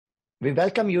We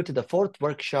welcome you to the fourth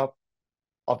workshop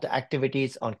of the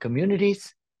Activities on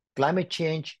Communities, Climate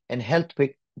Change, and Health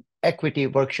Equity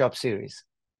workshop series.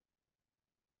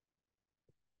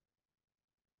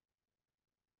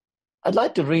 I'd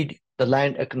like to read the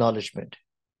land acknowledgement.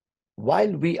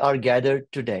 While we are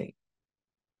gathered today,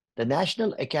 the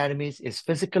National Academies is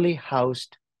physically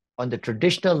housed on the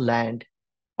traditional land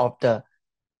of the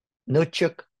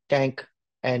Nutchuk, Tank,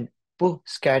 and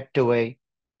Puscataway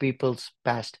peoples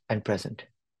past and present.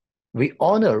 We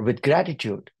honor with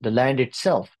gratitude the land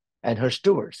itself and her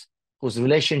stewards, whose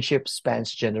relationship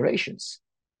spans generations.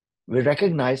 We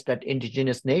recognize that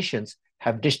indigenous nations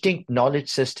have distinct knowledge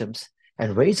systems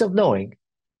and ways of knowing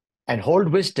and hold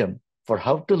wisdom for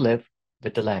how to live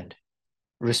with the land.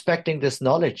 Respecting this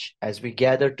knowledge as we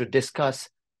gather to discuss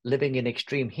living in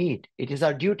extreme heat, it is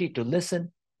our duty to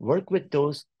listen, work with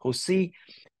those who see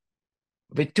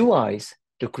with two eyes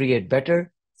to create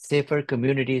better, safer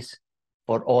communities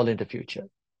for all in the future.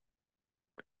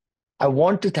 I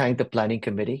want to thank the Planning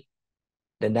Committee,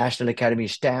 the National Academy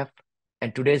staff,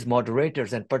 and today's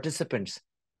moderators and participants,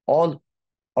 all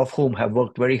of whom have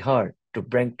worked very hard to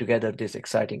bring together these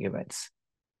exciting events.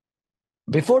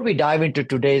 Before we dive into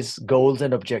today's goals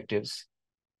and objectives,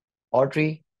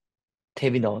 Audrey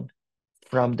Thevenon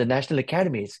from the National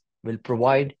Academies will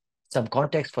provide some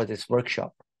context for this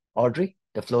workshop. Audrey,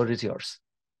 the floor is yours.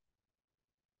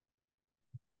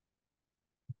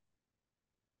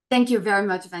 Thank you very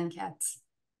much, Venkat.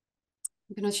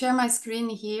 I'm going to share my screen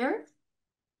here.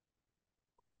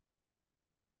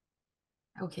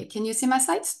 Okay, can you see my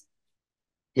slides?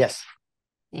 Yes.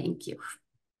 Thank you.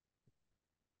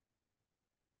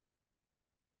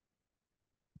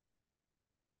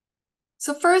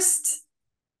 So first,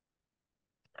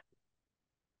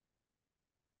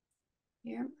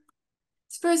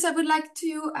 I would like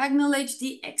to acknowledge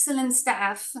the excellent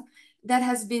staff that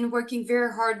has been working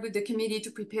very hard with the committee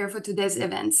to prepare for today's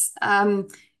events.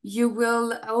 You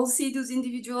will all see those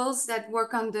individuals that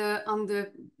work on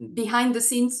the behind the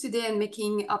scenes today and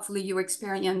making hopefully your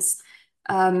experience,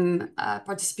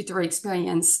 participatory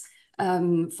experience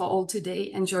for all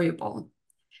today enjoyable.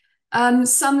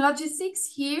 Some logistics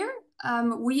here.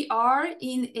 We are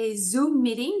in a Zoom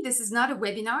meeting. This is not a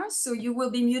webinar, so you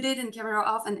will be muted and camera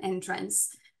off and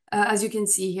entrance, as you can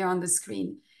see here on the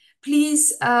screen.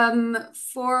 Please,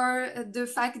 for the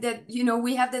fact that,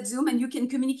 we have that Zoom and you can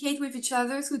communicate with each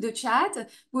other through the chat,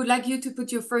 we would like you to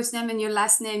put your first name and your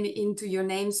last name into your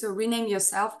name. So rename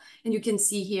yourself, and you can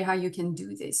see here how you can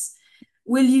do this.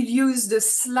 Will you use the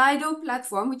Slido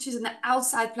platform, which is an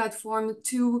outside platform,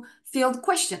 to field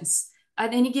questions?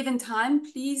 At any given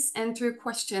time, please enter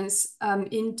questions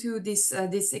into this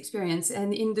experience.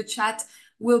 And in the chat,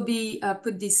 we'll be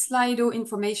put this Slido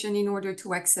information in order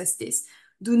to access this.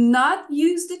 Do not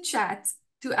use the chat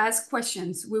to ask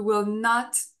questions. We will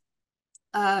not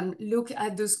look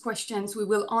at those questions. We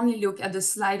will only look at the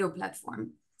Slido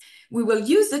platform. We will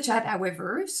use the chat,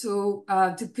 however, so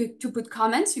to put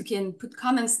comments, you can put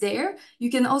comments there. You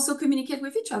can also communicate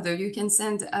with each other. You can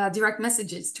send direct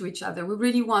messages to each other. We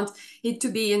really want it to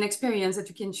be an experience that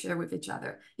you can share with each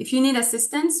other. If you need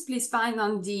assistance, please find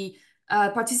on the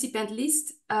participant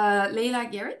list Leila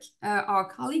Garrick,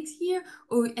 our colleagues here,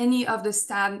 or any of the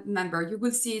staff member. You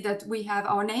will see that we have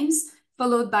our names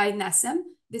followed by Nassem.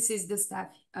 This is the staff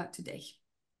today.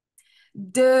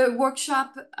 The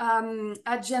workshop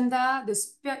agenda, the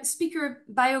speaker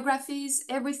biographies,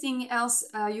 everything else,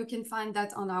 you can find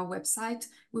that on our website.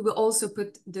 We will also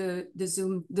put the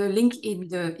link in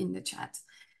the chat.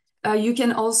 You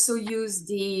can also use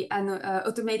the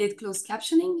automated closed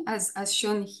captioning as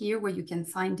shown here, where you can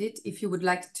find it if you would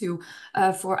like to,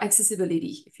 for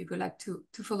accessibility, if you would like to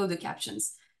follow the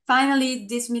captions. Finally,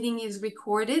 this meeting is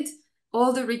recorded.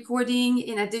 All the recording,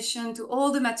 in addition to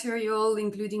all the material,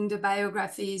 including the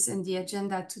biographies and the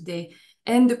agenda today,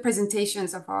 and the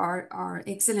presentations of our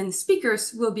excellent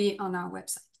speakers, will be on our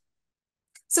website.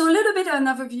 So a little bit of an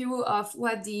overview of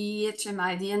what the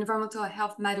EHMI, the Environmental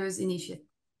Health Matters Initiative,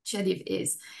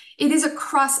 is. It is a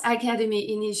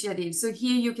cross-academy initiative. So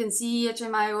here you can see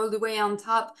EHMI all the way on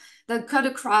top that cut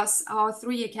across our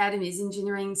three academies,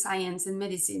 engineering, science, and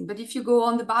medicine. But if you go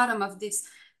on the bottom of this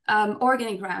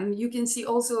organigram, you can see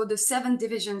also the 7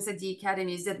 divisions at the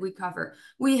academies that we cover.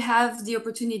 We have the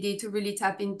opportunity to really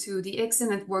tap into the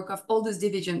excellent work of all those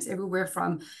divisions, everywhere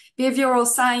from behavioral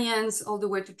science all the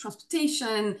way to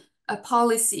transportation,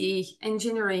 policy,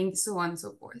 engineering, so on and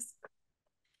so forth.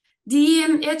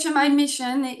 The HMI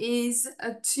mission is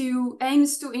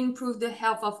aims to improve the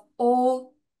health of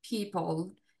all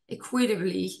people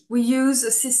equitably. We use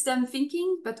a system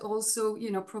thinking, but also,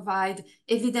 provide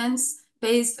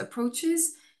evidence-based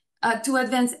approaches to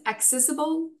advance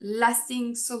accessible,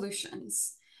 lasting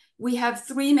solutions. We have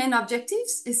three main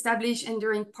objectives: establish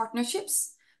enduring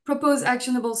partnerships, propose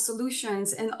actionable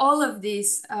solutions, and all of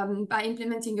this by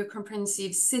implementing a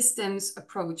comprehensive systems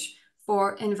approach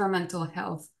for environmental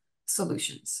health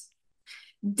solutions.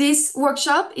 This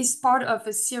workshop is part of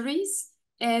a series,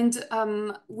 and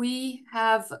we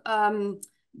have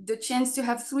the chance to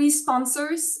have three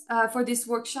sponsors for this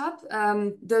workshop: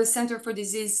 the Center for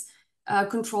Disease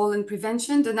Control and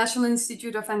Prevention, the National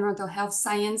Institute of Environmental Health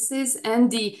Sciences, and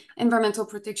the Environmental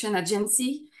Protection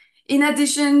Agency. In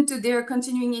addition to their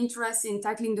continuing interest in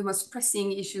tackling the most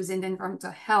pressing issues in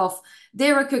environmental health,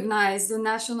 they recognize the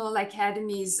National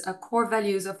Academy's core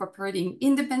values of operating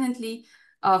independently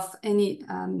of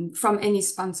from any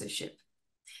sponsorship.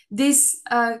 This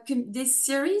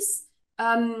series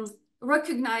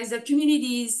recognize that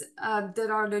communities that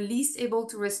are the least able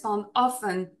to respond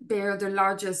often bear the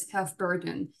largest health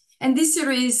burden. And this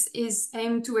series is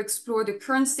aimed to explore the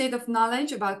current state of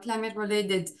knowledge about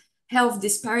climate-related health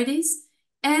disparities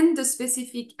and the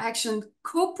specific action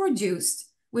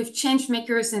co-produced with change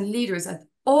makers and leaders at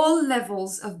all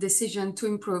levels of decision to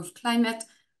improve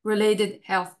climate-related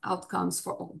health outcomes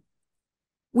for all.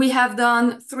 We have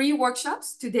done 3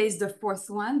 workshops. Today is the 4th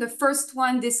one. The first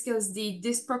one discussed the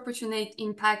disproportionate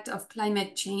impact of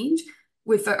climate change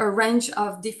with a range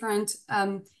of different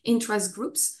interest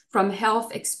groups, from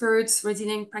health experts,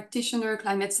 resident practitioners,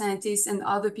 climate scientists, and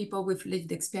other people with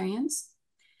lived experience.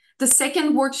 The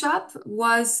second workshop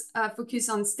was focused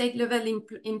on state-level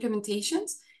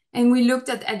implementations, and we looked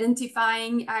at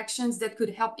identifying actions that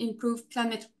could help improve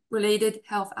climate-related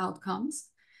health outcomes.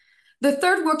 The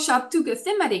third workshop took a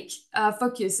thematic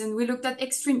focus, and we looked at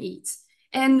extreme heat.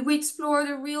 And we explored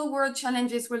the real-world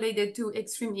challenges related to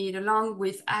extreme heat, along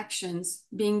with actions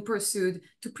being pursued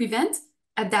to prevent,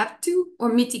 adapt to,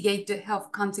 or mitigate the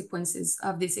health consequences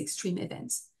of these extreme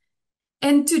events.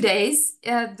 And today's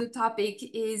the topic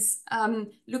is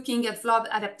looking at flood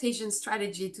adaptation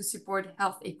strategy to support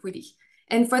health equity.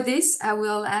 And for this, I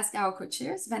will ask our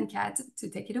co-chairs, Venkat, to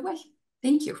take it away.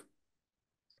 Thank you.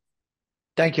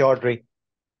 Thank you, Audrey.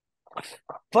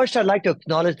 First, I'd like to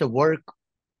acknowledge the work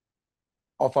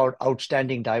of our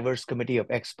outstanding diverse committee of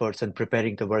experts in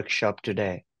preparing the workshop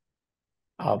today.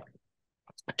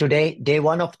 Today, day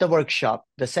 1 of the workshop,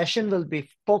 the session will be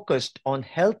focused on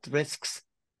health risks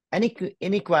and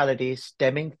inequalities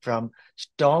stemming from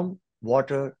storm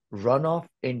water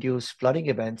runoff-induced flooding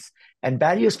events and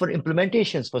barriers for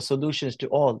implementations for solutions to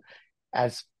all,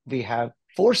 as we have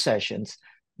 4 sessions.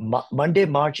 Monday,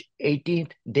 March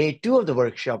 18th, day 2 of the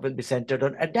workshop will be centered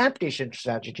on adaptation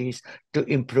strategies to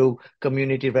improve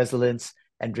community resilience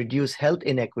and reduce health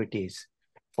inequities,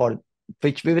 for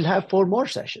which we will have 4 more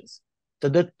sessions. So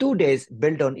the 2 days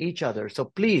build on each other. So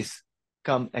please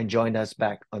come and join us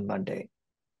back on Monday.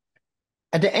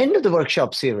 At the end of the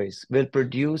workshop series, we'll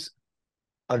produce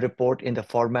a report in the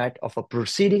format of a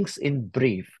Proceedings in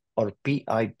Brief, or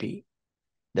PIB.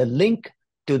 The link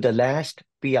to the last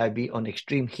PIB on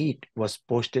extreme heat was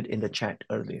posted in the chat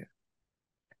earlier.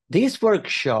 These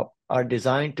workshops are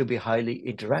designed to be highly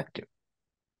interactive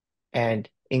and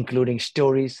including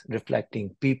stories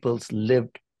reflecting people's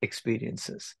lived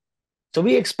experiences. So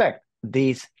we expect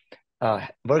these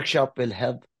workshops will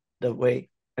help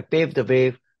pave the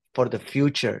way for the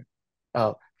future,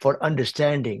 for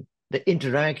understanding the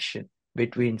interaction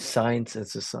between science and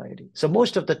society. So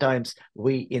most of the times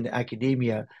we in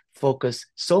academia focus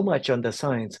so much on the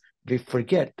science, we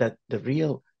forget that the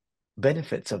real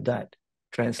benefits of that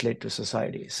translate to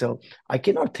society. So I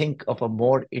cannot think of a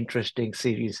more interesting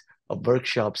series of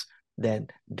workshops than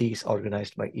these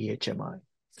organized by EHMI.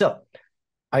 So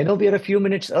I know we are a few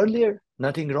minutes earlier,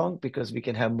 nothing wrong, because we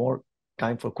can have more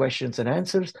time for questions and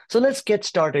answers. So let's get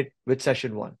started with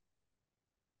session 1.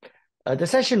 The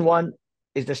session 1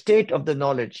 is the state of the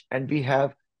knowledge, and we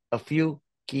have a few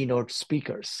keynote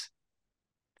speakers.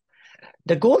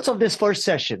 The goals of this first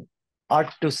session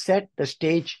are to set the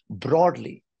stage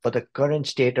broadly for the current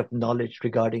state of knowledge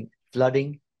regarding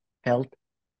flooding, health,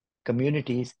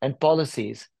 communities, and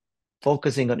policies,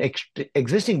 focusing on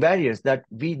existing barriers that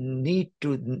we need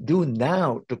to do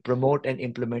now to promote and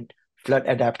implement flood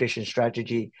adaptation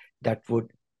strategy that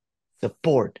would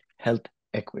support health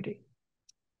equity.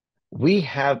 We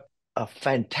have a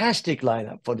fantastic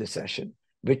lineup for this session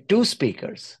with 2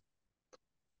 speakers.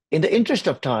 In the interest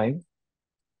of time,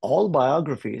 all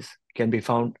biographies can be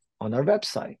found on our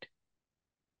website.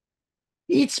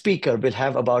 Each speaker will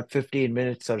have about 15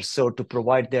 minutes or so to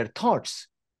provide their thoughts,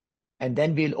 and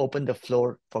then we'll open the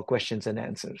floor for questions and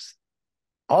answers.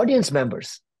 Audience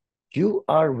members, You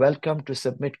are welcome to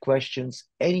submit questions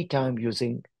anytime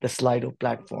using the Slido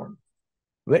platform,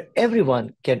 where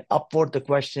everyone can upvote the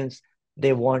questions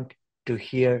they want to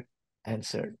hear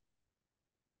answered.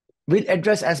 We'll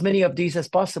address as many of these as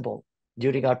possible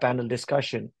during our panel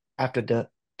discussion after the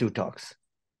two talks.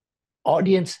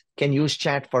 Audience can use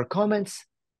chat for comments,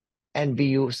 and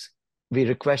we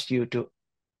request you to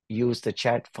use the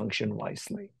chat function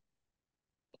wisely.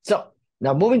 So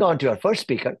now moving on to our first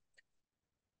speaker.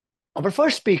 Our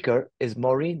first speaker is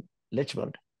Maureen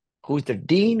Lichtveld, who is the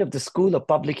Dean of the School of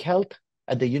Public Health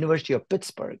at the University of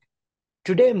Pittsburgh.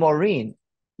 Today, Maureen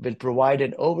will provide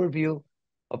an overview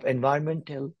of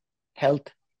environmental health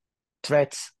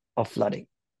threats of flooding.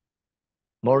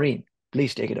 Maureen,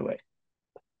 please take it away.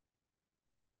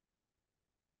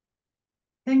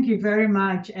 Thank you very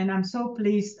much. And I'm so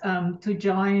pleased to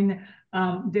join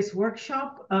this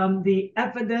workshop. The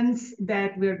evidence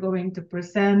that we're going to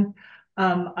present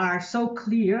are so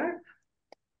clear.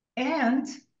 And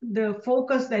the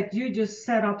focus that you just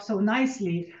set up so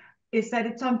nicely is that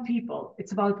it's on people.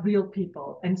 It's about real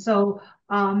people. And so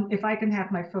if I can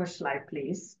have my first slide,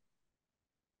 please.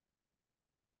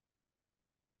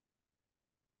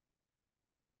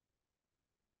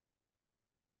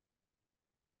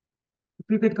 If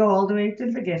we could go all the way to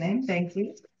the beginning, thank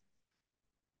you.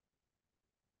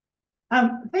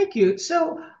 Thank you.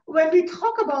 So when we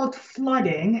talk about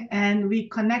flooding and we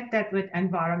connect that with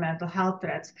environmental health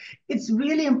threats, it's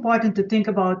really important to think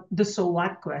about the so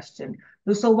what question.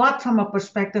 The so what from a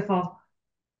perspective of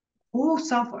who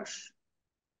suffers?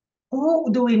 For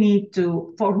whom do we need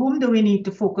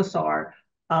to focus our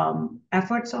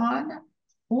efforts on?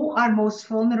 Who are most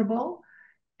vulnerable?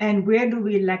 And where do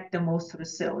we lack the most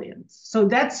resilience? So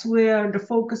that's where the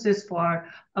focus is for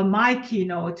my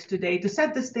keynote today, to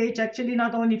set the stage actually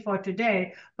not only for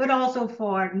today, but also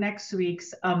for next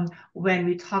week's when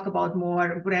we talk about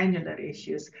more granular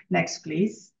issues. Next,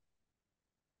 please.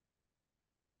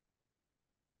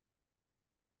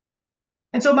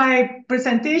 And so my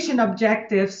presentation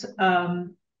objectives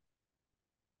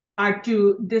are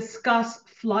to discuss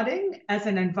flooding as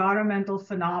an environmental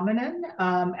phenomenon,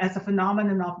 as a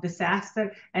phenomenon of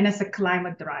disaster, and as a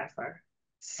climate driver.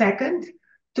 Second,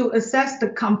 to assess the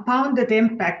compounded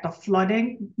impact of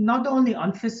flooding, not only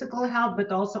on physical health,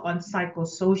 but also on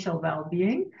psychosocial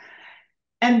well-being.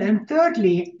 And then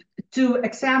thirdly, to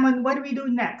examine what do we do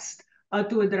next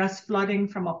to address flooding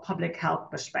from a public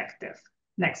health perspective.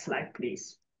 Next slide,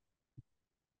 please.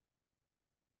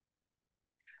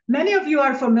 Many of you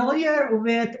are familiar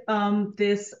with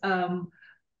this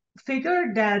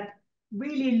figure that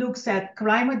really looks at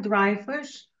climate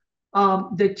drivers,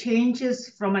 the changes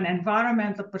from an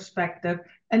environmental perspective,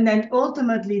 and then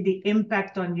ultimately the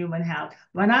impact on human health.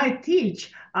 When I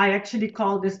teach, I actually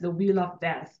call this the wheel of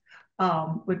death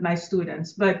with my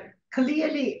students. But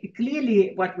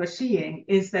clearly what we're seeing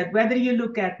is that whether you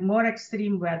look at more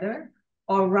extreme weather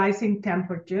or rising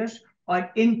temperatures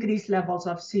or increased levels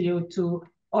of CO2,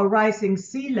 or rising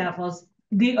sea levels,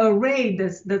 the array,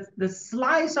 the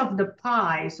slice of the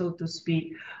pie, so to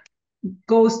speak,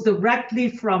 goes directly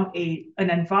from an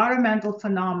environmental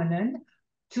phenomenon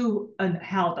to a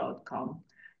health outcome.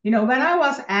 You know, when I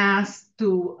was asked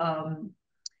when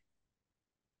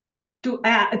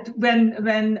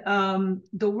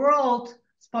the world's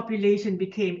population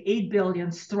became 8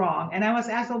 billion strong, and I was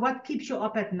asked, well, what keeps you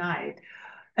up at night?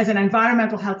 As an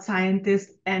environmental health scientist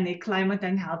and a climate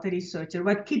and health researcher,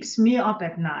 what keeps me up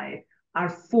at night are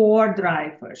 4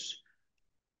 drivers: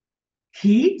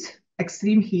 heat,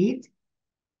 extreme heat,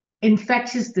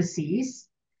 infectious disease,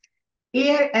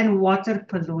 air and water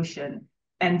pollution,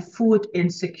 and food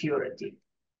insecurity,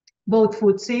 both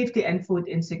food safety and food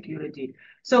insecurity.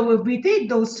 So if we take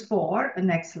those 4,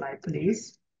 next slide,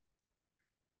 please.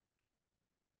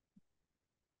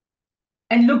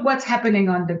 And look what's happening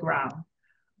on the ground.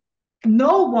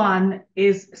 No one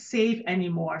is safe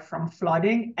anymore from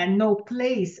flooding, and no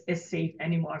place is safe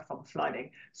anymore from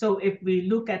flooding. So if we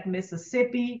look at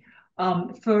Mississippi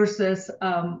versus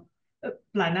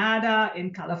Planada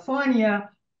in California,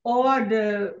 or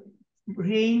the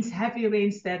heavy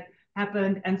rains that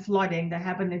happened and flooding that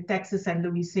happened in Texas and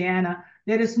Louisiana,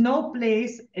 there is no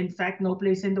place, in fact, no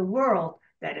place in the world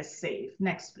that is safe.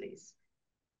 Next, please.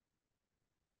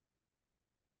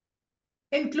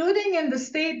 Including in the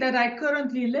state that I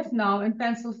currently live now in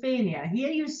Pennsylvania.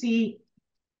 Here you see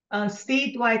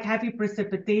statewide heavy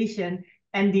precipitation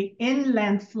and the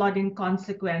inland flooding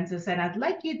consequences. And I'd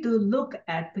like you to look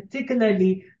at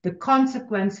particularly the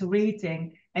consequence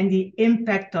rating and the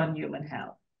impact on human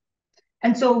health.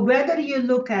 And so whether you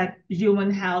look at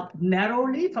human health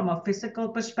narrowly from a physical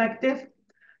perspective,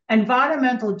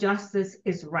 Environmental justice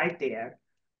is right there.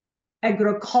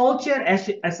 Agriculture,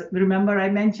 as remember I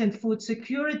mentioned, food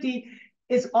security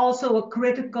is also a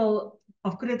critical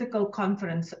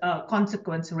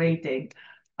consequence rating.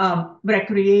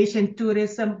 Recreation,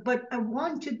 tourism, but I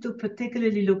want you to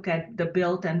particularly look at the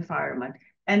built environment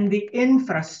and the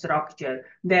infrastructure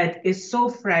that is so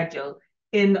fragile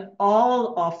in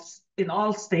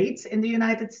all states in the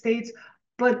United States,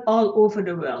 but all over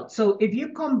the world. So if you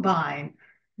combine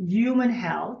human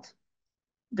health,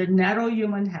 the narrow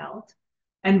human health,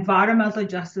 environmental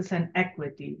justice and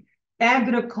equity,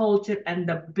 agriculture, and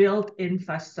the built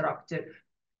infrastructure,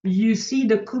 you see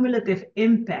the cumulative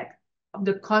impact of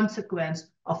the consequence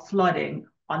of flooding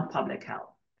on public health.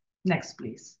 Next,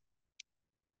 please.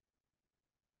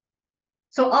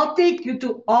 So I'll take you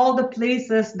to all the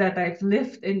places that I've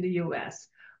lived in the US.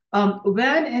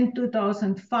 When in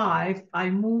 2005, I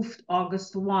moved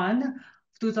August 1,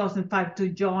 2005 to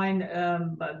join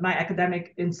my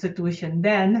academic institution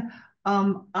then,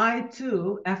 I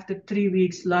too, after 3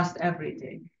 weeks, lost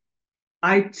everything.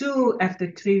 I too,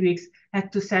 after 3 weeks,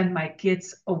 had to send my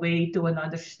kids away to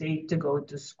another state to go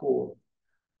to school.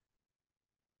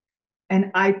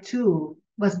 And I too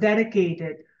was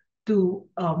dedicated to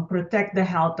protect the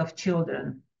health of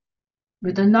children,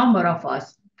 with a number of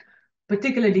us,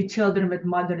 particularly children with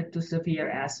moderate to severe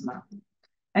asthma.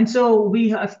 And so we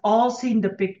have all seen the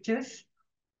pictures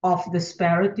of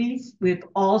disparities. We've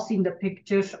all seen the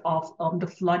pictures of the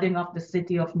flooding of the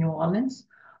city of New Orleans.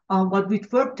 What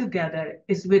we've worked together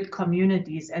is with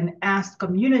communities and asked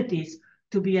communities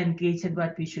to be engaged in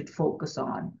what we should focus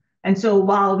on. And so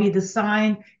while we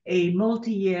design a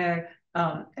multi-year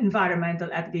environmental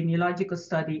epidemiological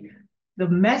study, the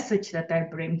message that I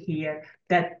bring here,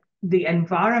 that the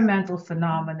environmental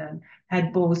phenomenon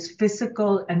had both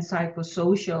physical and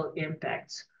psychosocial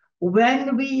impacts.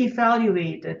 When we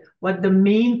evaluated what the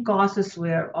main causes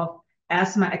were of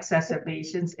asthma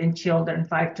exacerbations in children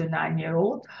 5 to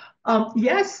 9-year-old,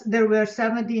 yes, there were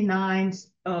 79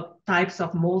 types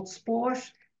of mold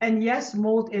spores, and yes,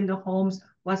 mold in the homes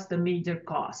was the major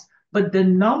cause. But the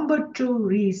number 2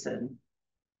 reason,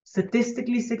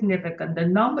 statistically significant, the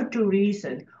number 2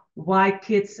 reason why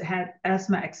kids had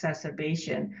asthma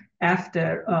exacerbation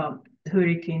after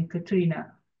Hurricane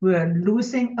Katrina were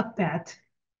losing a pet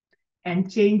and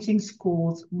changing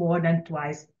schools more than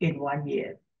twice in 1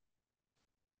 year.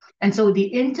 And so the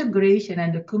integration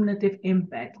and the cumulative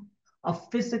impact of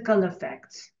physical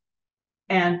effects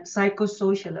and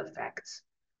psychosocial effects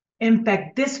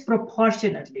impact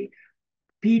disproportionately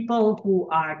people who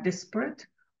are disparate,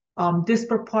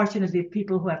 disproportionately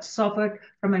people who have suffered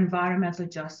from environmental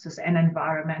justice and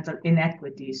environmental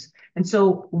inequities. And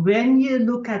so when you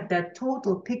look at that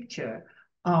total picture,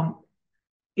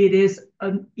 it is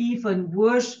an even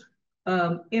worse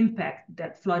impact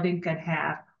that flooding can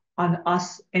have on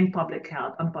us in public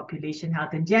health, on population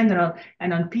health in general,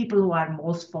 and on people who are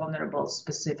most vulnerable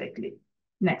specifically.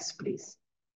 Next, please.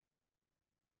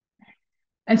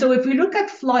 And so if we look at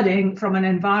flooding from an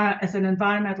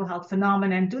environmental health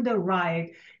phenomenon, to the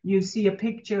right, you see a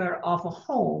picture of a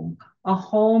home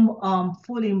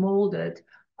fully molded.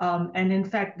 And in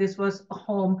fact, this was a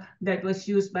home that was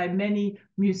used by many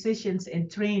musicians in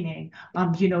training.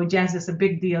 You know, jazz is a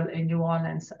big deal in New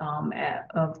Orleans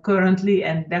currently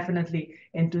and definitely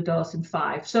in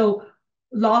 2005. So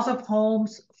loss of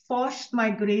homes, forced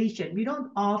migration. We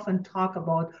don't often talk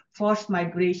about forced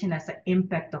migration as an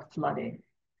impact of flooding.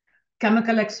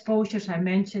 Chemical exposures, I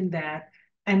mentioned that,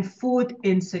 and food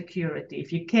insecurity.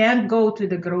 If you can't go to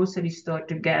the grocery store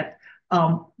to get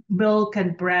milk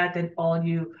and bread and all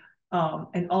you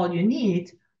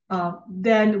need,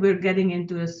 then we're getting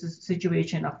into a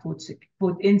situation of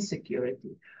food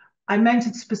insecurity. I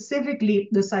mentioned specifically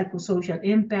the psychosocial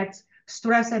impacts,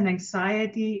 stress and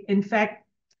anxiety. In fact,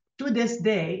 to this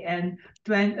day, and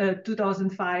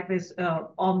 2005 is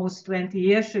almost 20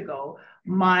 years ago,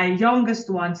 my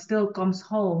youngest one still comes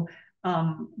home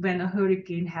when a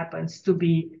hurricane happens to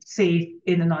be safe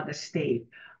in another state.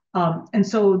 And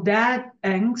so that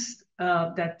angst,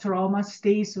 that trauma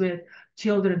stays with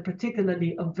children,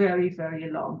 particularly a very, very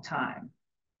long time.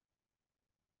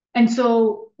 And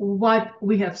so what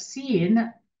we have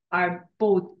seen are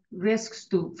both risks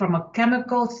from a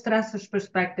chemical stressors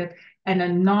perspective and a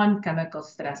non-chemical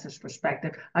stressors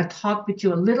perspective. I talked with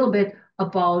you a little bit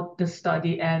about the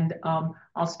study, and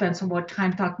I'll spend some more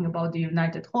time talking about the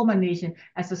United Homa Nation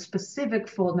as a specific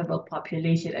vulnerable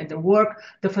population and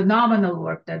the phenomenal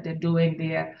work that they're doing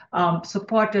there,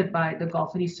 supported by the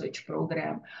Gulf Research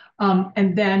Program.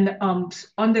 And then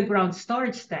underground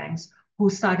storage tanks who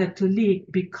started to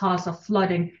leak because of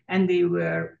flooding, and they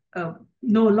were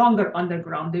no longer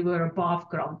underground, they were above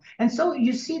ground. And so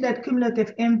you see that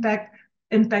cumulative impact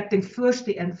impacting first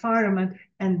the environment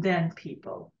and then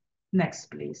people. Next,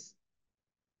 please.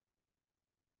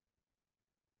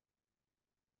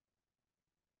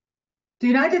 The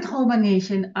United Homa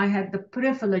Nation, I had the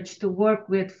privilege to work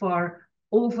with for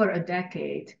over a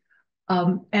decade.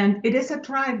 And it is a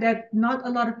tribe that not a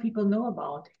lot of people know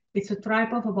about. It's a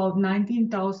tribe of about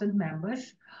 19,000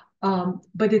 members.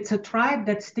 But it's a tribe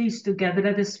that stays together,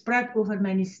 that is spread over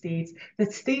many states,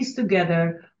 that stays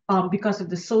together because of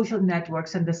the social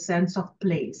networks and the sense of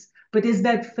place. But it's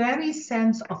that very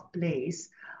sense of place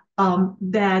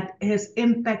that is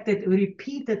impacted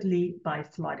repeatedly by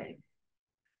flooding.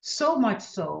 So much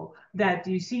so that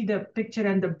you see the picture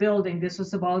and the building. This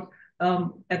was about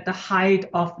at the height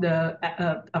of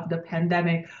the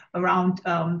pandemic around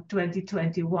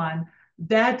 2021.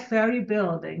 That very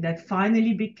building that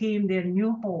finally became their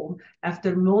new home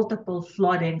after multiple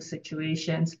flooding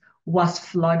situations was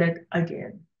flooded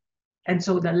again. And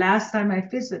so the last time I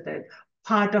visited,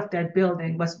 part of that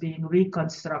building was being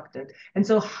reconstructed. And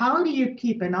so how do you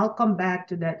keep, and I'll come back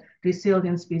to that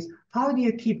resilience piece, how do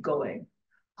you keep going?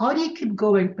 How do you keep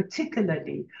going,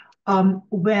 particularly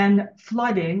when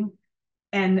flooding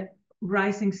and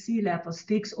rising sea levels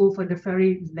takes over the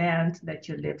very land that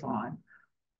you live on?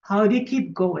 How do you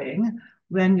keep going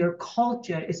when your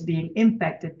culture is being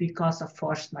impacted because of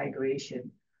forced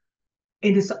migration?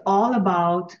 It is all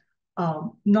about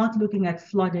not looking at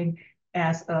flooding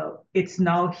as it's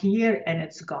now here and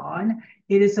it's gone.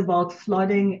 It is about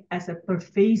flooding as a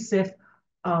pervasive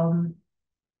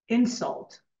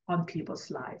insult on people's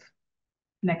life.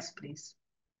 Next, please.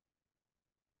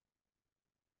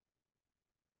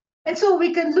 And so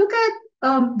we can look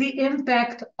at the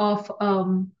impact of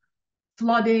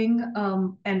flooding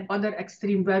and other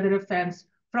extreme weather events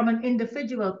from an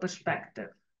individual perspective.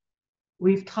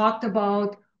 We've talked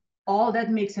about all that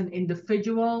makes an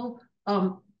individual,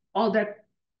 all that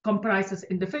comprises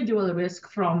individual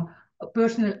risk from a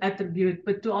personal attribute,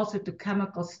 but also to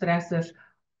chemical stressors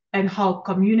and how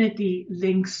community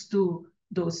links to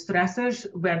those stressors,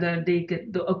 whether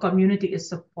a community is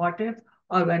supportive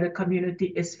or whether community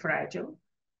is fragile.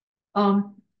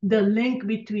 The link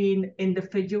between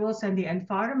individuals and the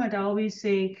environment, I always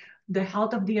say the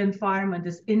health of the environment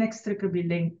is inextricably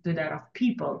linked to that of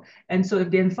people. And so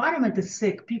if the environment is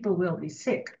sick, people will be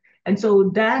sick. And so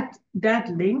that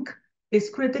link is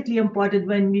critically important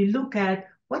when we look at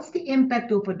what's the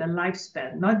impact over the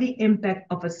lifespan, not the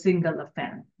impact of a single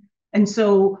event. And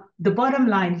so the bottom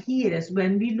line here is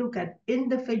when we look at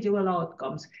individual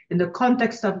outcomes in the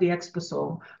context of the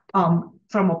exposome,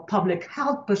 from a public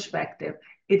health perspective,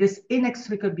 it is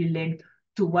inextricably linked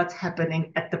to what's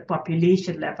happening at the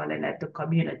population level and at the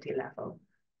community level.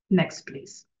 Next,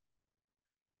 please.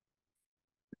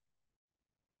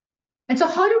 And so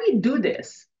how do we do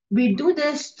this? We do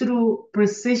this through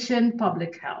precision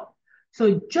public health.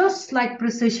 So just like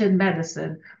precision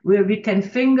medicine, where we can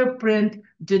fingerprint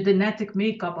the genetic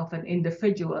makeup of an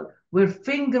individual, we're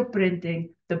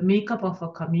fingerprinting the makeup of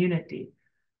a community.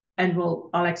 And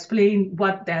I'll explain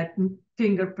what that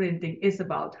fingerprinting is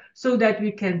about so that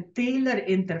we can tailor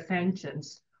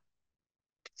interventions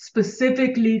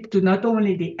specifically to not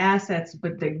only the assets,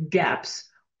 but the gaps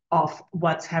of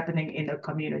what's happening in a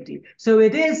community. So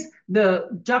it is the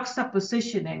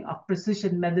juxtapositioning of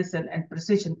precision medicine and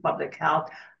precision public health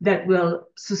that will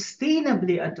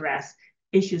sustainably address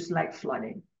issues like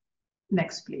flooding.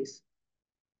 Next, please.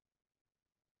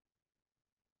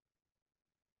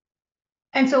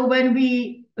 And so when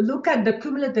we look at the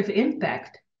cumulative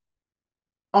impact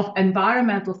of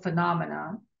environmental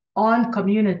phenomena on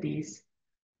communities,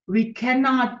 we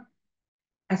cannot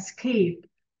escape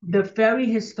the very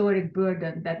historic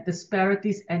burden that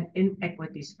disparities and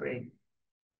inequities bring.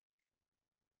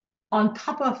 On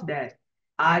top of that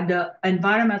are the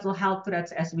environmental health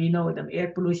threats as we know them: air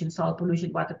pollution, soil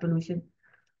pollution, water pollution.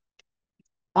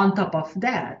 On top of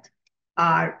that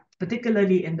are,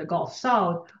 particularly in the Gulf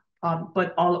South,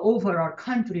 but all over our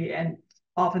country and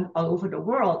often all over the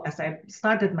world, as I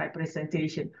started my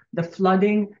presentation, the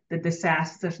flooding, the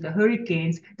disasters, the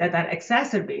hurricanes that are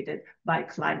exacerbated by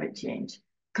climate change.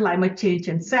 Climate change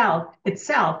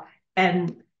itself,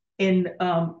 and in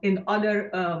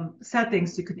other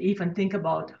settings, you could even think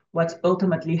about what's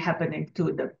ultimately happening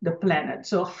to the planet.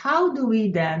 So how do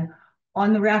we then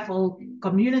unravel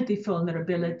community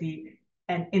vulnerability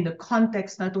and in the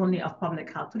context not only of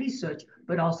public health research,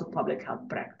 but also public health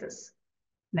practice?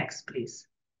 Next, please.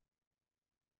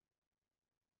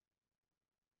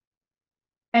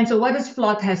 And so what does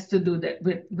flood has to do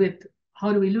with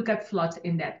how do we look at floods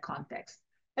in that context?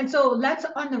 And so let's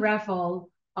unravel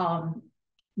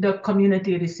the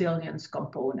community resilience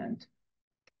component.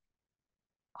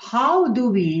 How do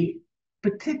we,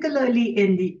 particularly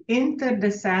in the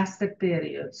inter-disaster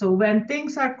period, so when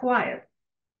things are quiet,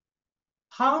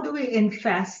 how do we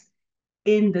invest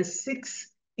in the 6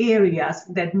 areas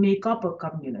that make up a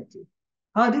community?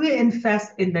 How do we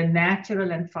invest in the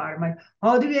natural environment?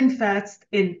 How do we invest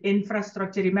in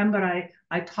infrastructure? Remember,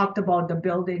 I talked about the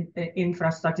building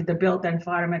infrastructure, the built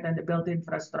environment and the built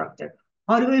infrastructure.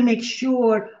 How do we make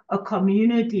sure a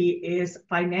community is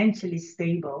financially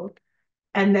stable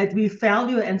and that we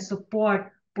value and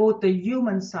support both the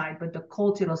human side, but the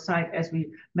cultural side, as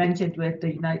we mentioned with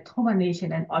the United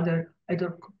Nation and other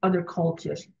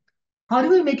cultures? How do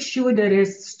we make sure there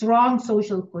is strong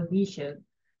social cohesion?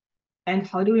 And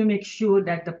how do we make sure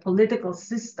that the political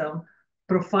system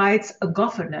provides a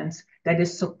governance that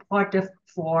is supportive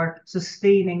for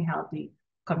sustaining healthy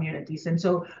communities? And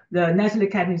so the National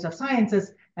Academies of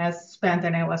Sciences has spent,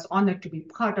 and I was honored to be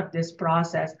part of this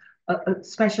process, a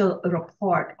special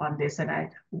report on this. And I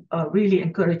really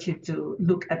encourage you to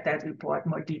look at that report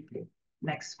more deeply.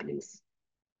 Next, please.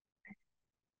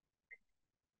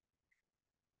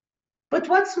 But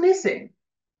what's missing?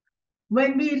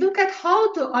 When we look at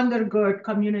how to undergird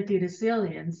community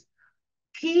resilience,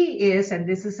 key is, and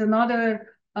this is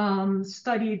another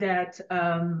study that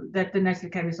the National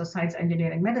Academies of Science,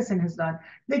 Engineering, Medicine has done,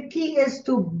 the key is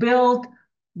to build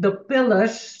the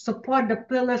pillars, support the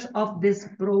pillars of this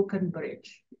broken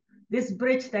bridge, this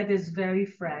bridge that is very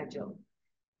fragile,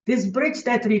 this bridge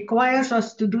that requires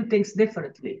us to do things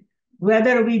differently,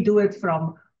 whether we do it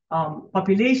from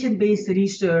population-based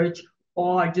research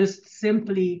or just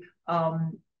simply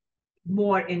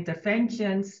more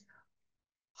interventions.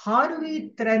 How do we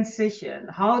transition?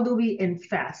 How do we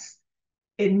invest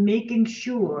in making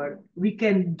sure we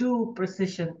can do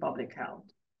precision public health?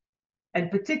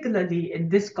 And particularly in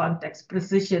this context,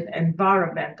 precision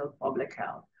environmental public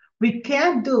health. We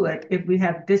can't do it if we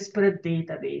have disparate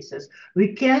databases.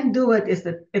 We can't do it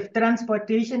if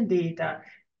transportation data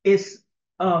is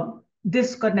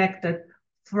disconnected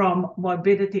from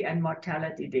morbidity and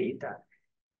mortality data.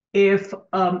 If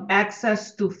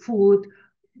access to food,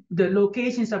 the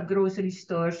locations of grocery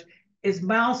stores is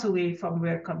miles away from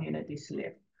where communities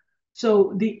live.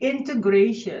 So the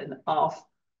integration of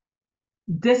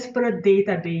disparate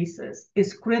databases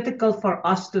is critical for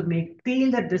us to make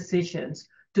tailored decisions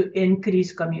to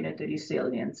increase community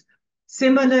resilience.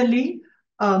 Similarly,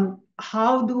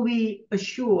 how do we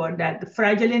assure that the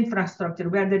fragile infrastructure,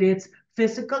 whether it's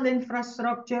physical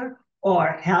infrastructure or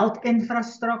health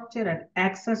infrastructure and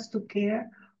access to care,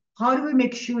 how do we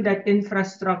make sure that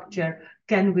infrastructure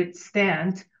can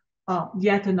withstand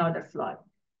yet another flood?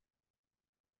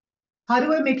 How do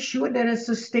we make sure there is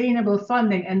sustainable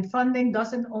funding? And funding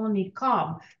doesn't only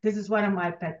come, this is one of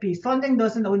my pet peeves, funding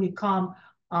doesn't only come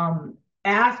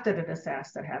after the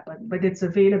disaster happened, but it's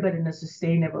available in a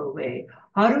sustainable way.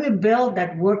 How do we build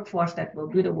that workforce that will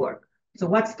do the work? So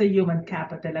what's the human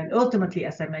capital? And ultimately,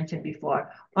 as I mentioned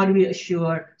before, how do we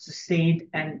assure sustained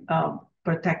and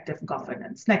protective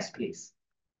governance? Next, please.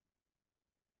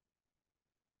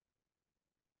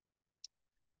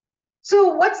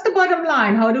 So what's the bottom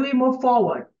line? How do we move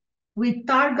forward? We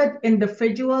target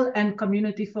individual and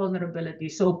community vulnerability.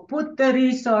 So put the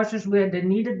resources where they're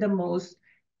needed the most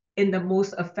in the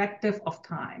most effective of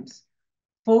times.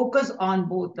 Focus on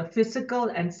both the physical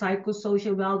and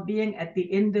psychosocial well-being at the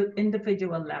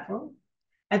individual level.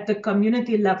 At the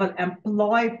community level,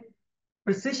 employ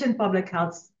precision public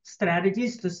health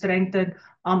strategies to strengthen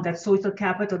that social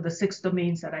capital, the 6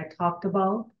 domains that I talked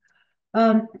about.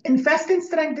 Invest in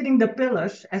strengthening the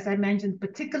pillars, as I mentioned,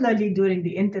 particularly during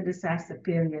the inter-disaster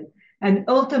period, and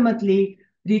ultimately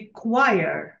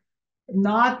require,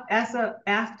 not as an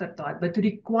afterthought, but to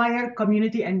require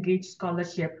community-engaged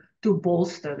scholarship to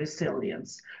bolster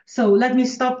resilience. So let me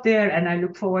stop there, and I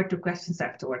look forward to questions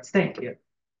afterwards. Thank you.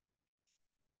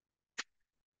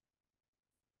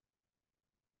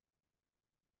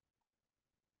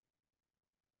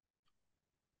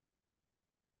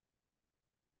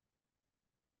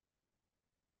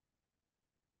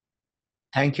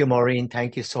 Thank you, Maureen.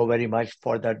 Thank you so very much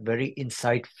for that very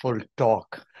insightful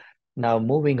talk. Now,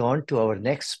 moving on to our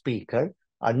next speaker.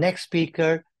 Our next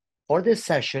speaker for this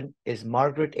session is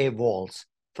Margaret A. Walls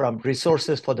from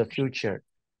Resources for the Future.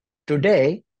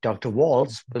 Today, Dr.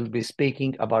 Walls will be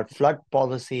speaking about flood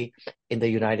policy in the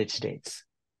United States.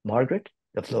 Margaret,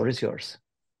 the floor is yours.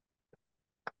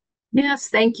 Yes,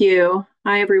 thank you.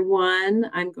 Hi, everyone.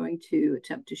 I'm going to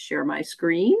attempt to share my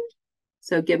screen.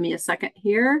 So give me a second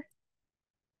here.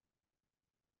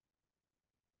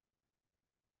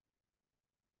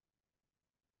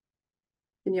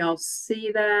 Can y'all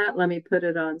see that? Let me put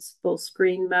it on full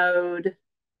screen mode.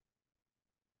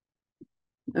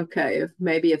 Okay,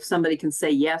 maybe if somebody can say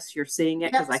yes, you're seeing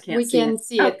it, because I can't see it. We can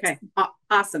see it. Okay,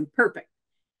 awesome, perfect.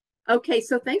 Okay,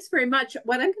 so thanks very much.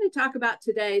 What I'm going to talk about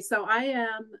today, so I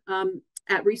am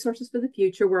at Resources for the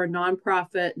Future. We're a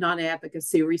nonprofit,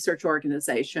 non-advocacy research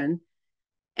organization,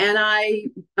 and I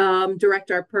direct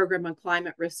our program on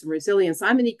climate risks and resilience.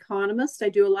 I'm an economist. I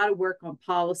do a lot of work on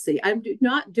policy. I do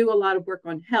not do a lot of work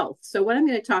on health. So what I'm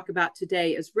going to talk about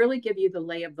today is really give you the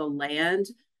lay of the land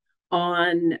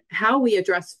on how we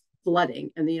address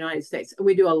flooding in the United States. And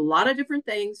we do a lot of different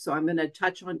things, so I'm going to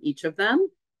touch on each of them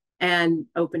and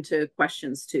open to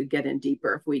questions to get in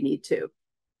deeper if we need to.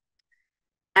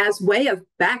 As way of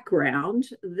background,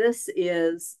 this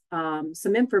is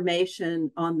some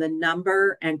information on the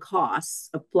number and costs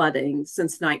of flooding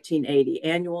since 1980,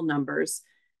 annual numbers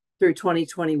through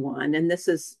 2021. And this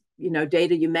is,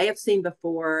 data you may have seen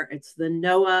before. It's the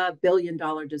NOAA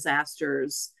billion-dollar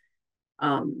disasters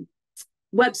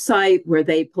website where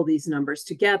they pull these numbers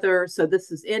together. So this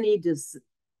is any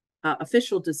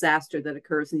official disaster that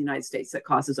occurs in the United States that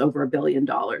causes over $1 billion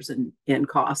in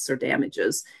costs or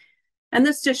damages. And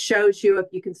this just shows you, if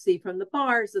you can see from the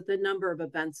bars, that the number of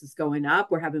events is going up.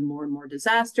 We're having more and more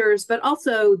disasters, but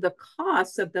also the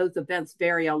costs of those events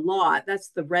vary a lot. That's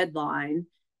the red line.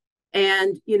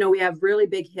 And, we have really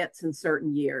big hits in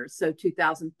certain years. So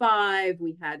 2005,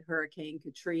 we had Hurricane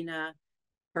Katrina,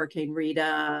 Hurricane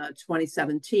Rita.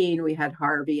 2017, we had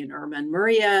Harvey and Irma and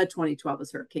Maria. 2012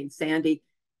 was Hurricane Sandy.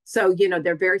 So,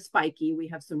 they're very spiky. We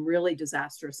have some really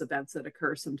disastrous events that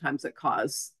occur sometimes that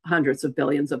cause hundreds of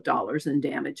billions of dollars in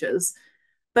damages.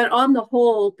 But on the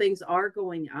whole, things are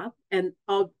going up. And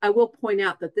I will point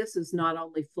out that this is not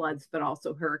only floods, but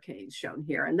also hurricanes shown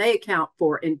here. And they account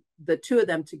for, in the two of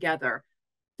them together,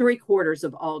 3/4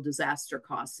 of all disaster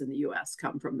costs in the US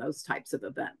come from those types of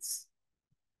events.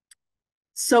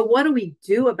 So what do we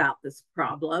do about this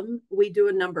problem? We do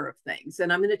a number of things,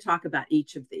 and I'm going to talk about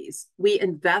each of these. We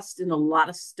invest in a lot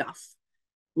of stuff,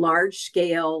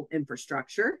 large-scale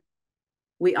infrastructure.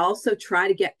 We also try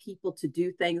to get people to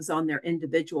do things on their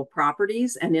individual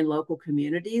properties and in local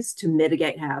communities to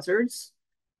mitigate hazards.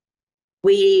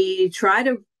 We try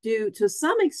to do, to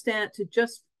some extent, to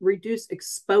just reduce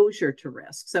exposure to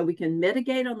risk. So we can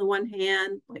mitigate on the one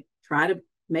hand, like try to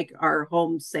make our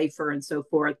homes safer and so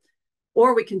forth,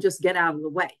 or we can just get out of the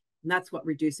way. And that's what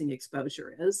reducing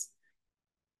exposure is.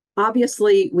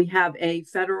 Obviously, we have a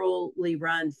federally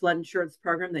run flood insurance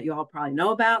program that you all probably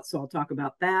know about. So I'll talk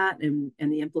about that and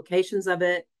the implications of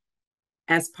it.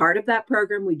 As part of that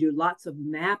program, we do lots of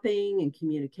mapping and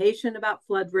communication about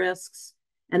flood risks.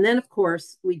 And then, of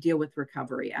course, we deal with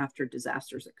recovery after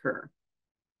disasters occur.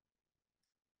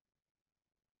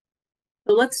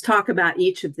 So let's talk about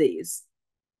each of these.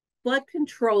 Flood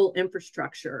control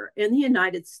infrastructure. In the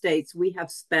United States, we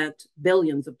have spent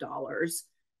billions of dollars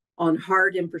on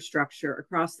hard infrastructure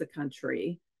across the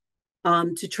country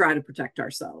to try to protect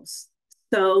ourselves.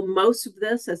 So most of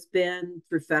this has been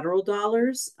through federal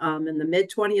dollars. In the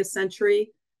mid-20th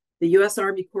century, the U.S.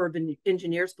 Army Corps of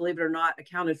Engineers, believe it or not,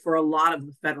 accounted for a lot of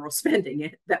the federal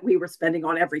spending that we were spending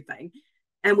on everything.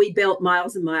 And we built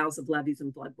miles and miles of levees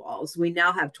and flood walls. We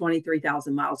now have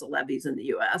 23,000 miles of levees in the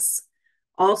U.S.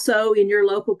 Also, in your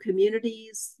local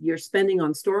communities, you're spending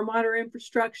on stormwater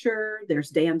infrastructure. There's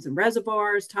dams and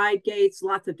reservoirs, tide gates,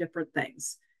 lots of different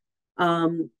things.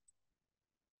 On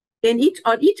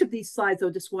each of these slides, I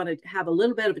just want to have a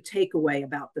little bit of a takeaway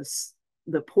about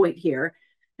the point here.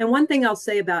 And one thing I'll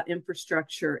say about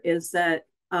infrastructure is that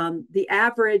the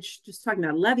average, just talking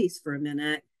about levees for a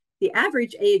minute, the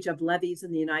average age of levees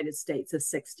in the United States is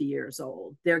 60 years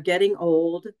old. They're getting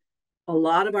old. A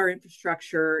lot of our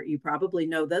infrastructure, you probably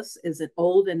know this, is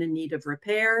old and in need of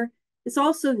repair. It's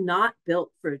also not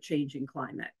built for a changing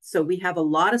climate. So we have a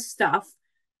lot of stuff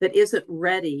that isn't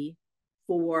ready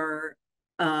for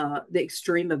the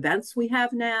extreme events we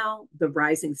have now, the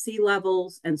rising sea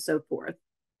levels, and so forth.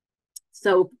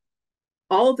 So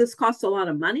all of this costs a lot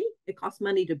of money. It costs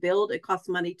money to build. It costs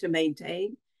money to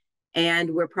maintain.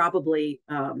 And we're probably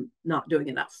not doing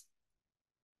enough.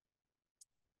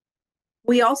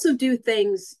 We also do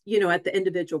things, at the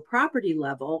individual property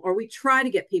level, or we try to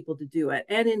get people to do it,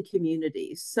 and in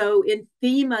communities. So in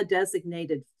FEMA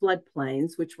designated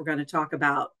floodplains, which we're going to talk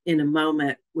about in a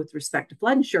moment with respect to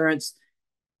flood insurance,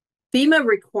 FEMA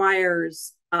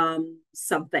requires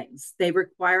some things. They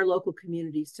require local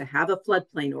communities to have a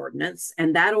floodplain ordinance,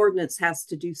 and that ordinance has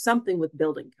to do something with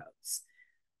building codes.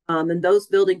 And those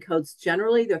building codes,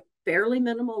 generally, they're fairly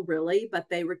minimal, really, but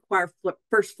they require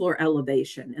first floor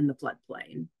elevation in the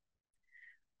floodplain.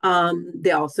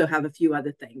 They also have a few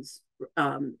other things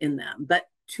in them. But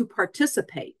to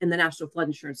participate in the National Flood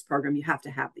Insurance Program, you have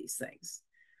to have these things.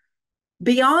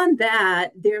 Beyond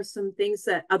that, there's some things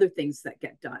other things that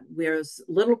get done. There's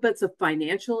little bits of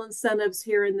financial incentives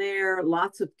here and there,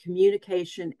 lots of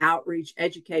communication, outreach,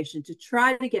 education to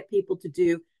try to get people to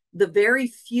do the very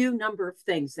few number of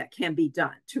things that can be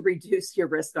done to reduce your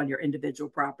risk on your individual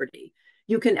property.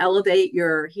 You can elevate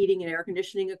your heating and air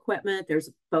conditioning equipment. There's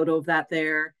a photo of that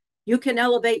there. You can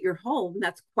elevate your home.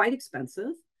 That's quite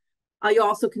expensive. You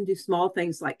also can do small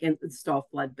things like install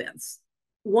flood bins.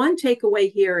 One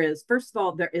takeaway here is, first of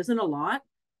all, there isn't a lot,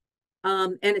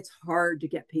 and it's hard to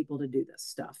get people to do this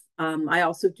stuff. I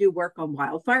also do work on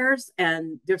wildfires,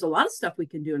 and there's a lot of stuff we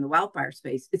can do in the wildfire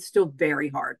space. It's still very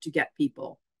hard to get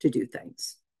people to do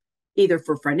things, either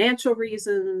for financial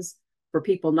reasons, for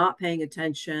people not paying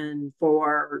attention,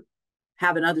 for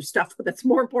having other stuff that's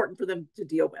more important for them to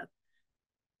deal with.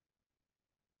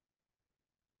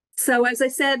 So as I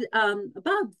said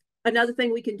above, another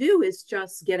thing we can do is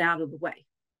just get out of the way.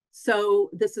 So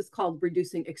this is called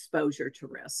reducing exposure to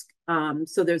risk.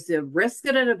 So there's the risk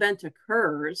that an event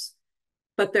occurs,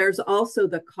 but there's also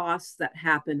the costs that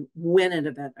happen when an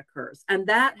event occurs. And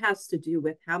that has to do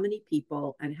with how many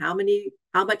people and how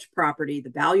much property, the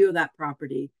value of that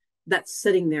property that's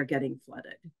sitting there getting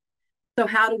flooded. So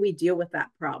how do we deal with that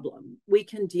problem? We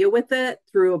can deal with it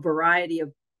through a variety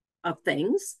of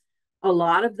things. A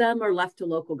lot of them are left to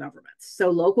local governments.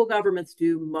 So local governments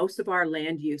do most of our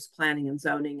land use planning and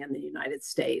zoning in the United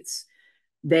States.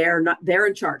 They're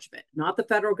in charge of it, not the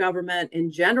federal government,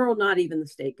 in general, not even the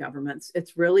state governments.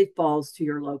 It really falls to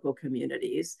your local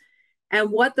communities. And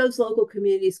what those local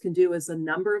communities can do is a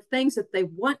number of things if they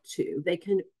want to. They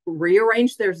can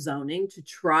rearrange their zoning to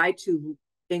try to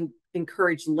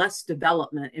encourage less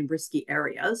development in risky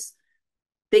areas.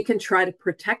 They can try to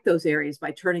protect those areas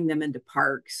by turning them into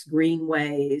parks,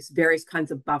 greenways, various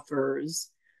kinds of buffers.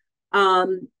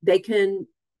 They can,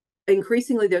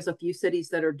 increasingly, there's a few cities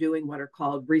that are doing what are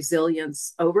called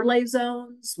resilience overlay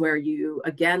zones, where you,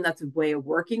 again, that's a way of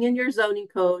working in your zoning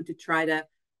code to try to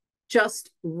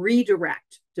just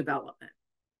redirect development.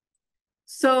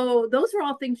 So those are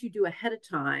all things you do ahead of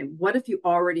time. What if you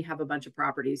already have a bunch of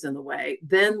properties in the way?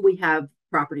 Then we have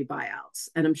property buyouts.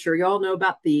 And I'm sure you all know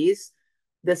about these.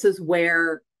 This is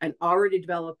where an already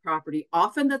developed property,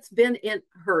 often that's been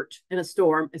hurt in a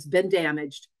storm, has been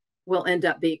damaged, will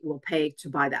pay to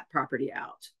buy that property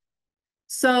out.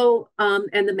 So,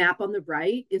 and the map on the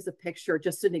right is a picture,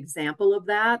 just an example of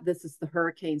that. This is the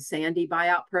Hurricane Sandy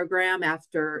buyout program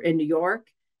in New York.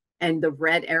 And the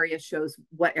red area shows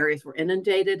what areas were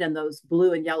inundated. And those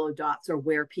blue and yellow dots are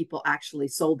where people actually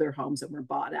sold their homes and were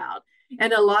bought out.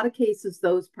 And in a lot of cases,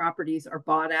 those properties are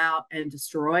bought out and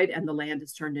destroyed, and the land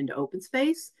is turned into open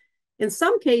space. In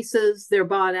some cases, they're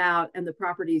bought out and the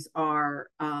properties are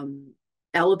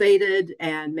elevated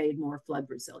and made more flood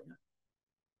resilient.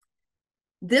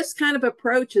 This kind of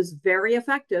approach is very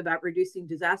effective at reducing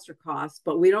disaster costs,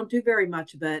 but we don't do very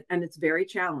much of it, and it's very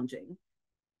challenging.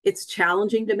 It's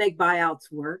challenging to make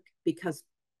buyouts work because,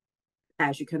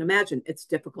 as you can imagine, it's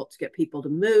difficult to get people to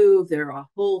move. There are a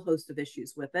whole host of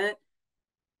issues with it.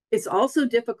 It's also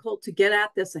difficult to get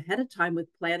at this ahead of time with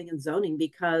planning and zoning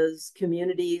because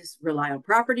communities rely on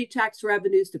property tax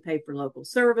revenues to pay for local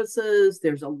services.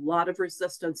 There's a lot of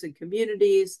resistance in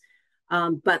communities,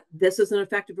 but this is an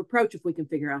effective approach if we can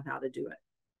figure out how to do it.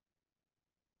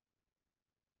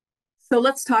 So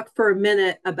let's talk for a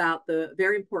minute about the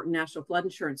very important National Flood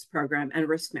Insurance Program and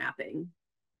risk mapping.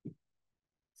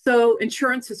 So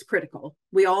insurance is critical.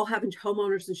 We all have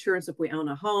homeowners insurance if we own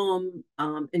a home.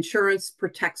 Insurance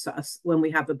protects us when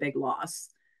we have a big loss.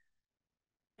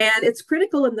 And it's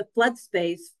critical in the flood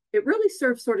space. It really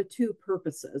serves sort of two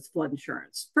purposes, flood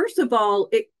insurance. First of all,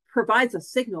 it provides a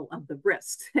signal of the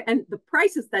risks, and the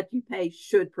prices that you pay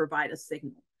should provide a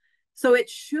signal. So it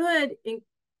should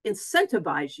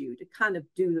incentivize you to kind of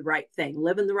do the right thing,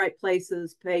 live in the right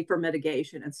places, pay for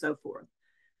mitigation, and so forth.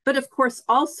 But of course,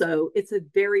 also, it's a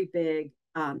very big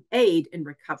aid in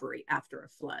recovery after a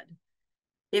flood.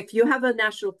 If you have a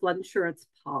national flood insurance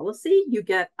policy, you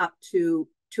get up to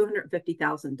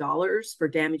 $250,000 for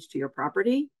damage to your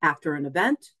property after an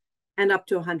event, and up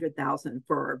to $100,000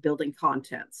 for building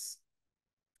contents.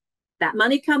 That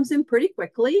money comes in pretty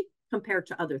quickly compared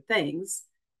to other things.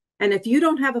 And if you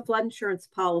don't have a flood insurance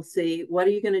policy, what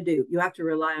are you going to do? You have to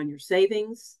rely on your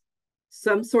savings,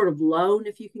 some sort of loan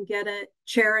if you can get it,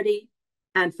 charity,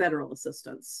 and federal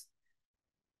assistance.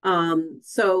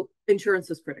 So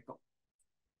insurance is critical.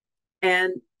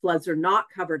 And floods are not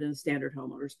covered in a standard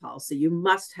homeowners policy. You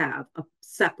must have a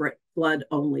separate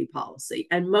flood-only policy.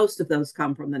 And most of those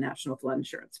come from the National Flood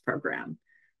Insurance Program.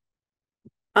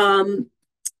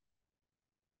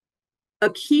 A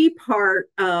key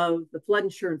part of the flood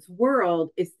insurance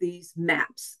world is these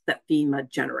maps that FEMA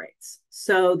generates.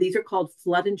 So these are called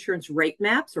flood insurance rate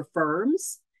maps, or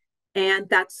FIRMs. And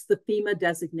that's the FEMA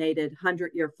designated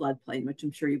 100-year floodplain, which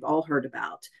I'm sure you've all heard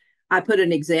about. I put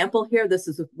an example here. This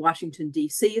is Washington,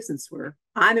 D.C. Since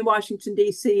I'm in Washington,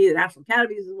 D.C., the National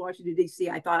Academy is in Washington, D.C.,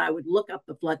 I thought I would look up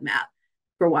the flood map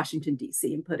for Washington,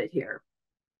 D.C. and put it here.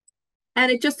 And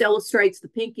it just illustrates the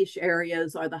pinkish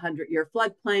areas are the 100-year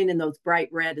floodplain, and those bright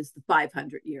red is the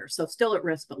 500-year. So still at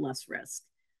risk, but less risk.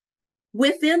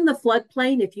 Within the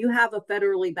floodplain, if you have a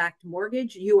federally backed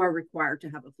mortgage, you are required to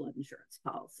have a flood insurance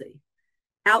policy.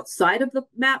 Outside of the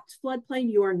mapped floodplain,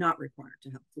 you are not required to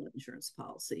have a flood insurance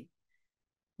policy.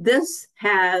 This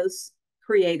has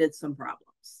created some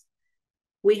problems.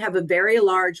 We have a very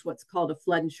large, what's called a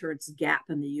flood insurance gap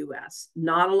in the US.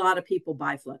 Not a lot of people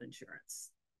buy flood insurance.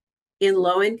 In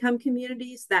low-income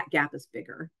communities, that gap is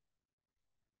bigger.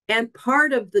 And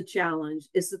part of the challenge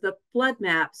is that the flood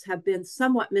maps have been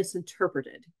somewhat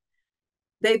misinterpreted.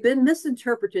 They've been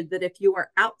misinterpreted that if you are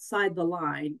outside the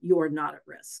line, you are not at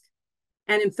risk.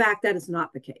 And in fact, that is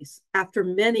not the case. After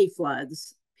many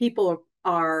floods, people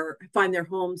find their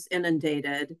homes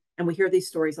inundated, and we hear these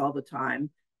stories all the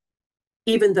time,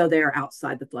 even though they are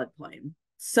outside the floodplain.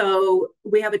 So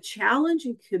we have a challenge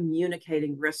in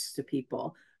communicating risks to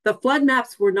people. The flood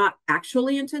maps were not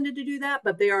actually intended to do that,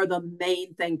 but they are the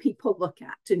main thing people look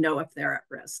at to know if they're at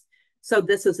risk. So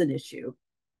this is an issue.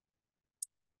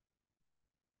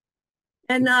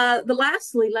 And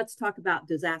lastly, let's talk about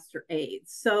disaster aid.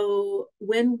 So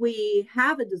when we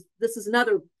have this is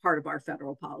another part of our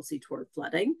federal policy toward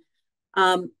flooding.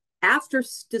 After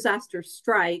disaster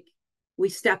strike, we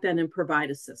step in and provide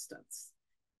assistance.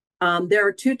 There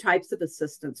are two types of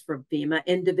assistance from FEMA: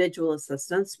 individual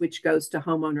assistance, which goes to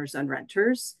homeowners and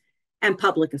renters, and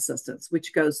public assistance,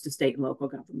 which goes to state and local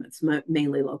governments,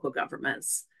 mainly local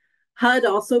governments. HUD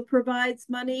also provides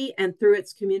money, and through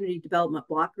its Community Development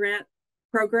Block Grant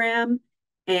program,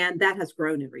 and that has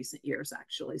grown in recent years,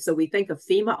 actually. So we think of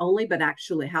FEMA only, but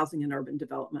actually Housing and Urban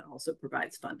Development also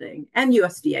provides funding, and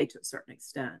USDA to a certain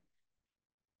extent.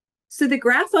 So the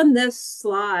graph on this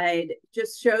slide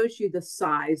just shows you the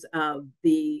size of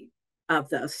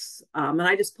this. And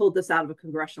I just pulled this out of a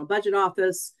Congressional Budget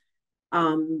Office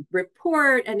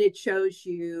report, and it shows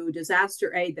you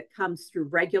disaster aid that comes through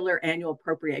regular annual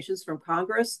appropriations from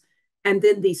Congress, and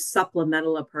then these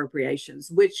supplemental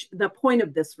appropriations, which the point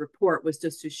of this report was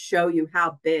just to show you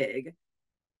how big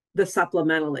the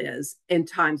supplemental is in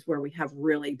times where we have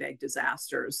really big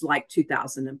disasters, like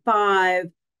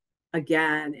 2005,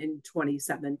 again in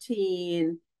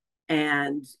 2017,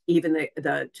 and even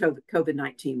the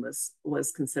COVID-19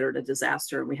 was considered a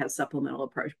disaster, and we had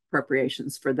supplemental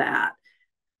appropriations for that.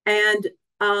 And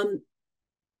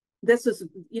this is,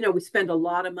 we spend a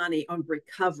lot of money on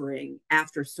recovering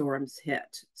after storms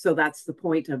hit. So that's the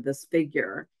point of this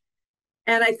figure.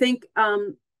 And I think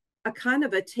a kind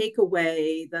of a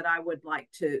takeaway that I would like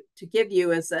to give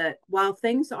you is that while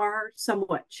things are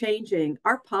somewhat changing,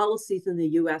 our policies in the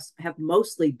US have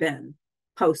mostly been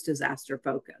post-disaster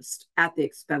focused at the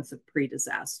expense of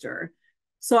pre-disaster.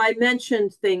 So I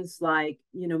mentioned things like,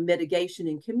 mitigation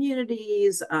in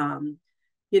communities,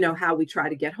 how we try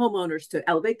to get homeowners to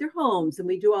elevate their homes, and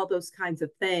we do all those kinds of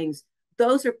things.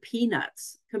 Those are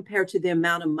peanuts compared to the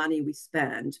amount of money we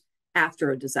spend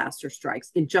after a disaster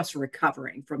strikes in just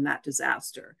recovering from that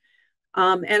disaster.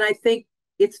 And I think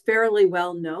it's fairly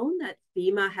well known that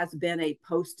FEMA has been a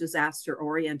post-disaster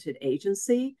oriented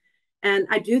agency. And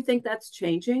I do think that's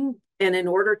changing. And in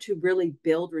order to really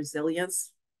build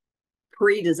resilience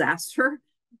pre-disaster,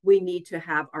 we need to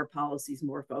have our policies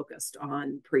more focused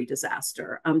on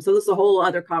pre-disaster. So this is a whole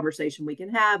other conversation we can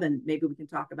have, and maybe we can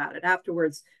talk about it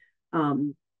afterwards.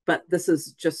 But this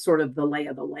is just sort of the lay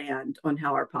of the land on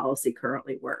how our policy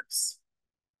currently works.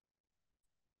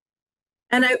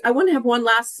 And I want to have one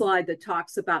last slide that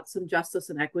talks about some justice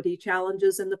and equity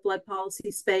challenges in the flood policy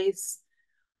space.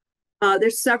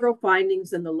 There's several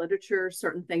findings in the literature,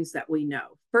 certain things that we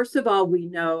know. First of all, we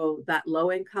know that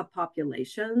low-income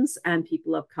populations and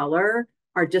people of color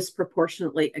are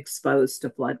disproportionately exposed to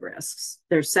flood risks.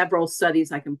 There's several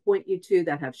studies I can point you to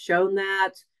that have shown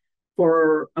that.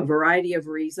 For a variety of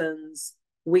reasons,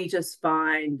 we just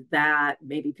find that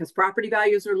maybe because property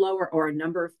values are lower or a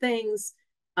number of things,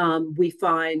 we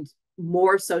find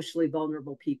more socially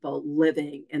vulnerable people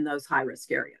living in those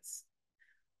high-risk areas.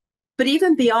 But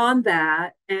even beyond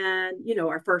that, and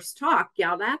our first talk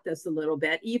got at this a little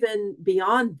bit, even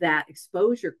beyond that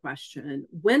exposure question,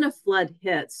 when a flood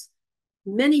hits,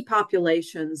 many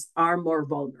populations are more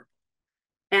vulnerable.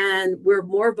 And we're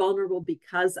more vulnerable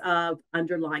because of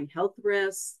underlying health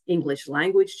risks, English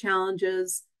language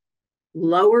challenges.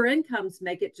 Lower incomes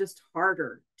make it just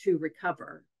harder to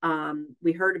recover.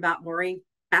 We heard about Maureen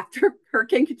after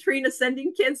Hurricane Katrina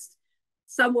sending kids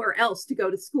somewhere else to go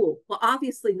to school. Well,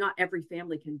 obviously not every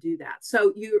family can do that.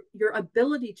 So your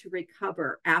ability to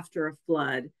recover after a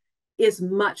flood is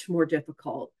much more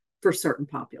difficult for certain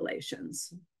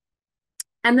populations.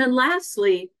 And then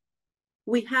lastly,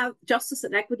 we have justice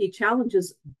and equity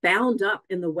challenges bound up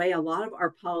in the way a lot of our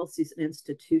policies and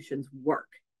institutions work.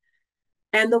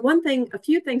 And a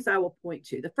few things I will point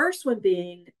to. The first one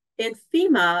being, in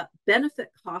FEMA,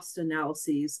 benefit cost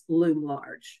analyses loom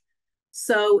large.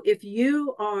 So if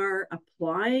you are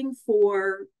applying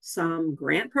for some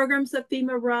grant programs that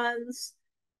FEMA runs,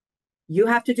 you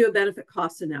have to do a benefit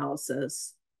cost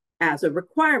analysis as a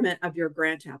requirement of your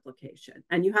grant application.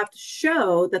 And you have to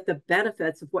show that the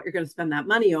benefits of what you're going to spend that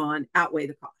money on outweigh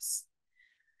the costs.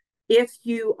 If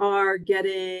you are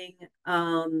getting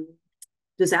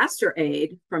disaster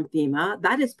aid from FEMA,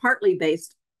 that is partly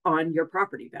based on your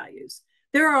property values.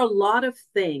 There are a lot of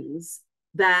things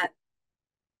that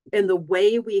in the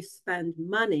way we spend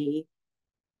money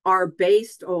are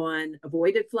based on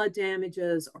avoided flood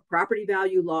damages or property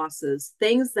value losses,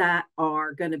 things that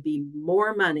are going to be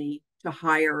more money to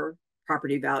higher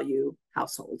property value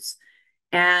households.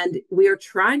 And we are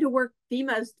trying to work,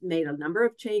 FEMA has made a number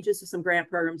of changes to some grant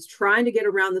programs, trying to get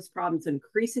around this problem. It's an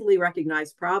increasingly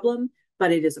recognized problem,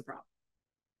 but it is a problem.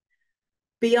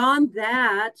 Beyond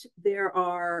that, there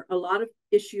are a lot of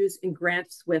issues in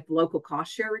grants with local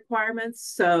cost share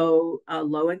requirements. So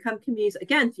low-income communities,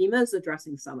 again, FEMA is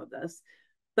addressing some of this,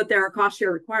 but there are cost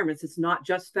share requirements. It's not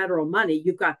just federal money.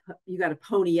 You got to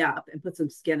pony up and put some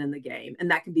skin in the game.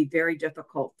 And that can be very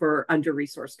difficult for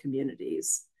under-resourced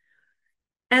communities.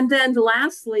 And then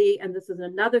lastly, and this is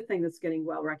another thing that's getting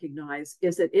well recognized,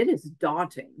 is that it is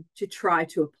daunting to try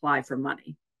to apply for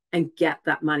money and get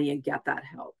that money and get that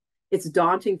help. It's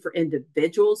daunting for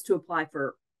individuals to apply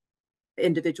for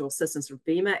individual assistance from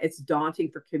FEMA. It's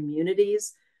daunting for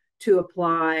communities to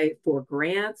apply for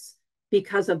grants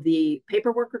because of the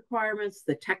paperwork requirements,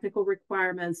 the technical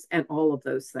requirements, and all of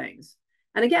those things.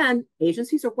 And again,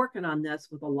 agencies are working on this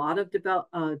with a lot of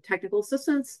technical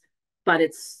assistance, but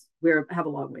we have a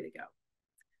long way to go.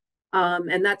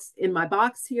 And that's in my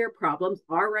box here. Problems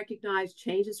are recognized,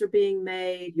 changes are being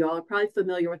made. You all are probably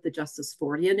familiar with the Justice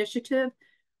 40 initiative,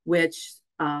 which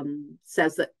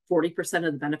says that 40%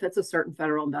 of the benefits of certain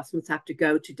federal investments have to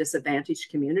go to disadvantaged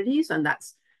communities, and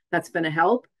that's been a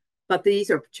help. But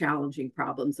these are challenging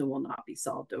problems and will not be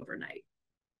solved overnight.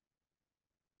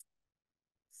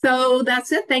 So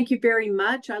that's it. Thank you very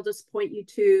much. I'll just point you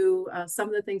to some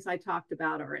of the things I talked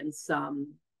about are in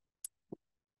some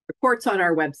reports on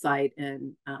our website,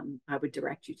 and I would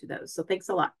direct you to those. So thanks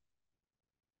a lot.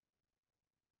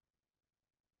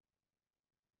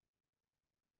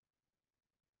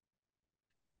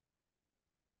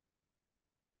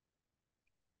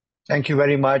 Thank you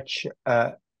very much,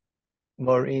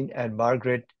 Maureen and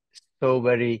Margaret. So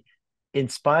very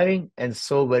inspiring and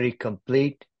so very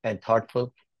complete and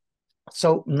thoughtful.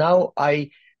 So now I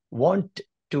want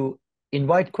to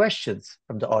invite questions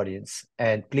from the audience,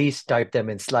 and please type them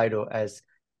in Slido as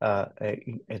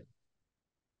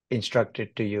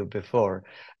instructed to you before.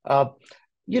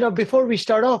 Before we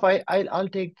start off, I'll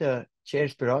take the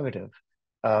chair's prerogative,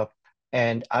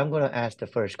 and I'm going to ask the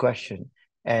first question.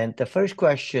 And the first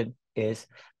question is,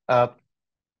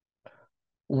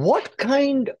 what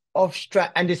kind of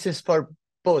and this is for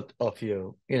both of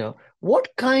you, what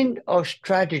kind of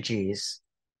strategies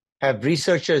have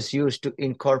researchers used to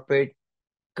incorporate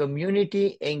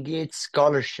community-engaged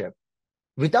scholarship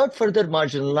without further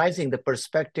marginalizing the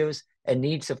perspectives and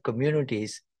needs of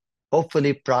communities,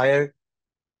 hopefully prior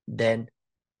than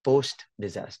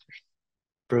post-disasters?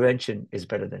 Prevention is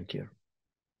better than cure.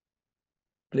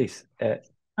 Please.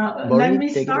 Maureen, let me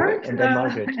start, and then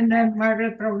Margaret. And then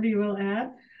Margaret probably will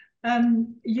add.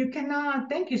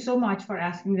 Thank you so much for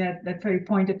asking that very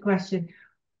pointed question.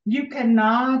 You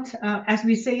cannot, as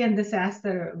we say in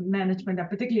disaster management,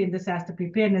 particularly in disaster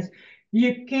preparedness,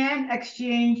 you can't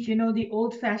exchange, the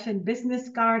old-fashioned business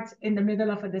cards in the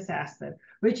middle of a disaster,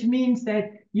 which means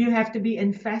that you have to be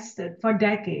invested for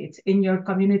decades in your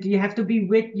community. You have to be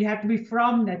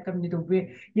from that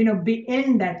community, be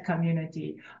in that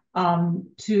community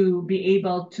to be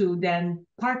able to then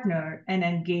partner and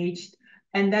engage.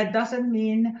 And that doesn't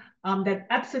mean that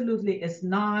absolutely is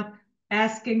not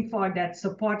asking for that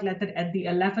support letter at the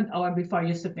 11th hour before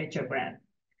you submit your grant.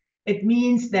 It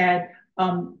means that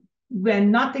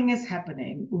when nothing is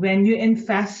happening, when you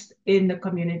invest in the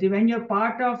community, when you're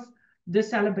part of the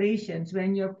celebrations,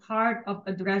 when you're part of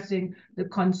addressing the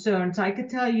concerns, I could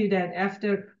tell you that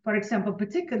after, for example,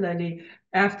 particularly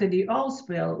after the oil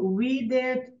spill, we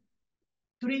did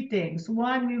 3 things.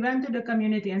 One, we went to the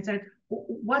community and said,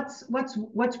 what's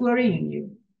worrying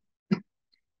you?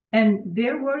 And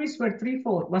their worries were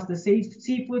threefold. Was the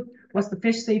seafood, was the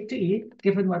fish safe to eat,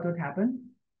 given what would happen?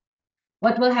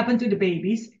 What will happen to the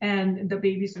babies and the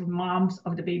babies and moms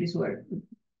of the babies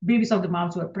of the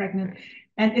moms who are pregnant?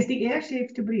 And is the air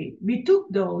safe to breathe? We took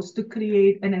those to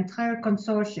create an entire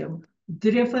consortium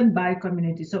driven by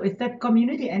community. So it's that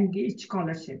community engaged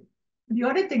scholarship. The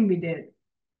other thing we did,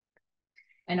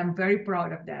 and I'm very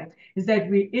proud of that, is that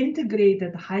we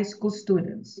integrated high school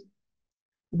students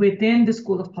within the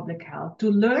School of Public Health to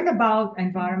learn about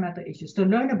environmental issues, to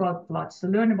learn about floods, to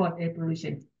learn about air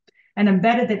pollution, and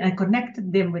embedded it and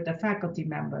connected them with a faculty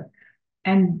member.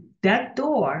 And that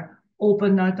door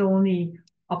opened not only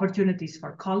opportunities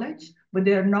for college, but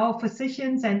there are now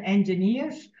physicians and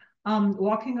engineers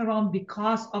walking around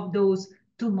because of those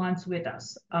 2 months with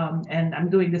us. And I'm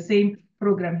doing the same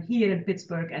program here in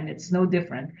Pittsburgh, and it's no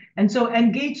different. And so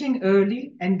engaging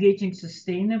early, engaging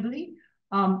sustainably,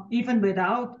 even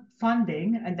without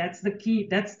funding, and that's the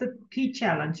key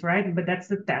challenge, right? But that's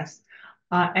the test.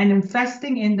 And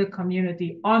investing in the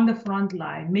community on the front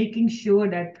line, making sure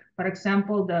that, for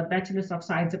example, the Bachelor's of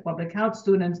Science in Public Health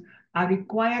students are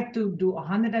required to do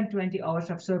 120 hours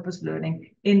of surface learning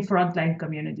in frontline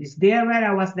communities. There where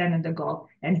I was then in the Gulf,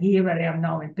 and here where I am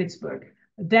now in Pittsburgh.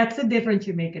 That's the difference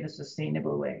you make in a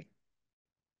sustainable way.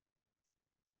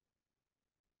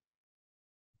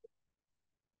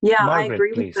 Yeah, Margaret, I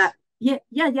agree please. with that.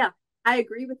 Yeah. I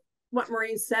agree with what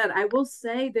Maureen said. I will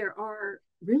say there are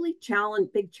really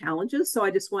big challenges. So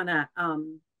I just want to,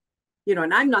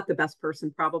 and I'm not the best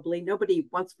person, probably. Nobody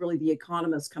wants really the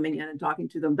economists coming in and talking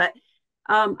to them. But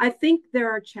I think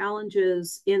there are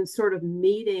challenges in sort of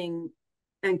meeting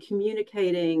and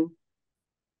communicating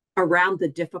around the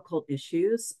difficult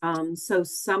issues. So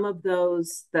some of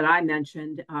those that I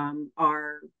mentioned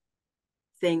are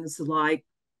things like,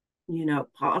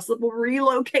 possible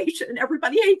relocation.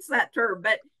 Everybody hates that term,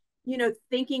 but,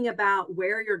 thinking about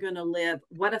where you're going to live,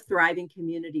 what a thriving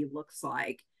community looks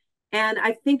like. And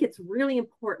I think it's really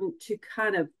important to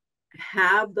kind of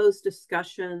have those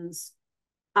discussions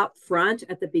up front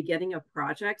at the beginning of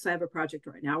projects. I have a project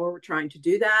right now where we're trying to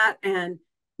do that, and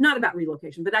not about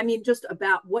relocation, but I mean just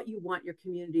about what you want your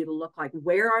community to look like.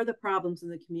 Where are the problems in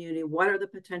the community? What are the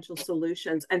potential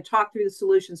solutions? And talk through the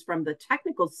solutions from the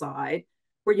technical side,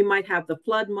 where you might have the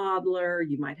flood modeler,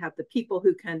 you might have the people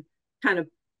who can kind of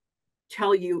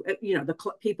tell you, the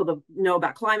people that know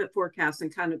about climate forecasts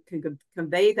and kind of can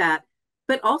convey that,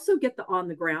 but also get the on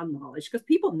the ground knowledge, because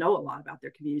people know a lot about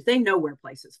their communities. They know where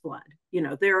places flood.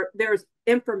 There's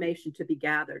information to be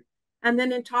gathered. And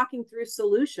then in talking through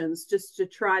solutions, just to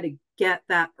try to get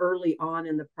that early on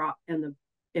in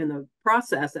the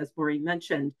process, as Maureen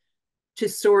mentioned, to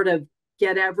sort of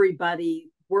get everybody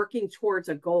working towards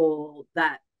a goal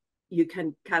that you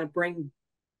can kind of bring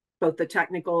both the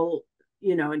technical,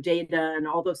 and data and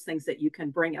all those things that you can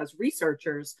bring as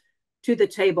researchers to the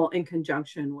table in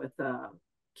conjunction with the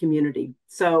community.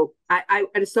 So I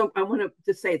want to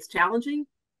just say it's challenging.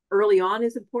 Early on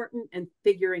is important, and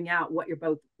figuring out what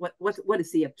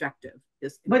is the objective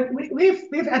is. But we've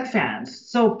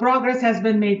advanced. So progress has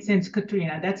been made since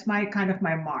Katrina. That's my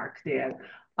mark there.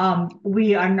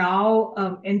 We are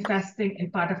now investing in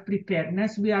part of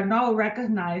preparedness. We are now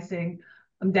recognizing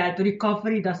that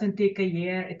recovery doesn't take a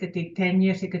year. It could take 10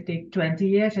 years. It could take 20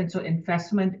 years. And so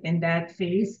investment in that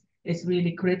phase is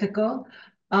really critical.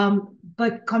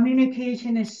 But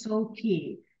communication is so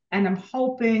key. And I'm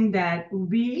hoping that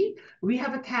we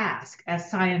have a task as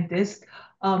scientists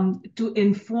to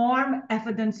inform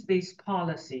evidence-based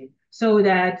policy so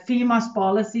that FEMA's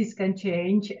policies can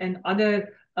change and other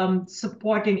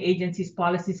supporting agencies'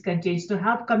 policies can change to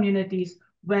help communities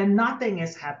when nothing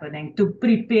is happening, to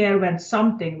prepare when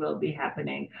something will be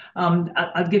happening.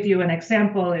 I'll give you an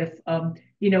example. If,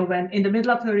 when in the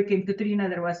middle of Hurricane Katrina,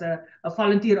 there was a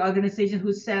volunteer organization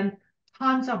who sent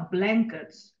tons of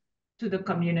blankets to the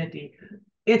community.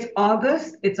 It's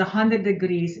August, it's 100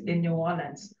 degrees in New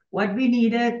Orleans. What we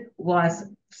needed was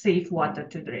safe water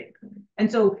to drink.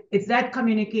 And so it's that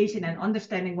communication and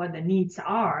understanding what the needs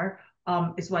are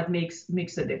is what makes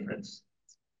the difference.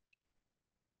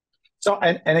 So,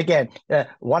 and again,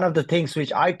 one of the things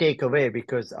which I take away,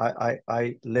 because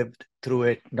I lived through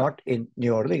it, not in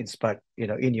New Orleans, but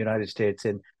in United States,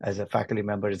 as a faculty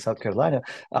member in South Carolina.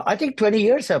 I think 20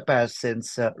 years have passed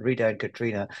since Rita and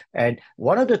Katrina, and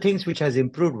one of the things which has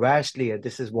improved vastly, and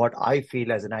this is what I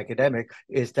feel as an academic,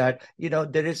 is that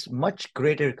there is much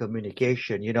greater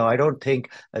communication. I don't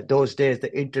think those days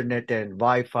the internet and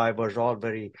Wi-Fi was all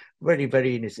very, very,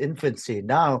 very in its infancy.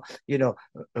 Now,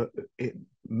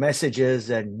 messages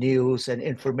and news and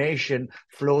information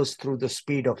flows through the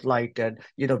speed of light, and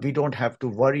we don't have to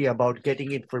worry about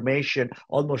getting information.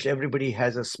 Almost everybody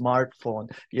has a smartphone.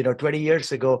 20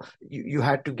 years ago you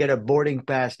had to get a boarding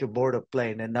pass to board a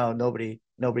plane, and now nobody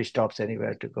stops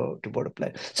anywhere to go to board a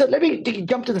plane. So let me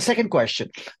jump to the second question.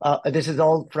 This is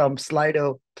all from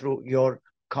Slido through your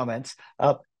comments.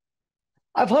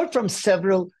 I've heard from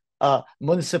several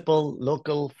municipal,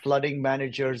 local flooding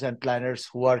managers and planners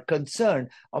who are concerned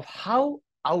of how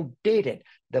outdated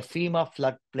the FEMA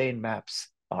floodplain maps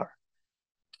are.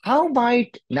 How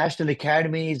might national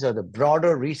academies or the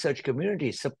broader research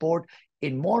community support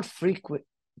in more frequent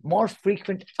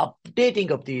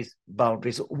updating of these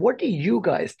boundaries? What do you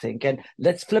guys think? And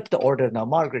let's flip the order now.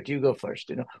 Margaret, you go first.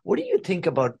 What do you think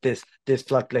about this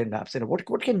floodplain maps?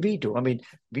 What can we do? I mean,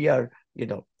 we are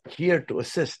here to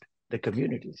assist the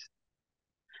communities.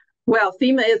 Well,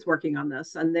 FEMA is working on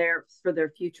this, and for their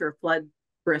future flood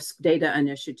risk data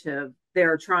initiative,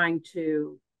 they're trying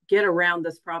to get around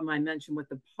this problem I mentioned with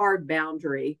the hard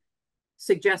boundary,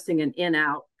 suggesting an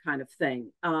in-out kind of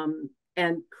thing,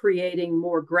 and creating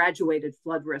more graduated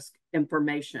flood risk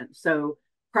information, so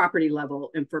property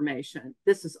level information.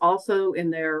 This is also in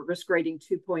their Risk Rating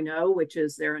 2.0, which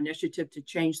is their initiative to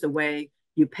change the way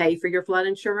you pay for your flood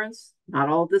insurance. Not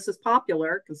all of this is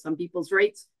popular because some people's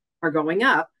rates are going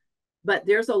up, but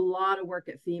there's a lot of work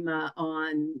at FEMA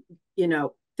on,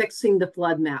 fixing the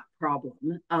flood map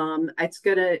problem. It's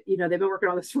gonna, they've been working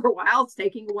on this for a while. It's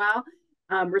taking a while.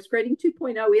 Risk Rating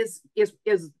 2.0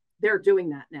 is they're doing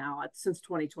that now since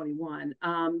 2021.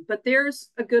 But there's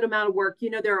a good amount of work.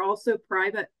 There are also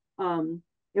private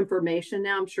information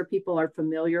now. I'm sure people are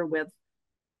familiar with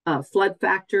Flood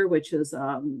Factor, which is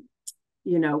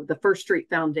the First Street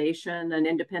Foundation, an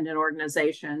independent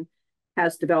organization,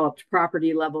 has developed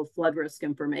property level flood risk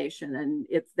information, and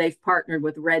they've partnered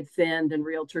with Redfin and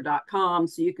Realtor.com,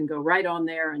 so you can go right on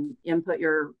there and input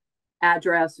your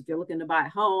address if you're looking to buy a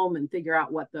home and figure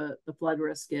out what the flood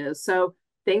risk is. So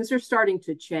things are starting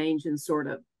to change and sort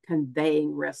of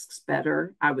conveying risks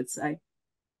better, I would say.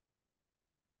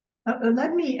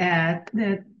 Let me add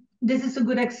that this is a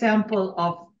good example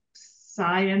of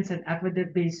science and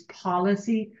evidence-based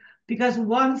policy, because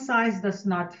one size does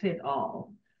not fit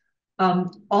all.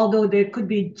 Although there could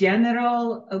be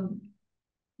general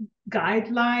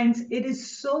guidelines, it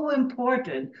is so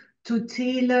important to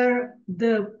tailor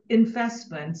the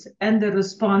investments and the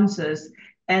responses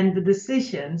and the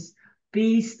decisions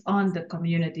based on the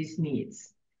community's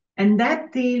needs. And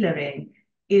that tailoring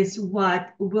is what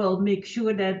will make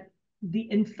sure that the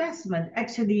investment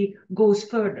actually goes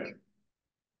further.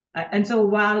 And so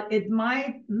while it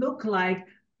might look like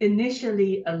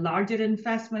initially a larger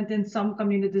investment in some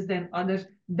communities than others,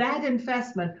 that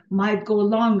investment might go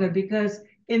longer, because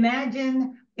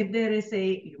imagine if there is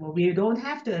we don't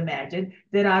have to imagine,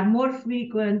 there are more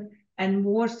frequent and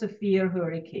more severe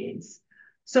hurricanes.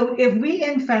 So if we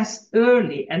invest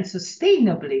early and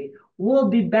sustainably, we'll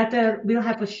be better, we'll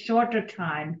have a shorter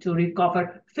time to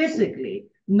recover physically,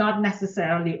 not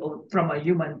necessarily from a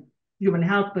human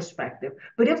health perspective.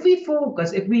 But if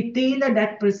we tailor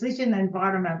that precision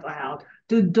environmental health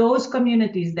to those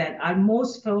communities that are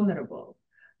most vulnerable,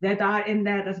 that are in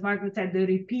that, as Margaret said, the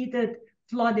repeated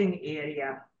flooding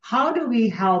area, how do we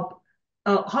help,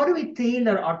 how do we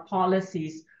tailor our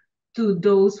policies to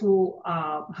those who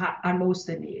are most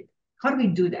in need? How do we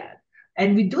do that?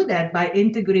 And we do that by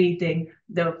integrating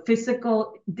the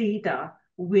physical data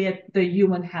with the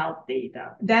human health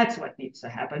data. That's what needs to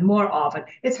happen more often.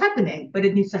 It's happening, but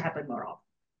it needs to happen more often.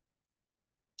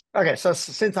 Okay, so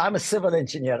since I'm a civil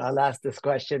engineer, I'll ask this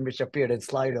question, which appeared in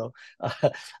Slido.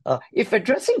 If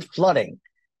addressing flooding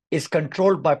is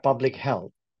controlled by public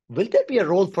health, will there be a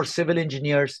role for civil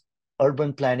engineers,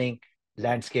 urban planning,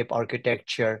 landscape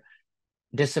architecture,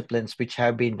 disciplines which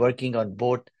have been working on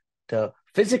both the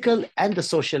physical and the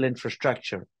social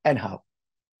infrastructure, and how?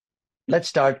 Let's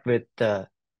start with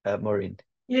Maureen.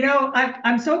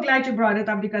 I'm so glad you brought it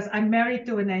up because I'm married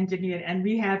to an engineer and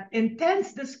we have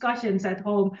intense discussions at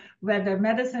home whether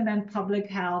medicine and public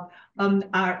health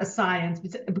are a science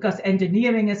because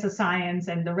engineering is a science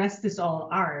and the rest is all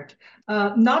art.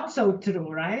 Not so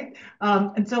true, right?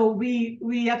 And so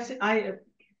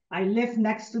I live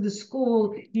next to the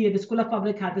school here. The School of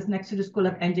Public Health is next to the School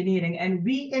of Engineering, and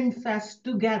we invest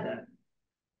together.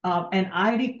 And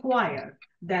I require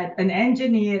that an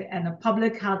engineer and a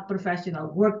public health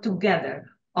professional work together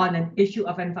on an issue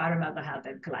of environmental health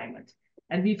and climate.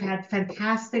 And we've had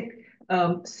fantastic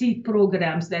seed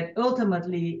programs that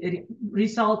ultimately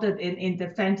resulted in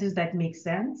interventions that make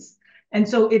sense. And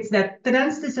so it's that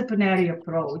transdisciplinary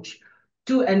approach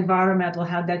to environmental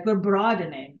health that we're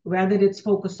broadening, whether it's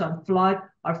focused on flood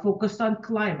or focused on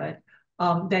climate,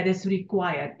 that is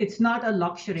required. It's not a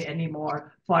luxury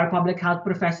anymore for a public health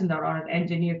professional or an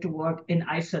engineer to work in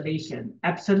isolation.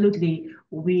 Absolutely.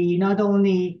 We not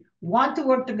only want to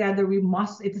work together,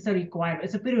 it is a requirement,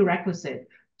 it's a prerequisite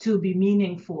to be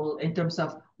meaningful in terms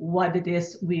of what it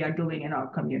is we are doing in our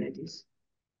communities.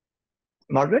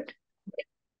 Margaret?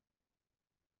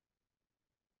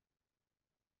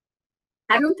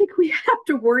 I don't think we have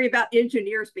to worry about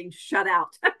engineers being shut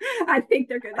out. I think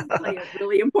they're going to play a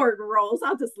really important role. So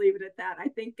I'll just leave it at that. I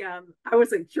think I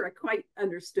wasn't sure I quite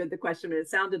understood the question, but it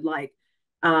sounded like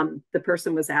the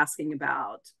person was asking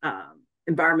about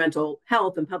environmental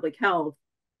health and public health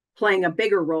playing a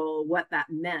bigger role, what that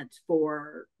meant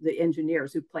for the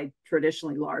engineers who played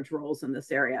traditionally large roles in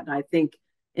this area. And I think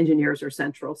engineers are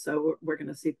central. So we're going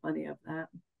to see plenty of that.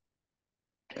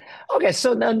 Okay,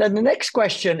 so now the next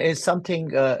question is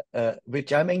something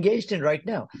which I'm engaged in right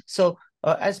now. So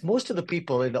as most of the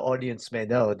people in the audience may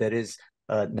know, there is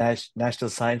a National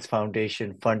Science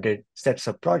Foundation funded sets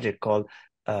of project called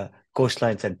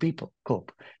Coastlines and People,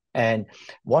 COPE. And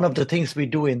one of the things we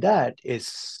do in that is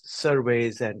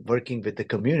surveys and working with the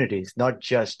communities, not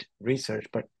just research,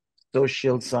 but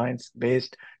social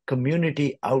science-based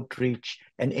community outreach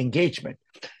and engagement.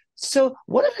 So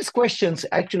one of these questions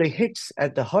actually hits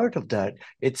at the heart of that.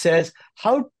 It says,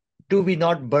 how do we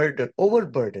not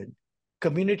overburden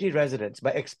community residents by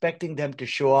expecting them to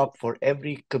show up for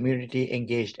every community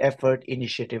engaged effort,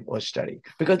 initiative, or study?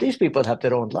 Because these people have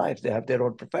their own lives, they have their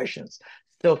own professions.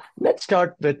 So let's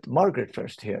start with Margaret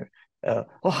first here.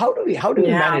 How do we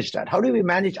manage that? How do we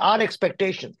manage our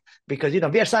expectations? Because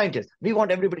we are scientists, we want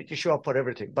everybody to show up for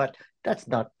everything, but that's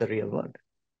not the real world.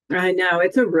 I know,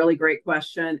 it's a really great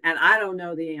question, and I don't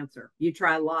know the answer. You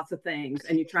try lots of things,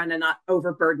 and you're trying to not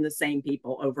overburden the same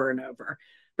people over and over.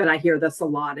 But I hear this a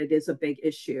lot. It is a big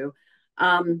issue.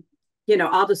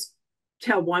 I'll just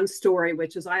tell one story,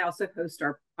 which is I also host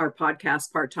our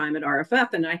podcast part-time at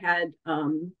RFF, and I had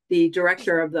the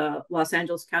director of the Los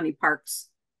Angeles County Parks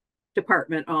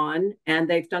Department on, and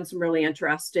they've done some really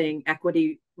interesting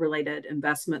equity-related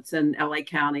investments in LA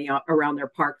County around their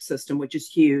park system, which is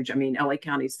huge. I mean, LA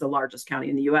County is the largest county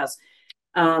in the U.S.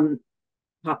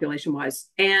 Population-wise.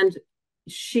 And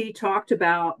she talked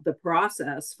about the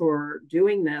process for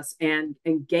doing this and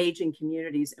engaging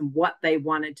communities in what they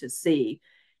wanted to see.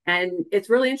 And it's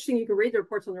really interesting. You can read the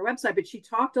reports on their website, but she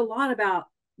talked a lot about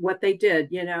what they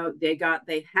did.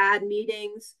 They had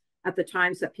meetings at the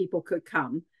times that people could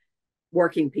come.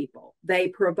 Working people. They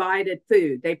provided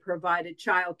food. They provided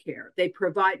childcare.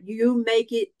 You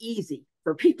make it easy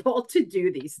for people to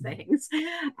do these things.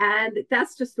 And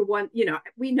that's just the one,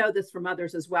 we know this from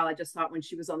others as well. I just thought when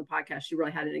she was on the podcast, she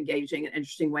really had an engaging and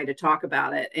interesting way to talk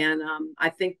about it. And I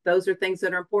think those are things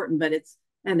that are important, but it's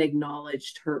an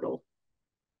acknowledged hurdle.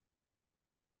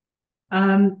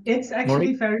 It's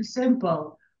actually very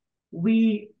simple.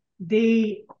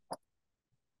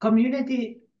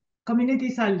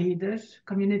 Communities are leaders.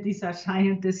 Communities are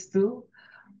scientists too.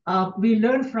 We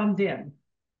learn from them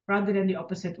rather than the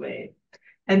opposite way.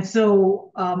 And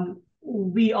so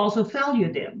we also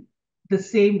value them the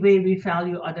same way we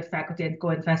value other faculty and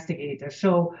co-investigators.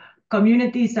 So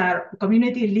community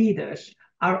leaders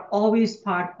are always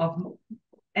part of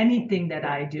anything that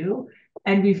I do.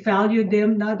 And we value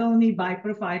them not only by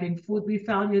providing food, we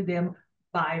value them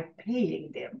by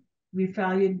paying them. We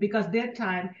value it because their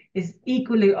time is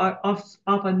equally or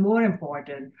often more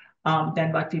important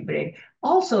than what we bring.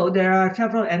 Also, there are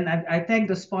several, and I thank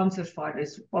the sponsors for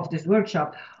this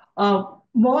workshop.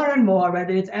 More and more,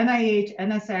 whether it's NIH,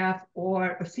 NSF,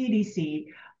 or CDC,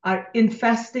 are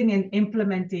investing in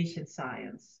implementation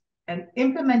science. And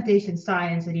implementation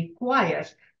science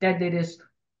requires that there is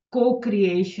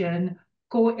co-creation,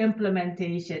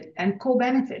 co-implementation, and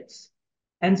co-benefits.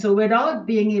 And so without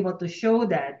being able to show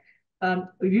that,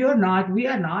 we are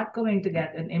not going to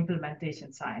get an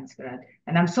implementation science grant.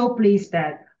 And I'm so pleased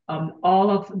that all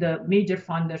of the major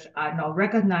funders are now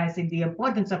recognizing the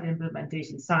importance of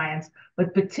implementation science,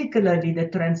 but particularly the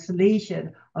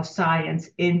translation of science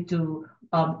into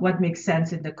what makes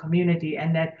sense in the community,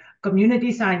 and that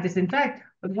community scientists, in fact,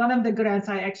 one of the grants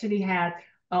I actually had,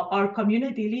 our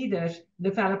community leaders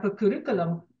develop a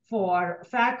curriculum for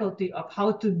faculty of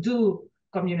how to do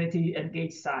community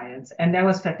engaged science, and that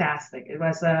was fantastic. It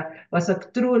was a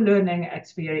true learning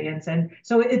experience, and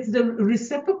so it's the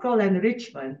reciprocal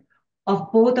enrichment of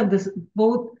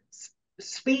both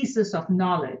spaces of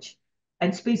knowledge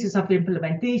and spaces of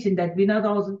implementation that we not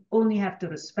only have to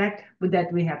respect, but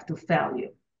that we have to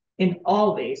value in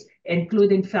all ways,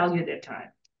 including value their time.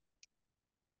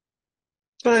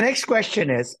 So the next question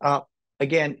is,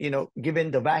 again,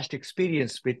 given the vast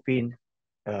experience between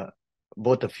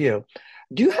both of you,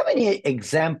 do you have any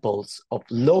examples of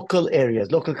local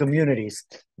areas, local communities,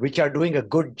 which are doing a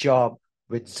good job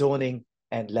with zoning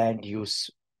and land use,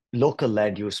 local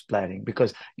land use planning?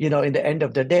 Because, in the end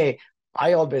of the day,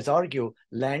 I always argue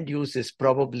land use is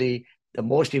probably the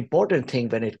most important thing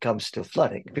when it comes to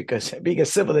flooding, because being a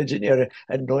civil engineer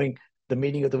and knowing the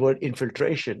meaning of the word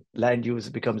infiltration, land use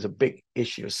becomes a big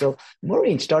issue. So,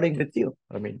 Maureen, starting with you,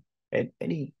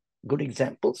 any good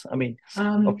examples,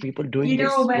 of people doing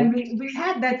this? When we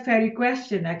had that very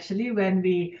question, actually, when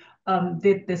we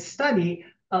did the study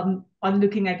on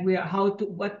looking at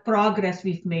what progress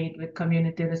we've made with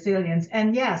community resilience.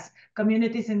 And yes,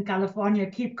 communities in California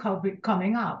keep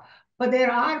coming up. But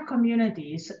there are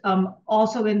communities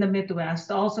also in the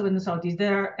Midwest, also in the Southeast.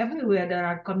 Everywhere there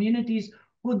are communities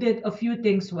who did a few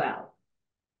things well.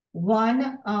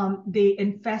 One, they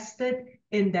invested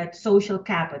in that social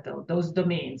capital, those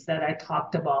domains that I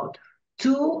talked about.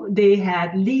 Two, they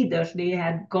had leaders, they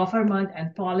had government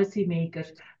and policymakers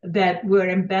that were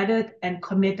embedded and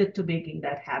committed to making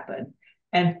that happen.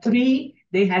 And three,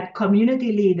 they had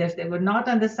community leaders that were not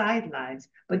on the sidelines,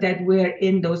 but that were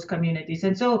in those communities.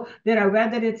 And so there are,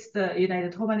 whether it's the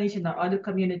United Home Nation or other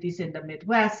communities in the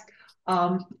Midwest,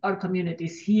 or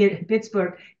communities here in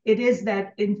Pittsburgh, it is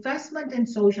that investment in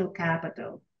social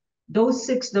capital, those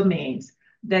 6 domains,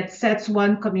 that sets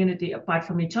one community apart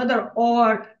from each other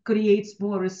or creates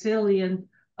more resilient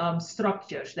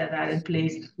structures that are in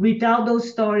place. We tell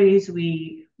those stories,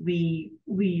 we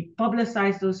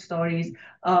publicize those stories.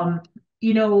 A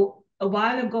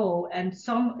while ago, and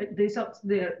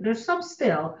there's some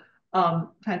still,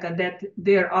 Franca, that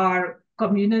there are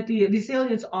community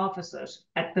resilience officers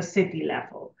at the city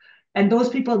level. And those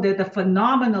people did a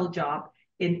phenomenal job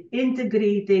in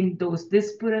integrating those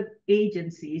disparate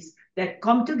agencies that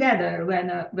come together when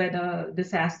a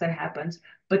disaster happens,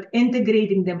 but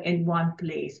integrating them in one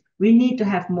place. We need to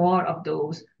have more of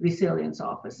those resilience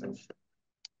officers.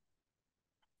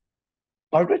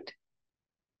 Margaret?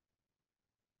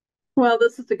 Well,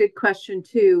 this is a good question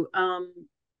too.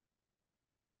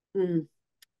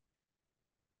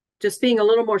 Just being a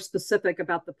little more specific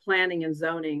about the planning and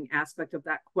zoning aspect of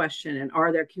that question, and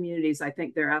are there communities, I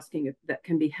think they're asking, that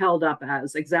can be held up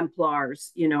as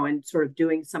exemplars, and sort of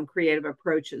doing some creative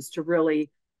approaches to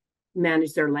really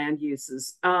manage their land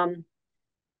uses.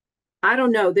 I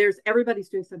don't know. Everybody's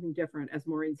doing something different, as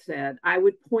Maureen said. I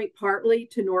would point partly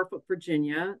to Norfolk,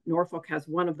 Virginia. Norfolk has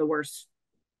one of the worst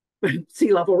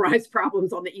sea level rise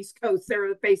problems on the East Coast.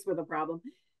 They're faced with a problem.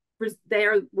 They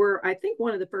were, I think,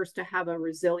 one of the first to have a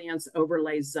resilience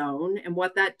overlay zone. And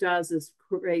what that does is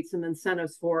create some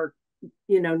incentives for,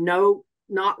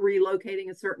 not relocating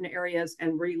in certain areas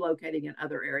and relocating in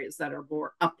other areas that are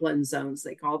more upland zones,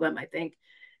 they call them, I think.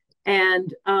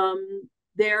 And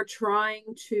they're trying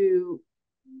to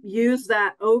use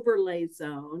that overlay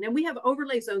zone. And we have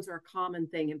overlay zones are a common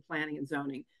thing in planning and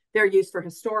zoning. They're used for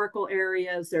historical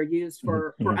areas. They're used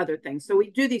for other things. So we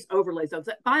do these overlay zones.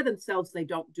 By themselves, they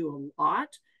don't do a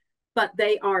lot, but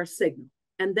they are a signal.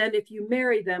 And then if you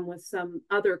marry them with some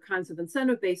other kinds of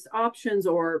incentive-based options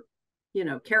or,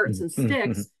 carrots and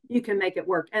sticks, you can make it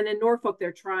work. And in Norfolk,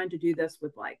 they're trying to do this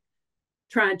with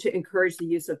trying to encourage the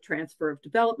use of transfer of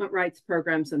development rights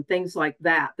programs and things like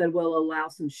that will allow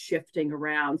some shifting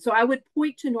around. So I would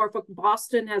point to Norfolk.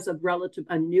 Boston has a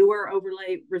newer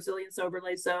resilience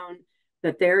overlay zone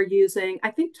that they're using.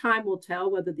 I think time will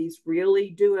tell whether these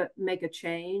really make a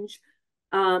change.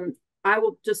 I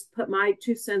will just put my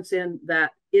 2 cents in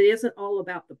that it isn't all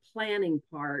about the planning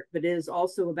part, but it is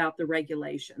also about the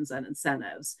regulations and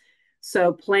incentives.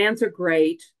 So plans are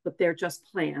great, but they're just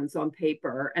plans on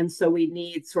paper. And so we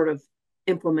need sort of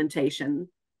implementation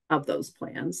of those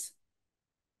plans.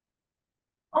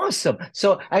 Awesome.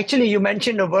 So actually, you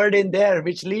mentioned a word in there,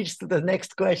 which leads to the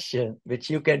next question, which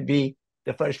you can be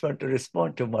the first one to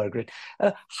respond to, Margaret.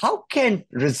 How can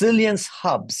resilience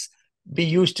hubs be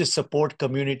used to support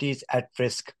communities at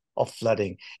risk of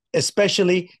flooding,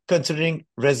 especially considering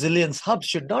resilience hubs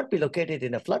should not be located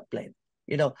in a floodplain?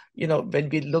 When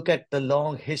we look at the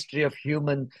long history of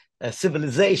human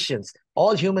civilizations,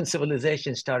 all human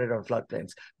civilizations started on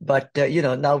floodplains. But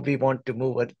now we want to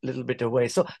move a little bit away.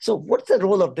 So what's the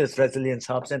role of this resilience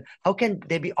hubs, and how can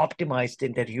they be optimized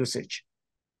in their usage?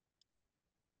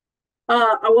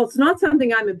 Well, it's not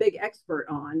something I'm a big expert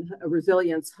on,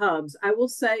 resilience hubs. I will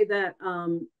say that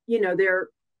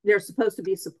they're supposed to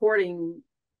be supporting,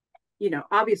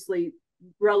 obviously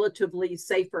relatively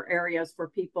safer areas for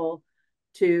people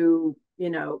to,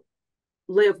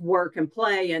 live, work, and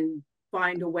play, and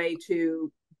find a way to,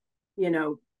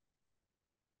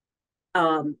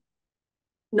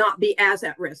 not be as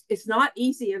at risk. It's not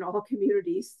easy in all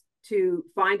communities to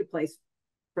find a place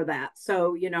for that.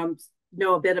 So,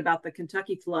 know a bit about the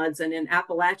Kentucky floods, and in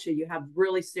Appalachia, you have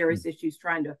really serious issues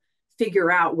trying to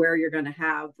figure out where you're going to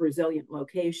have resilient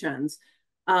locations.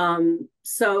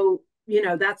 So,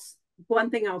 that's one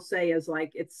thing I'll say is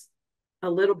like, it's a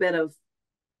little bit of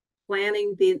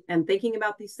planning and thinking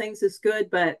about these things is good,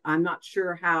 but I'm not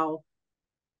sure how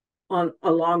on a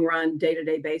long run,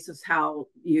 day-to-day basis, how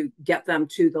you get them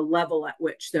to the level at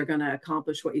which they're going to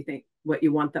accomplish what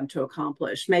you want them to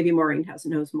accomplish. Maybe Maureen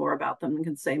knows more about them and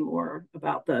can say more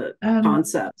about the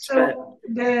concepts. So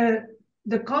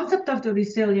the concept of the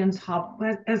resilience hub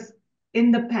has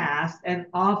in the past and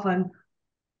often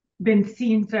been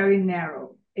seen very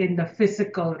narrow in the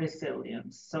physical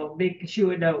resilience. So making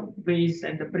sure the ways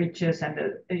and the bridges and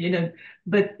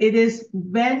but it is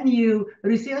when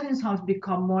resilience hubs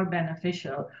become more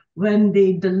beneficial when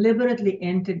they deliberately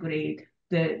integrate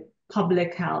the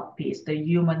public health piece, the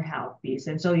human health piece.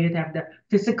 And so you'd have the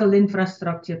physical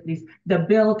infrastructure piece, the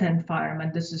built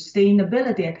environment, the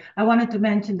sustainability. And I wanted to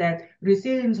mention that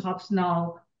resilience hubs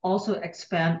now also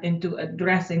expand into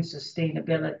addressing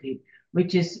sustainability,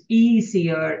 which is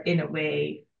easier in a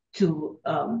way to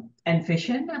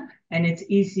envision, and it's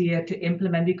easier to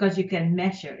implement because you can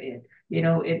measure it.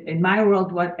 In my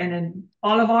world, and in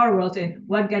all of our worlds,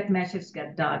 what get measured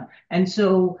get done. And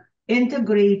so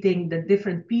integrating the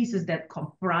different pieces that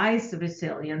comprise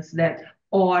resilience that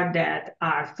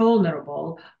are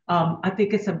vulnerable, I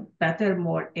think it's a better,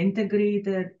 more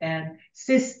integrated and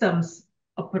systems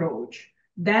approach.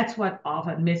 That's what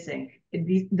often missing.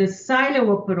 The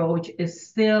silo approach is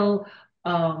still,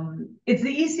 it's the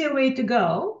easier way to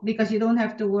go because you don't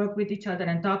have to work with each other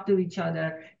and talk to each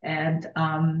other and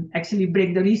actually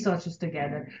bring the resources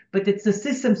together. But it's the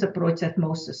systems approach that's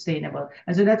most sustainable.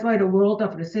 And so that's why the world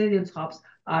of resilience hubs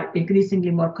are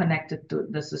increasingly more connected to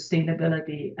the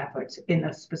sustainability efforts in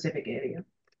a specific area.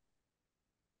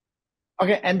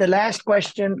 Okay, and the last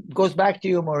question goes back to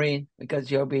you, Maureen,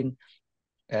 because you've been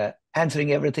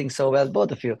answering everything so well,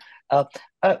 both of you.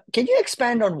 Can you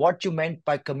expand on what you meant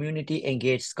by community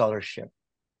engaged scholarship?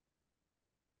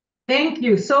 Thank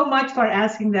you so much for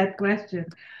asking that question.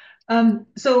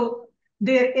 So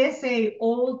there is an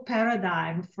old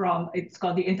paradigm it's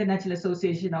called the International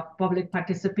Association of Public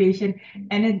Participation,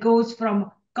 and it goes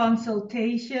from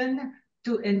consultation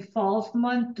to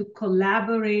involvement to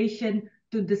collaboration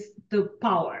to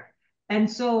power. And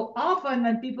so often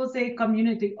when people say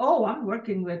community, oh, I'm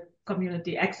working with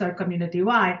community X or community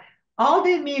Y, all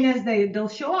they mean is they'll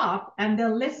show up and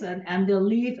they'll listen and they'll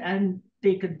leave and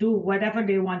they could do whatever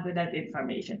they want with that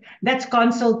information. That's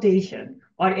consultation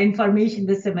or information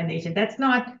dissemination. That's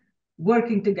not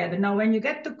working together. Now, when you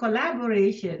get to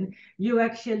collaboration, you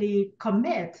actually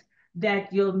commit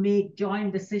that you'll make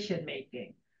joint decision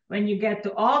making. When you get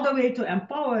to all the way to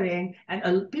empowering, and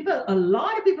a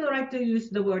lot of people like to use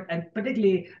the word, and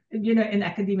particularly, in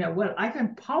academia, well, I've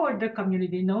empowered the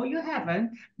community. No, you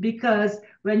haven't, because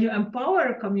when you empower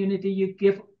a community, you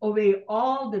give away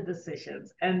all the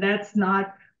decisions, and that's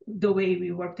not the way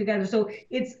we work together. So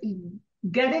it's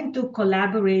getting to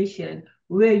collaboration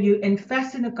where you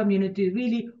invest in a community,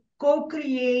 really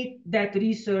co-create that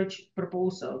research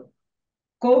proposal,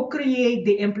 co-create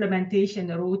the implementation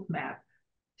roadmap,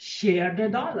 share the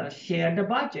dollars, share the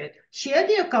budget, share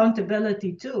the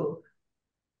accountability too.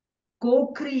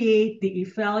 Co-create the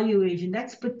evaluation.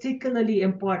 That's particularly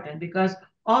important because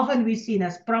often we're seen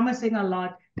as promising a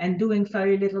lot and doing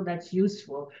very little that's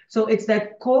useful. So it's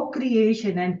that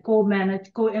co-creation and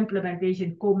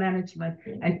co-implementation, co-management,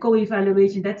 and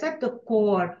co-evaluation that's at the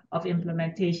core of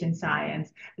implementation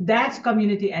science. That's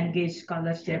community engaged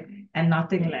scholarship and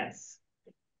nothing less.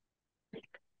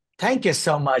 Thank you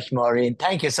so much, Maureen.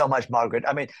 Thank you so much, Margaret.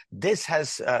 I mean, this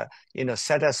has,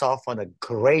 set us off on a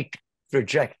great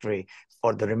trajectory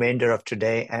for the remainder of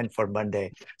today and for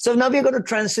Monday. So now we're going to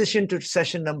transition to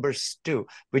session number 2,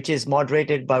 which is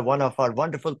moderated by one of our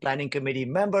wonderful planning committee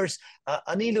members,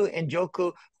 Anilu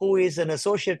Njoku, who is an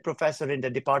associate professor in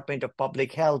the Department of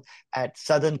Public Health at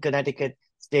Southern Connecticut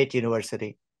State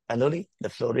University. Anuli, the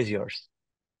floor is yours.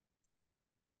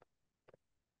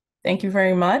 Thank you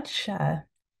very much.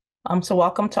 So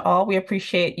welcome to all. We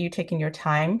appreciate you taking your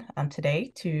time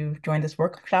today to join this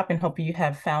workshop and hope you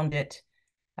have found it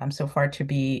so far to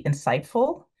be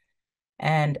insightful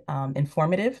and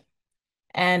informative.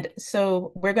 And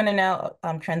so we're going to now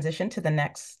transition to the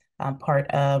next part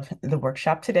of the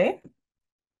workshop today.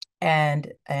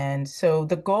 And so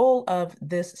the goal of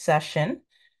this session,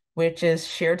 which is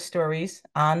shared stories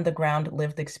on the ground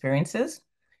lived experiences,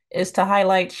 is to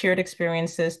highlight shared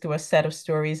experiences through a set of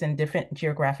stories in different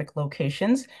geographic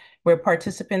locations where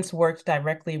participants worked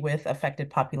directly with affected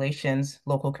populations,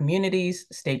 local communities,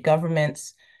 state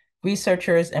governments,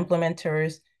 researchers,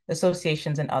 implementers,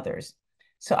 associations, and others.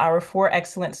 So our 4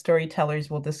 excellent storytellers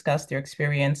will discuss their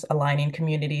experience aligning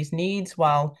communities' needs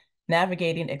while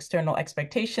navigating external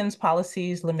expectations,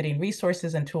 policies, limiting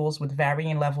resources, and tools with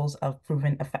varying levels of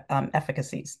proven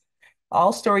efficacies.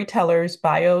 All storytellers'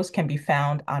 bios can be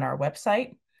found on our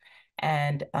website,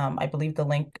 and I believe the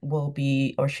link will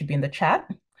be or should be in the chat.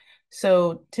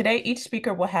 So today, each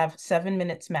speaker will have 7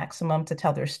 minutes maximum to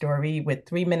tell their story with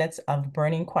 3 minutes of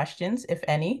burning questions, if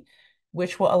any,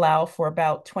 which will allow for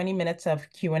about 20 minutes of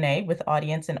Q&A with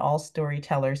audience and all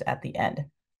storytellers at the end.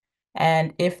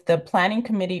 And if the planning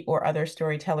committee or other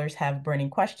storytellers have burning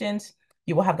questions,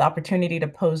 you will have the opportunity to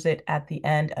pose it at the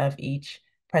end of each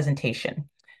presentation.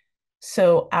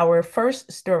 So our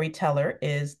first storyteller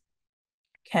is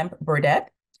Kemp Burdette,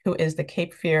 who is the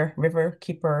Cape Fear River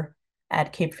Keeper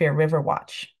at Cape Fear River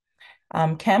Watch.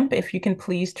 Kemp, if you can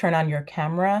please turn on your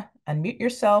camera, unmute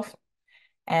yourself,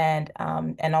 and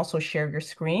also share your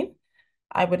screen.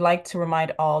 I would like to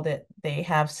remind all that they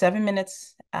have 7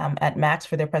 minutes at max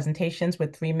for their presentations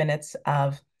with 3 minutes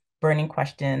of burning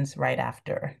questions right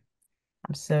after.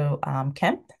 So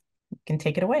Kemp, you can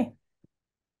take it away.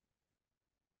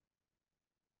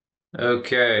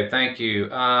 Okay, thank you.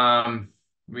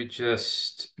 We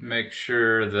just make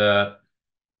sure that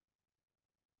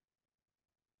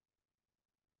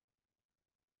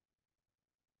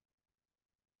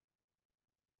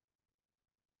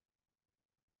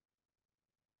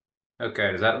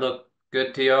okay, does that look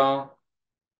good to y'all?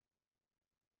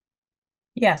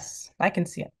 Yes, I can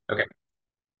see it. Okay,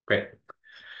 great.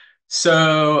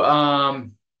 So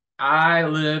I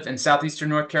live in southeastern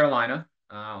North Carolina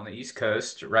on the East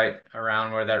Coast, right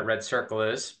around where that red circle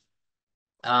is.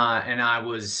 And I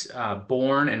was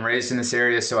born and raised in this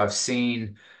area, so I've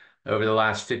seen over the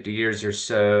last 50 years or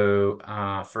so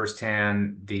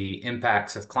firsthand the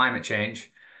impacts of climate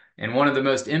change. And one of the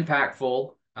most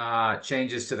impactful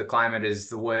changes to the climate is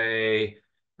the way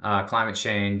climate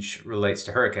change relates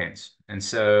to hurricanes. And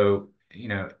so,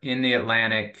 in the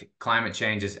Atlantic, climate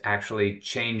change is actually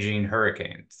changing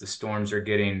hurricanes. The storms are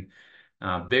getting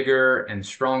bigger and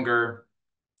stronger.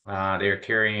 They're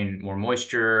carrying more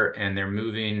moisture and they're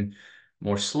moving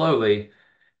more slowly.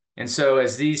 And so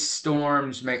as these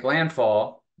storms make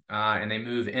landfall and they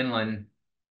move inland,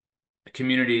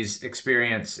 communities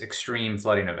experience extreme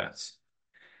flooding events.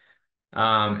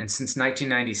 And since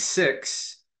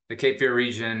 1996, the Cape Fear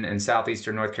region in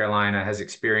southeastern North Carolina has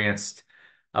experienced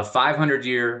a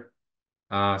 500-year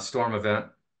storm event,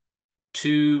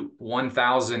 2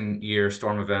 1,000-year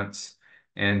storm events,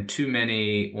 and too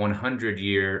many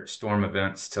 100-year storm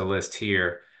events to list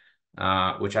here,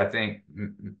 which I think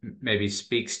maybe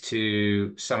speaks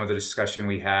to some of the discussion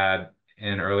we had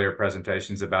in earlier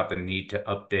presentations about the need to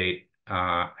update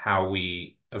how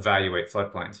we evaluate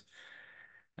floodplains.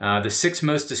 The 6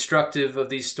 most destructive of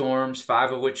these storms,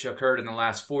 5 of which occurred in the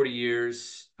last 40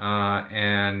 years,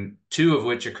 and 2 of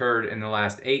which occurred in the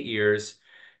last 8 years,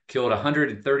 killed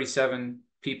 137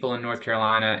 people in North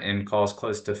Carolina and caused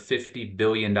close to $50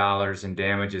 billion in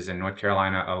damages in North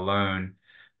Carolina alone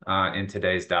in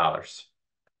today's dollars.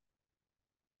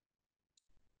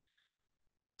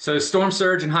 So storm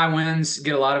surge and high winds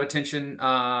get a lot of attention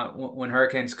when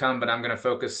hurricanes come, but I'm going to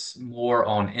focus more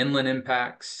on inland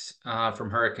impacts from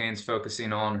hurricanes,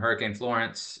 focusing on Hurricane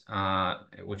Florence,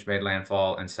 which made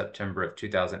landfall in September of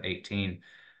 2018.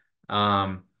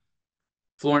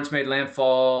 Florence made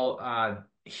landfall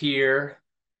here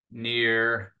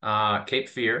near Cape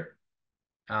Fear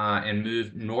and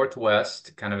moved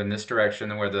northwest, kind of in this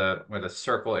direction where the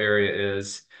circle area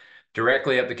is,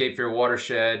 directly up the Cape Fear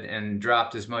watershed and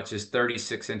dropped as much as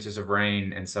 36 inches of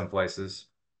rain in some places.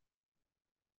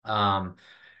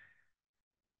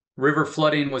 River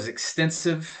flooding was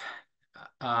extensive,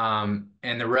 and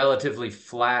the relatively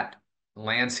flat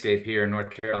landscape here in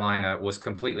North Carolina was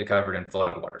completely covered in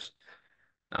floodwaters.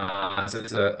 So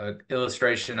this is an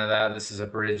illustration of that. This is a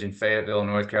bridge in Fayetteville,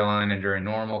 North Carolina during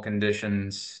normal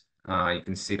conditions. You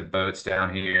can see the boats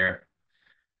down here.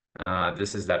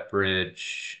 This is that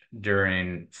bridge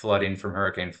during flooding from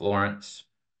Hurricane Florence.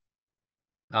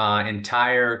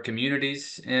 Entire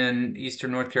communities in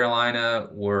eastern North Carolina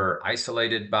were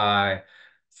isolated by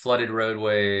flooded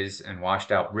roadways and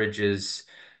washed out bridges,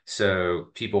 so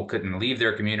people couldn't leave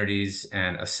their communities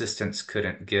and assistance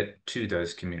couldn't get to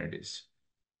those communities.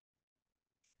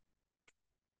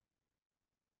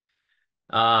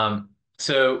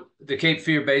 So the Cape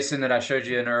Fear Basin that I showed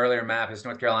you in an earlier map is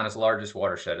North Carolina's largest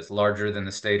watershed. It's larger than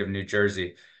the state of New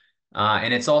Jersey.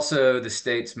 And it's also the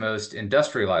state's most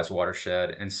industrialized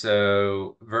watershed. And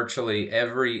so virtually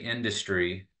every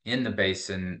industry in the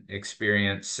basin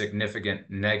experienced significant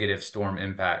negative storm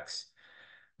impacts.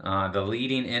 The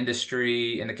leading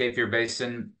industry in the Cape Fear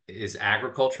Basin is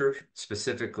agriculture,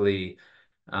 specifically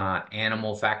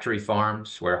animal factory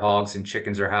farms where hogs and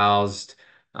chickens are housed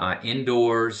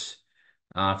indoors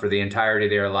for the entirety of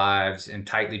their lives in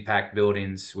tightly packed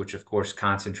buildings, which of course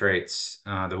concentrates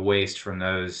the waste from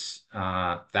those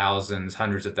thousands,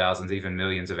 hundreds of thousands, even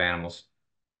millions of animals.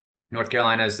 North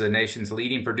Carolina is the nation's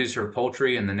leading producer of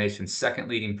poultry and the nation's second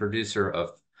leading producer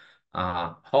of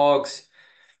hogs.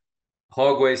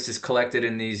 Hog waste is collected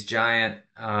in these giant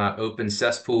open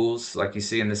cesspools, like you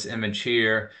see in this image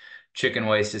here. Chicken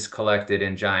waste is collected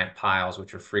in giant piles,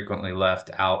 which are frequently left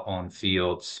out on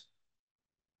fields.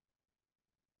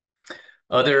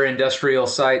 Other industrial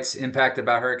sites impacted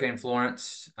by Hurricane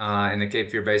Florence in the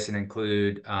Cape Fear Basin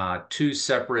include two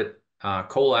separate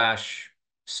coal ash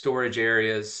storage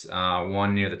areas,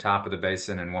 one near the top of the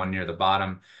basin and one near the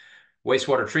bottom,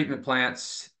 wastewater treatment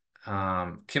plants,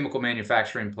 chemical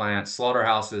manufacturing plants,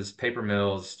 slaughterhouses, paper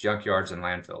mills, junkyards, and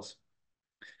landfills.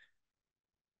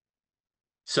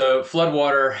 So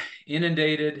floodwater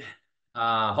inundated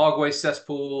hog waste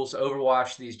cesspools,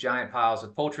 overwashed these giant piles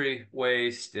of poultry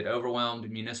waste. It overwhelmed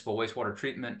municipal wastewater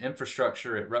treatment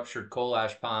infrastructure. It ruptured coal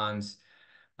ash ponds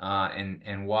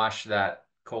and washed that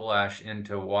coal ash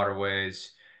into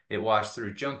waterways. It washed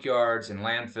through junkyards and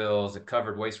landfills. It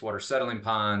covered wastewater settling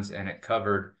ponds, and it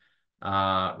covered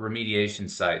remediation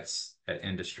sites at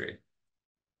industry.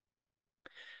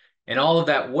 And all of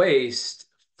that waste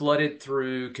flooded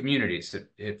through communities.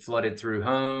 It flooded through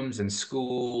homes and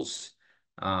schools,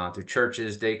 through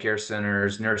churches, daycare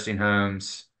centers, nursing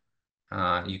homes.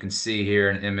 You can see here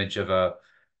an image of a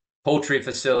poultry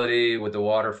facility with the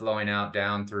water flowing out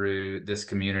down through this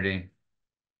community.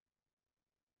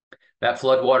 That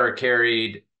floodwater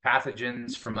carried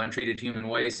pathogens from untreated human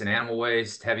waste and animal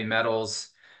waste, heavy metals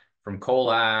from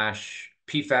coal ash,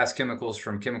 PFAS chemicals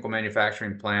from chemical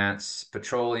manufacturing plants,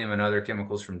 petroleum and other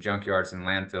chemicals from junkyards and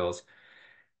landfills.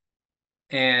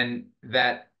 And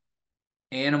that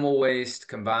animal waste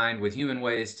combined with human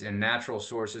waste and natural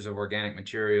sources of organic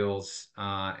materials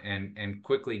and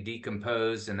quickly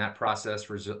decomposed, and that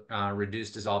process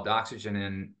reduced dissolved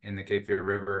oxygen in the Cape Fear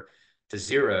River to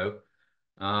zero,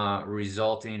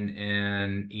 resulting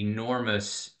in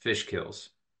enormous fish kills.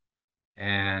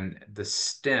 And the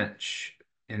stench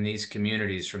in these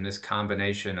communities from this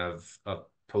combination of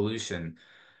pollution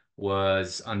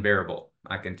was unbearable,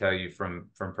 I can tell you from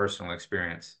personal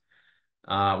experience.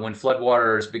 When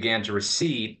floodwaters began to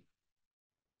recede,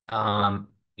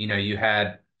 you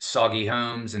had soggy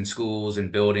homes and schools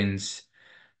and buildings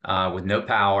with no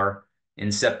power.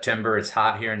 In September, it's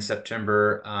hot here in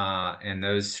September, and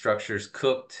those structures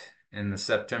cooked in the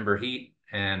September heat,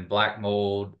 and black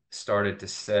mold started to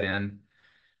set in.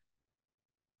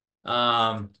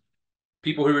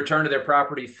 People who returned to their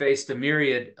property faced a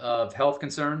myriad of health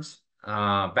concerns.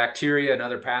 Bacteria and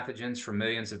other pathogens from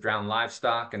millions of drowned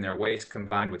livestock and their waste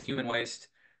combined with human waste,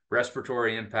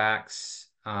 respiratory impacts,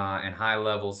 and high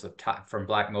levels of from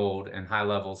black mold and high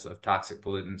levels of toxic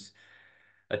pollutants.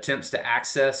 Attempts to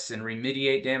access and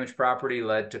remediate damaged property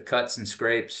led to cuts and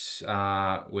scrapes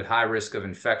with high risk of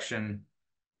infection.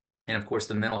 And of course,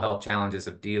 the mental health challenges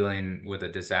of dealing with a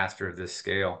disaster of this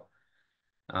scale.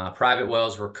 Private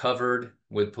wells were covered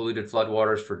with polluted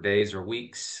floodwaters for days or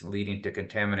weeks, leading to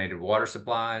contaminated water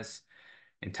supplies.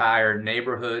 Entire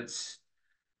neighborhoods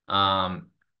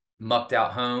mucked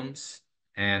out homes,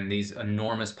 and these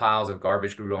enormous piles of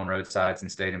garbage grew on roadsides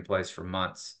and stayed in place for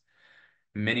months.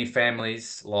 Many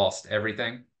families lost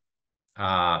everything.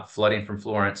 Flooding from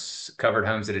Florence covered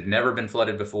homes that had never been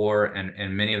flooded before,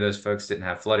 and many of those folks didn't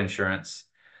have flood insurance.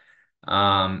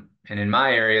 And in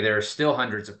my area, there are still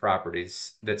hundreds of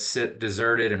properties that sit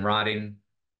deserted and rotting,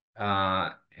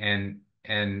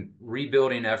 and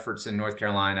rebuilding efforts in North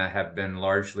Carolina have been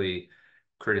largely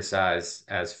criticized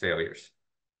as failures.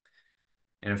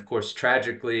 And of course,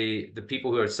 tragically, the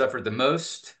people who have suffered the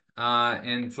most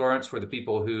in Florence were the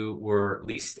people who were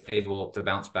least able to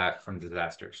bounce back from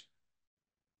disasters.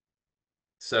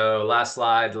 So last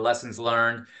slide, the lessons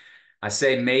learned. I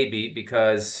say maybe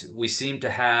because we seem to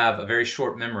have a very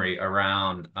short memory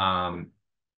around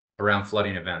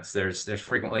flooding events. There's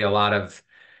frequently a lot of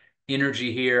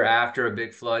energy here after a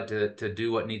big flood to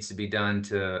do what needs to be done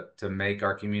to make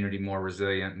our community more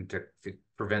resilient and to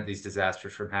prevent these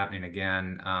disasters from happening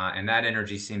again. And that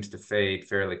energy seems to fade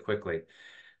fairly quickly.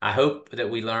 I hope that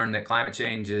we learn that climate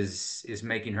change is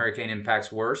making hurricane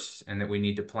impacts worse and that we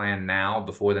need to plan now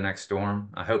before the next storm.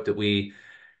 I hope that we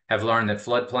have learned that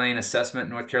floodplain assessment in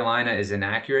North Carolina is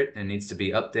inaccurate and needs to be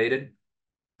updated.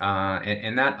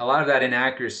 And that a lot of that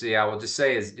inaccuracy, I will just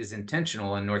say, is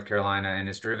intentional in North Carolina and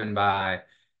is driven by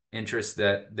interests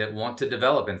that want to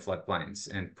develop in floodplains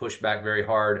and push back very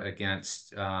hard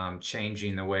against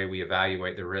changing the way we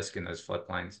evaluate the risk in those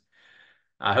floodplains.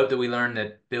 I hope that we learn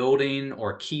that building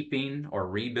or keeping or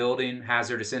rebuilding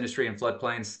hazardous industry in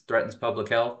floodplains threatens public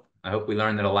health. I hope we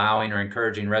learn that allowing or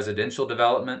encouraging residential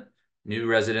development, new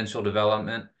residential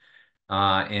development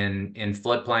in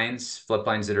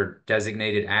floodplains that are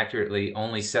designated accurately,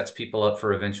 only sets people up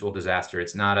for eventual disaster.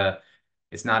 It's not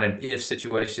an if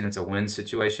situation, it's a when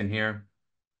situation here.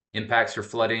 Impacts for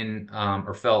flooding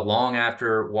are felt long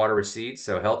after water recedes.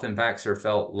 So health impacts are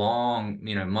felt long,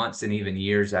 months and even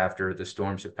years after the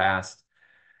storms have passed.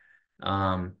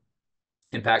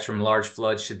 Impacts from large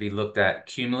floods should be looked at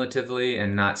cumulatively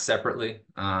and not separately.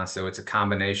 So it's a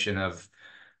combination of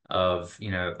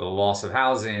the loss of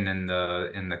housing and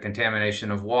the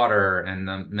contamination of water and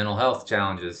the mental health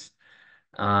challenges.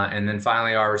 And then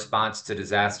finally, our response to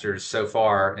disasters so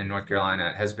far in North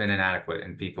Carolina has been inadequate,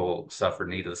 and people suffer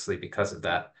needlessly because of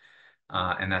that.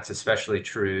 And that's especially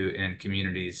true in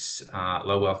communities,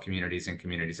 low wealth communities and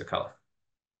communities of color.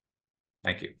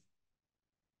 Thank you.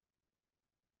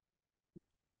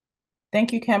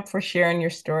 Thank you, Kemp, for sharing your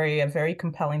story, a very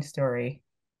compelling story.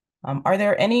 Are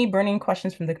there any burning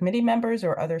questions from the committee members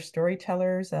or other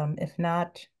storytellers? If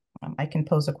not, I can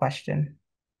pose a question.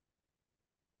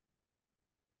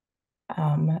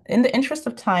 In the interest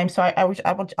of time, so I'll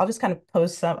just kind of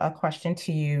pose a question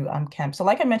to you, Kemp. So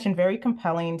like I mentioned, very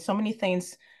compelling, so many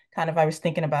things kind of I was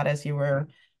thinking about as you were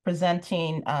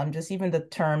presenting, just even the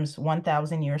terms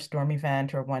 1,000-year storm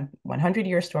event or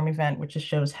 100-year storm event, which just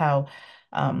shows how,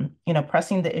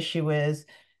 pressing the issue is.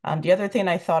 The other thing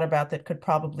I thought about that could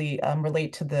probably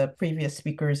relate to the previous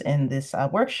speakers in this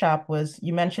workshop was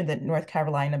you mentioned that North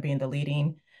Carolina being the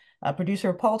leading producer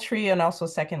of poultry and also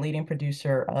second leading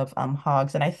producer of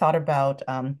hogs. And I thought about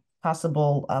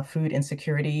possible food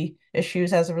insecurity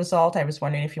issues as a result. I was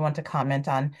wondering if you want to comment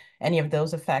on any of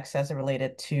those effects as it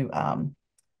related to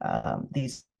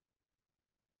these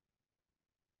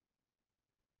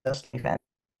events.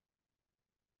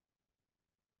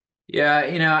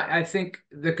 Yeah, I think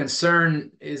the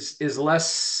concern is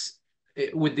less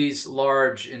with these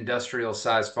large industrial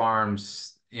sized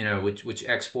farms, which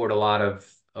export a lot of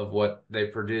what they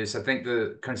produce. I think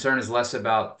the concern is less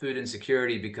about food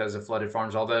insecurity because of flooded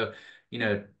farms, although,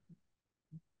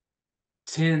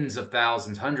 tens of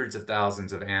thousands, hundreds of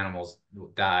thousands of animals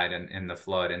died in the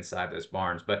flood inside those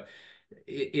barns. But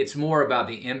it's more about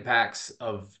the impacts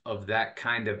of that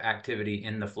kind of activity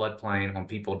in the floodplain on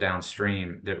people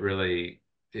downstream that really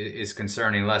is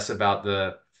concerning, less about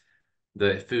the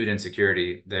food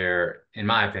insecurity there, in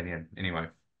my opinion, anyway.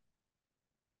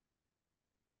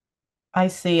 I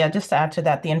see. Just to add to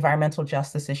that, the environmental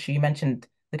justice issue, you mentioned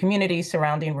the communities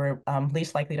surrounding were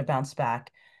least likely to bounce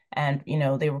back. And,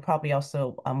 they were probably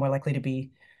also more likely to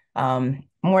be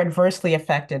more adversely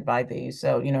affected by these.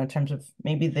 So, in terms of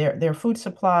maybe their food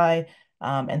supply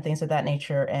and things of that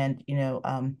nature. And,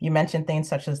 you mentioned things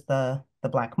such as the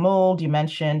black mold. You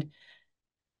mentioned,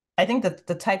 I think that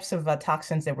the types of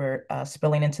toxins that were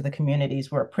spilling into the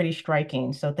communities were pretty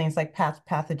striking. So things like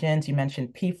pathogens, you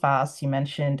mentioned PFAS, you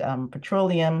mentioned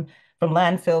petroleum from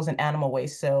landfills and animal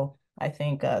waste. So I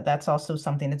think that's also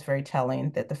something that's very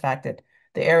telling, that the fact that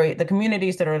the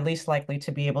communities that are least likely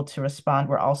to be able to respond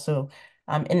were also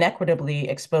inequitably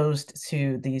exposed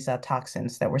to these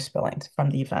toxins that were spilling from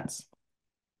the events.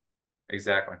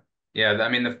 Exactly. Yeah, I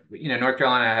mean,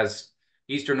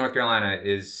 Eastern North Carolina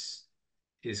is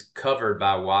covered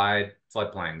by wide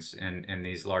floodplains and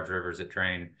these large rivers that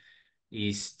drain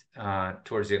east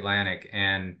towards the Atlantic.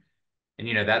 And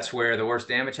that's where the worst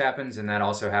damage happens, and that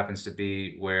also happens to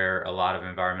be where a lot of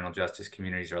environmental justice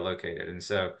communities are located. And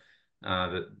so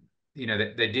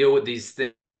they deal with these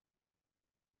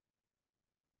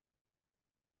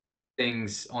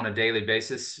things on a daily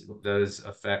basis. Those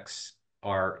effects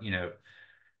are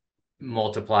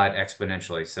multiplied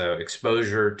exponentially. So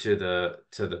exposure to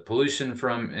the pollution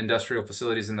from industrial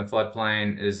facilities in the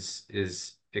floodplain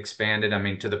is expanded. I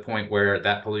mean, to the point where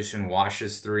that pollution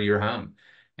washes through your home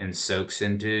and soaks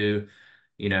into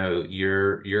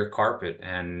your carpet.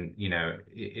 And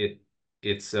it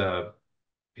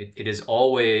is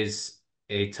always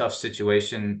a tough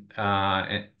situation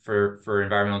for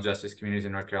environmental justice communities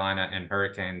in North Carolina, and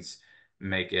hurricanes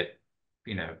make it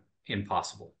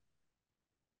impossible.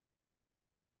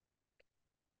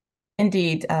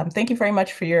 Indeed. Thank you very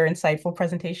much for your insightful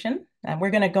presentation. We're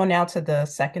going to go now to the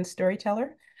second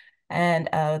storyteller. And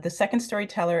the second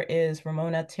storyteller is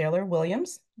Ramona Taylor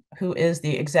Williams, who is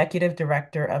the Executive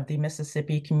Director of the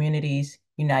Mississippi Communities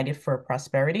United for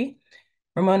Prosperity.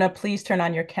 Ramona, please turn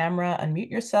on your camera, unmute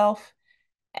yourself,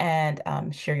 and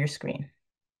share your screen.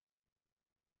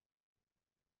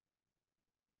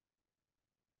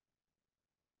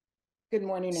 Good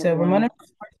morning, So everyone. Ramona.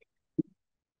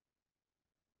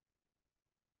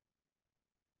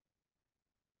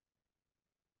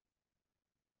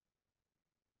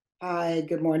 Hi,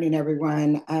 good morning,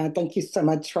 everyone. Thank you so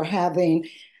much for having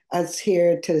us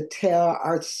here to tell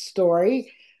our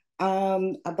story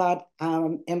about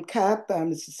MCUP,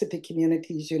 Mississippi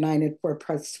Communities United for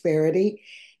Prosperity,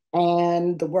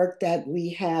 and the work that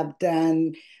we have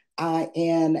done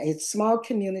in a small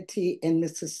community in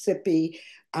Mississippi,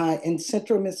 in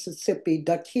central Mississippi,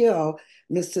 Duck Hill,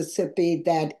 Mississippi,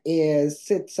 that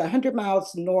sits 100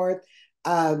 miles north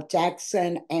of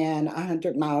Jackson and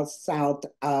 100 miles south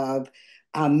of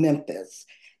Memphis.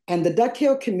 And the Duck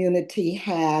Hill community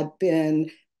had been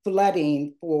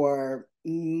flooding for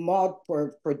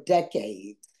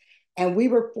decades. And we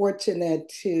were fortunate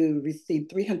to receive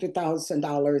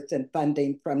 $300,000 in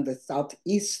funding from the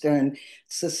Southeastern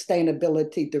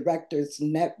Sustainability Directors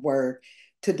Network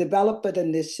to develop an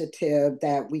initiative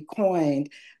that we coined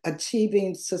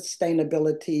Achieving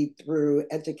Sustainability Through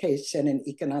Education and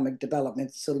Economic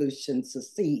Development Solutions,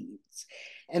 ACEDS.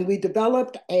 And we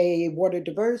developed a water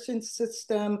diversion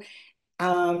system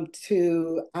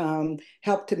to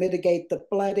help to mitigate the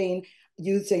flooding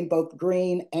using both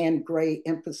green and gray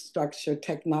infrastructure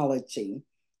technology.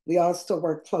 We also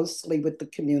work closely with the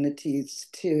communities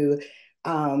to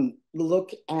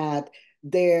look at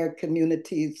their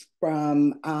communities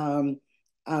from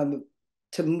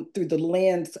through the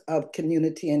lens of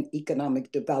community and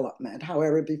economic development.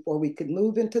 However, before we could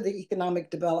move into the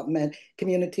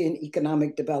community and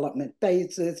economic development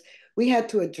phases, we had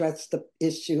to address the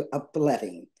issue of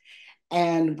flooding.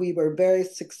 And we were very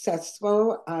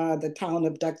successful. The town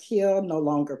of Duck Hill no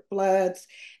longer floods.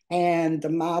 And the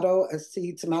motto,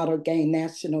 ACEDS motto, gained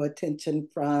national attention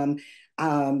from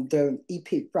the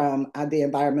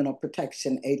Environmental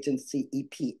Protection Agency,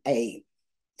 EPA.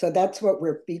 So that's what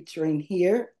we're featuring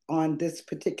here on this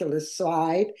particular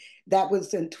slide. That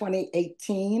was in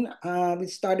 2018. We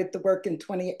started the work in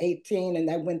 2018, and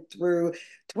that went through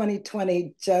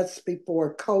 2020 just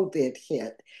before COVID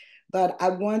hit. But I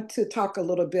want to talk a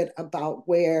little bit about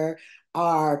where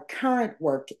our current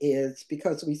work is,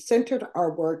 because we centered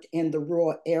our work in the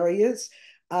rural areas,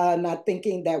 not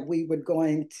thinking that we were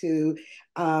going to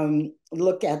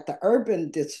look at the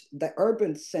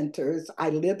urban centers. I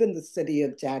live in the city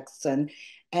of Jackson,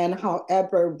 and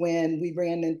however, when we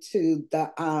ran into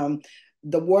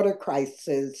the water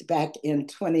crisis back in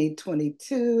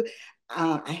 2022,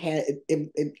 I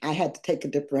had to take a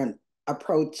different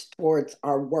approach towards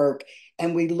our work.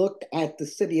 And we looked at the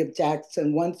city of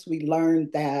Jackson once we learned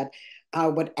that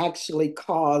what actually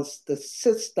caused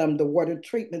the water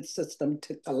treatment system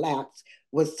to collapse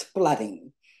was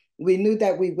flooding. We knew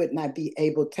that we would not be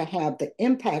able to have the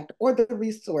impact or the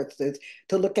resources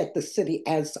to look at the city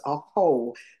as a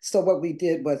whole. So what we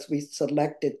did was we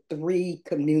selected 3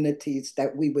 communities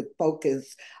that we would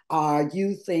focus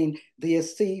using the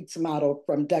ACEDS model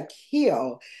from Duck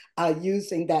Hill,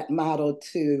 using that model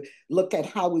to look at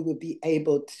how we would be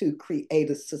able to create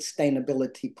a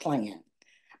sustainability plan.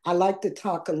 I'd like to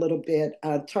talk a little bit,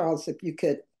 Charles, if you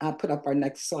could put up our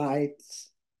next slides.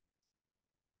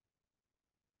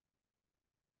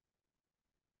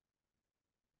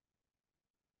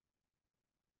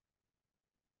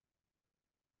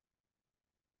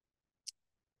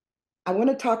 I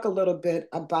want to talk a little bit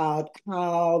about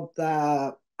how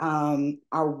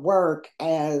our work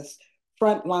as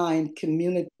frontline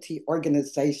community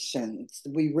organizations.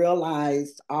 We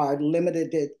realized our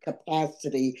limited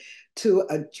capacity to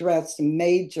address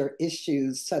major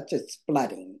issues such as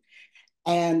flooding.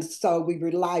 And so we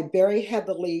rely very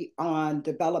heavily on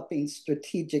developing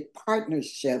strategic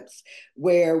partnerships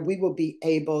where we will be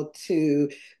able to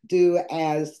do,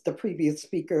 as the previous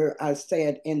speaker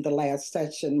said in the last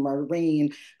session,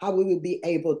 Maureen, how we will be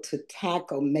able to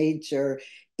tackle major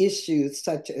issues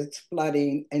such as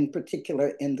flooding, in particular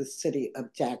in the city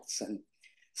of Jackson.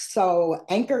 So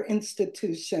anchor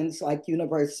institutions like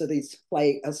universities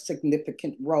play a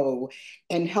significant role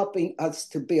in helping us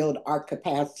to build our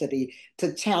capacity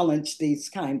to challenge these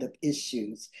kind of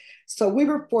issues. So we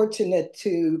were fortunate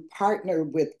to partner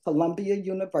with Columbia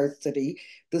University,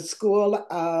 the School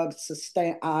of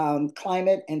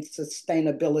Climate and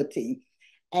Sustainability.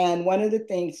 And one of the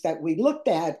things that we looked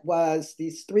at was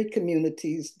these three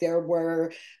communities. There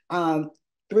were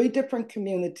three different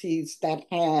communities that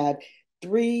had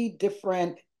three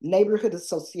different neighborhood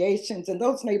associations, and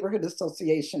those neighborhood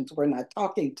associations were not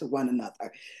talking to one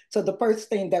another. So the first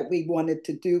thing that we wanted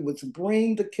to do was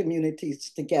bring the communities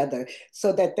together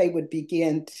so that they would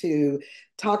begin to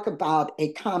talk about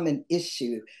a common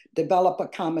issue, develop a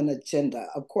common agenda.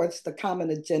 Of course, the common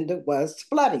agenda was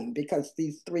flooding, because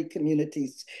these three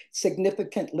communities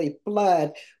significantly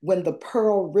flood when the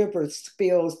Pearl River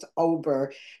spills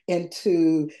over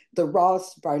into the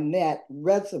Ross Barnett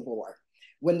Reservoir.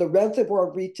 When the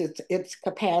reservoir reaches its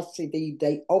capacity,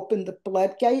 they open the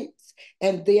floodgates,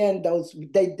 and then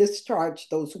they discharge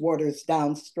those waters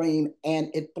downstream, and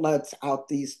it floods out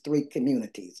these three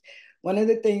communities. One of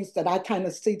the things that I kind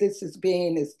of see this as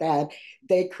being is that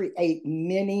they create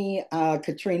many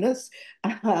Katrinas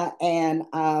and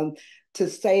to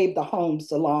save the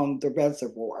homes along the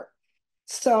reservoir.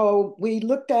 So we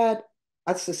looked at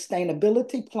a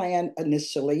sustainability plan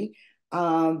initially,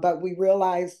 but we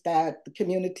realized that the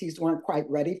communities weren't quite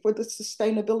ready for the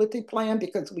sustainability plan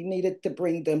because we needed to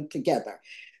bring them together.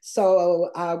 So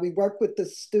we worked with the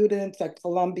students at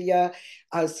Columbia,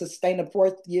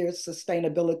 fourth-year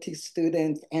sustainability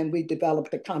students, and we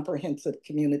developed a comprehensive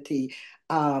community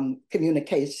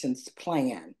communications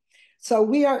plan. So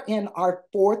we are in our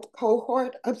fourth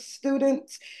cohort of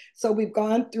students. So we've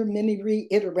gone through many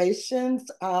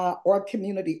reiterations or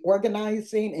community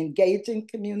organizing, engaging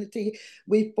community.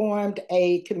 We formed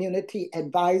a community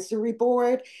advisory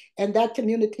board, and that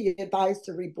community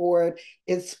advisory board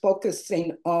is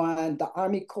focusing on the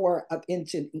Army Corps of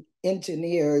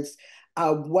Engineers,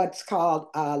 what's called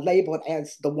labeled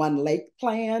as the One Lake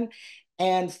Plan.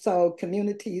 And so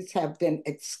communities have been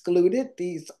excluded.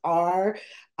 These are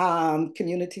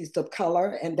communities of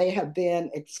color, and they have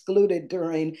been excluded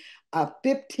during a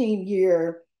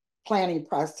 15-year planning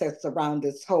process around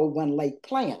this whole One Lake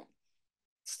Plan.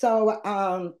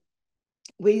 So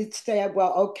we said,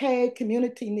 well, okay,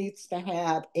 community needs to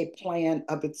have a plan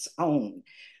of its own.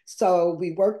 So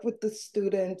we worked with the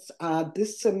students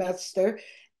this semester,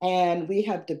 and we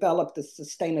have developed a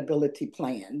sustainability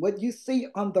plan. What you see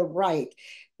on the right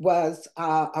was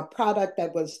a product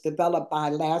that was developed by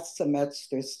last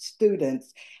semester's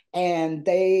students, and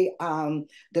they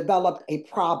developed a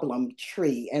problem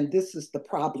tree, and this is the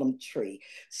problem tree.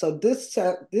 So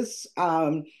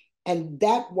and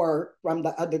that work from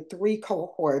the other three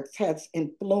cohorts has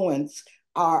influenced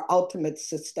our ultimate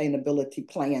sustainability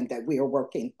plan that we are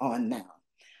working on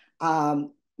now.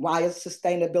 Why a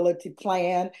sustainability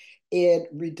plan? It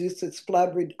reduces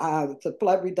the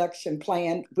flood reduction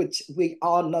plan, which we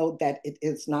all know that it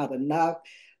is not enough.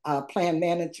 Plan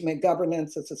management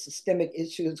governance is a systemic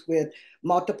issues with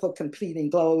multiple competing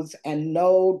goals and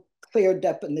no clear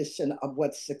definition of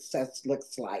what success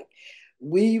looks like.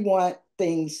 We want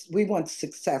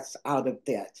success out of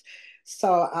that.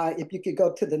 So if you could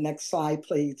go to the next slide,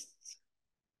 please.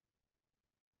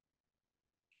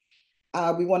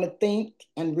 We want to think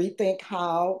and rethink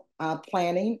how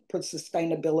planning for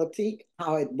sustainability,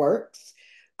 how it works.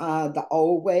 The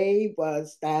old way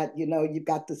was that, you've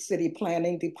got the city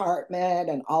planning department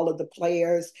and all of the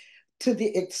players to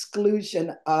the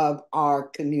exclusion of our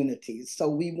communities. So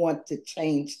we want to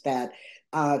change that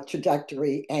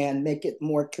trajectory and make it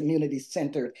more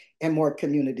community-centered and more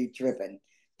community-driven.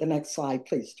 The next slide,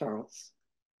 please, Charles.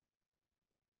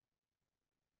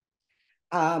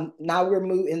 Now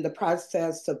we're in the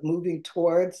process of moving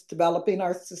towards developing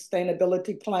our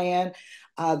sustainability plan.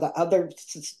 The other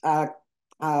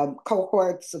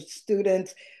cohorts of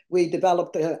students, we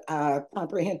developed a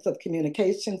comprehensive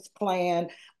communications plan,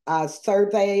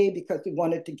 survey because we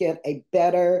wanted to get a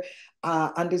better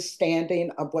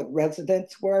understanding of what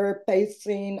residents were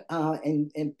facing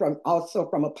and also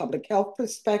from a public health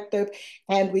perspective.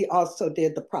 And we also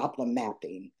did the problem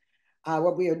mapping.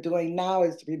 What we are doing now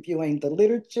is reviewing the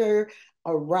literature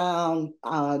around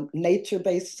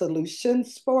nature-based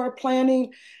solutions for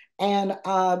planning and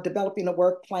developing a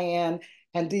work plan.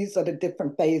 And these are the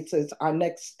different phases. Our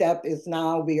next step is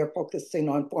now we are focusing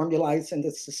on formalizing the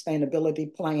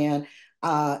sustainability plan,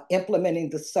 implementing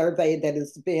the survey that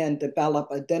has been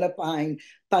developed, identifying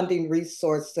funding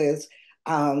resources,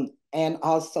 and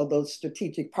also those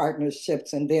strategic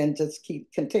partnerships, and then just keep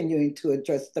continuing to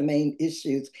address the main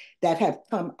issues that have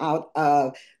come out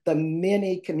of the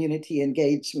many community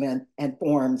engagement and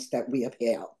forums that we have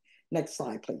held. Next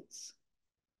slide, please.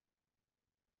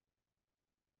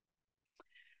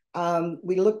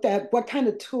 We looked at what kind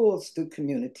of tools do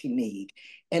community need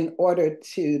in order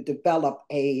to develop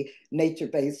a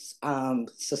nature-based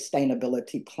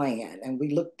sustainability plan. And we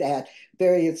looked at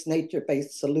various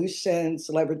nature-based solutions,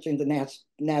 leveraging the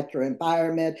natural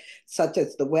environment, such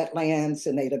as the wetlands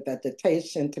and native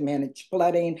vegetation to manage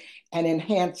flooding and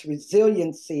enhance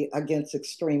resiliency against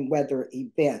extreme weather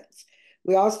events.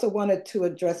 We also wanted to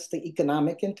address the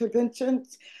economic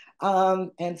interventions.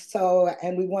 And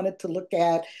we wanted to look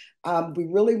at, we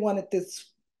really wanted this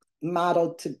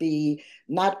model to be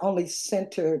not only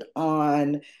centered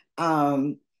on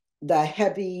the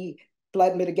heavy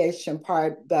flood mitigation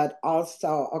part, but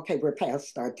also, okay, we're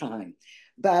past our time.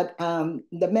 But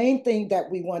the main thing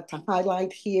that we want to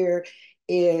highlight here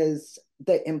is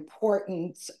the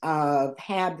importance of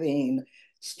having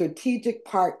strategic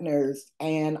partners,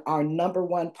 and our number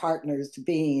one partners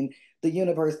being the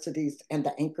universities and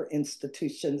the anchor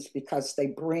institutions, because they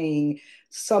bring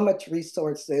so much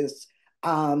resources,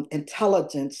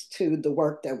 intelligence to the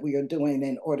work that we are doing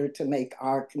in order to make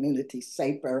our community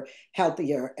safer,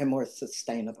 healthier, and more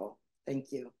sustainable.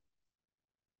 Thank you.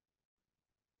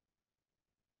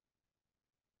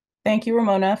 Thank you,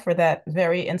 Ramona, for that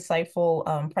very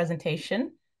insightful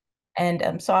presentation.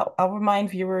 And so I'll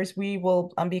remind viewers, we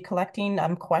will be collecting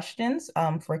questions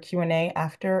for Q&A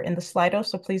after in the Slido,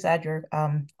 so please add your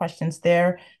questions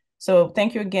there. So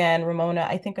thank you again, Ramona.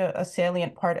 I think a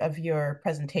salient part of your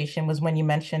presentation was when you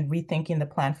mentioned rethinking the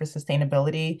plan for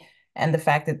sustainability and the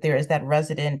fact that there is that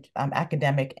resident,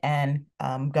 academic, and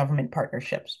government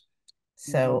partnerships.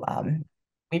 So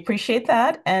we appreciate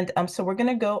that. And so we're going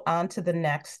to go on to the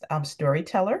next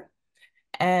storyteller.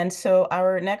 And so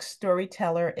our next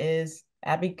storyteller is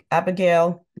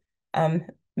Abigail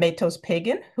Matos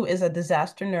Pagan, who is a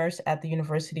disaster nurse at the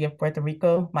University of Puerto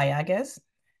Rico, Mayagüez.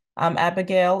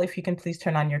 Abigail, if you can please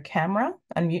turn on your camera,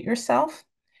 unmute yourself,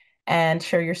 and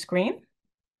share your screen.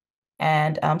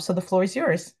 And so the floor is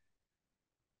yours.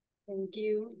 Thank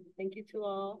you. Thank you to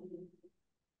all.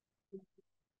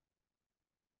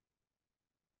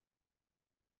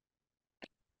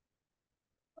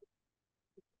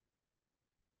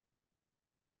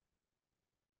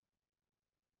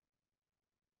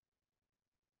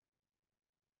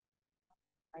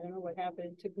 I don't know what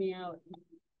happened. It took me out.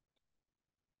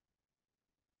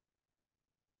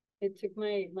 It took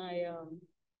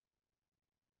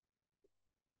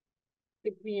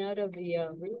took me out of the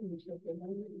room.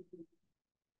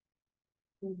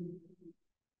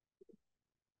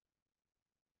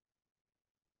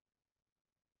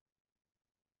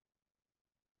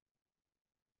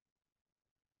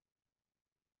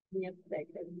 Yep, I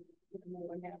don't know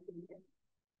what happened there.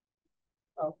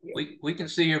 Oh, we can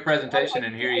see your presentation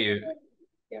and hear you.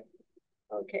 Yep.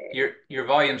 Okay. Your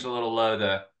volume's a little low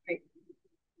though. Right.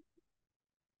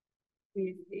 Let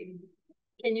me see.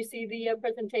 Can you see the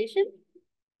presentation?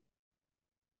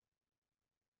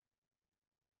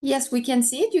 Yes, we can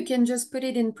see it. You can just put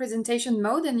it in presentation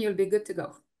mode and you'll be good to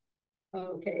go.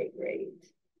 Okay, great.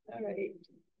 All right.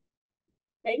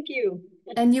 Thank you.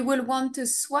 And you will want to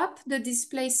swap the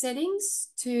display settings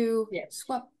to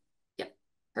swap. Yep,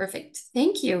 perfect.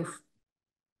 Thank you.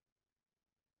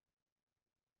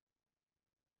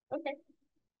 Okay.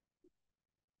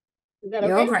 Is that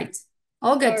okay? All right.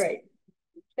 All good. All right.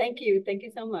 Thank you. Thank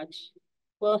you so much.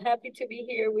 Well, happy to be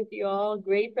here with you all.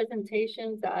 Great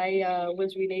presentations. I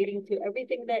was relating to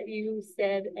everything that you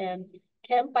said. And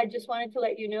Kemp, I just wanted to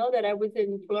let you know that I was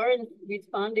in Florence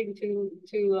responding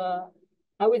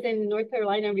I was in North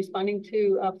Carolina responding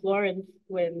to Florence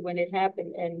when it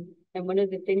happened. And one of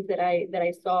the things that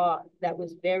I saw that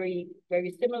was very,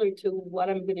 very similar to what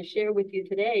I'm going to share with you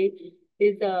today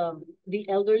is the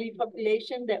elderly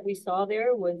population that we saw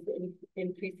there was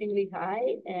increasingly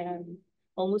high, and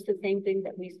almost the same thing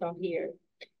that we saw here.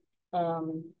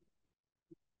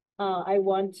 I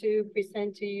want to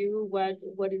present to you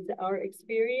what is our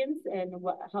experience and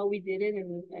how we did it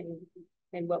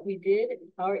and what we did,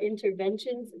 our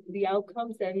interventions, the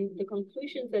outcomes and the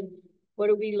conclusions, and what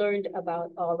have we learned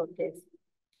about all of this.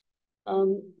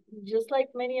 Just like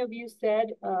many of you said,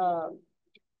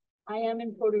 I am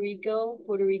in Puerto Rico.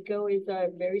 Puerto Rico is a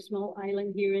very small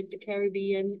island here in the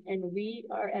Caribbean, and we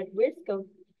are at risk of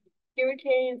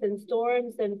hurricanes and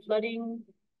storms and flooding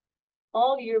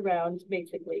all year round,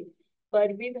 basically.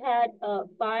 But we've had last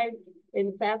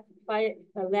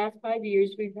 5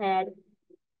 years, we've had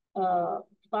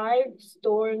 5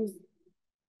 storms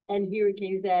and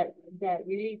hurricanes that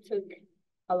really took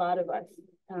a lot of us.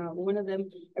 One of them,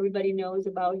 everybody knows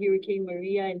about Hurricane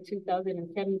Maria in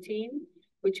 2017,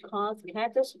 which caused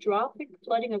catastrophic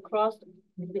flooding across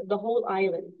the whole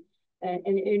island. And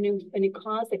it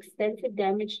caused extensive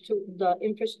damage to the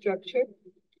infrastructure,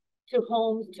 to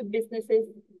homes, to businesses,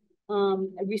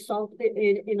 resulted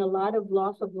in a lot of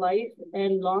loss of life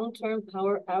and long-term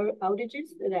power outages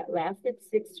that lasted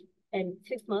 6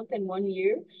 months and 1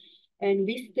 year. And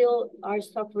we still are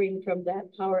suffering from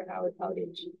that power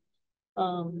outage.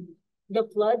 The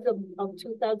floods of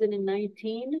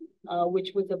 2019,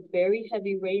 which was a very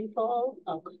heavy rainfall,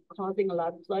 causing a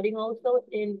lot of flooding also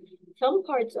in some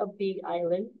parts of the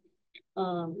island.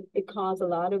 It caused a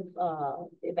lot of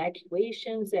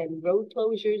evacuations and road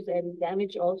closures and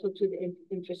damage also to the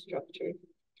infrastructure.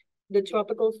 The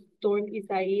tropical storm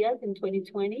Isaias in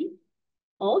 2020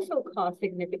 also caused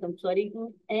significant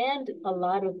flooding and a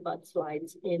lot of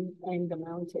mudslides in the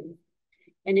mountains.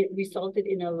 And it resulted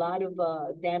in a lot of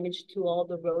damage to all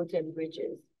the roads and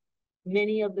bridges.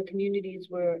 Many of the communities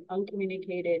were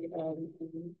uncommunicated,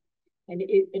 and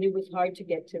it was hard to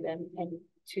get to them and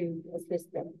to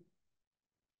assist them.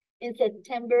 In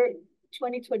September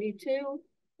 2022,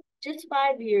 just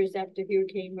 5 years after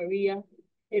Hurricane Maria,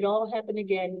 it all happened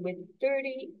again with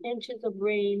 30 inches of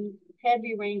rain,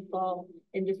 heavy rainfall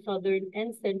in the southern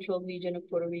and central region of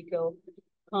Puerto Rico,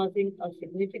 causing a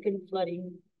significant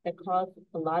flooding that caused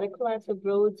a lot of collapse of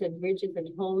roads and bridges and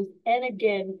homes, and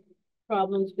again,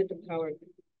 problems with the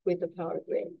power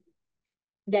grid.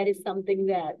 That is something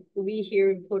that we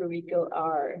here in Puerto Rico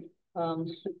are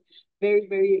very,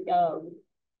 very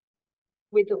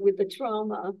with the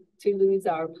trauma to lose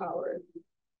our power.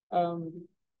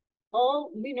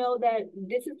 We know that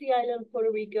this is the island of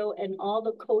Puerto Rico, and all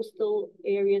the coastal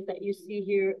areas that you see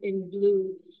here in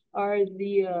blue are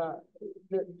the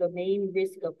main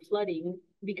risk of flooding,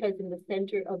 because in the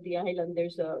center of the island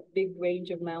there's a big range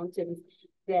of mountains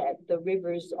that the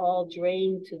rivers all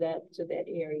drain to that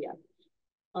area.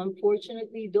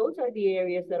 Unfortunately, those are the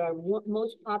areas that are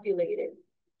most populated,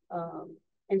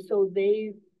 and so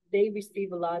they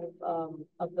receive a lot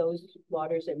of those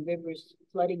waters and rivers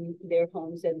flooding their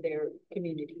homes and their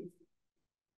communities.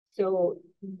 So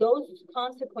those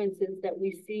consequences that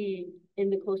we see in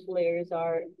the coastal areas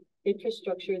are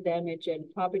infrastructure damage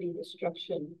and property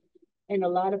destruction, and a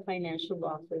lot of financial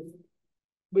losses,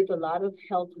 with a lot of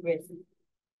health risks.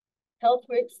 Health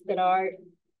risks that are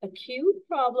acute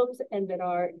problems and that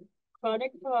are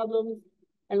chronic problems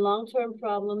and long-term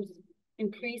problems,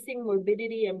 increasing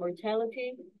morbidity and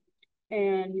mortality.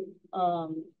 And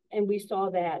we saw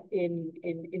that in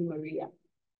Maria.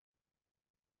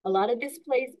 A lot of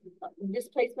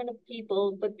displacement of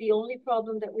people, but the only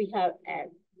problem that we have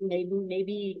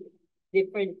maybe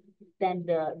different than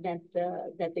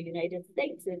the United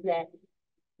States is that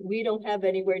we don't have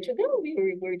anywhere to go.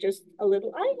 We're just a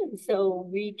little island, so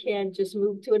we can't just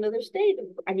move to another state.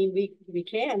 I mean, we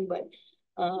can, but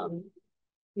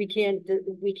we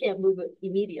can't move it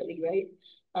immediately, right?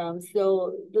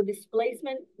 So the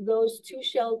displacement goes to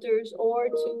shelters or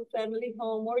to family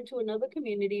home or to another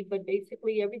community, but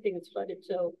basically everything is flooded.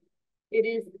 So it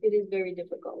is very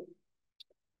difficult.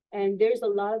 And there's a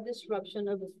lot of disruption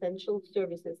of essential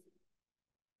services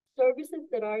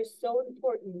that are so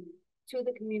important to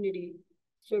the community,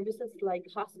 services like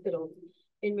hospitals.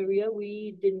 In Maria,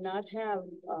 we did not have,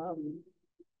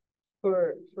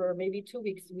 for maybe 2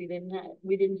 weeks, we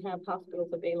didn't have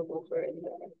hospitals available for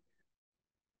anybody.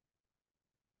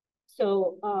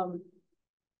 So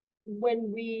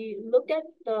when we look at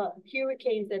the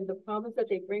hurricanes and the problems that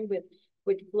they bring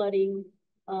with flooding,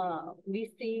 we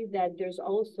see that there's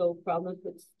also problems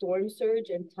with storm surge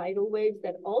and tidal waves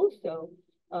that also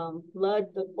flood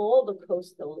all the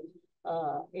coastal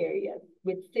areas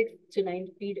with 6 to 9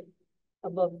 feet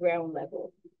above ground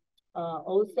level.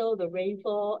 Also, the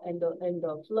rainfall and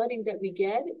the flooding that we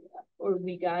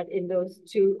got in those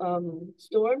 2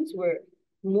 storms were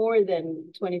more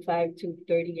than 25 to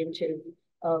 30 inches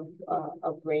of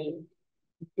rain.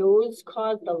 those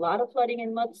caused a lot of flooding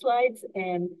and mudslides,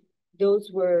 and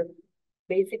those were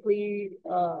basically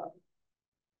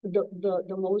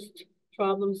the most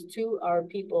problems to our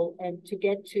people and to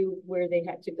get to where they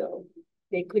had to go.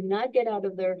 They could not get out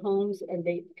of their homes, and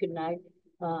they could not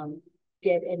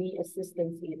get any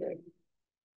assistance either.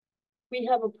 We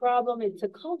have a problem, it's a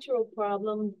cultural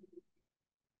problem.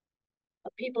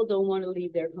 People don't want to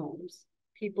leave their homes.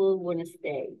 People want to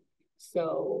stay.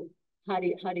 So how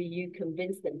do you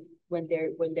convince them when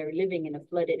they're living in a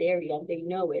flooded area? They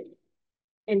know it,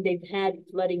 and they've had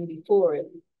flooding before,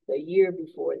 the year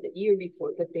before,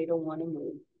 but they don't want to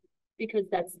move because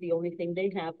that's the only thing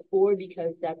they have, or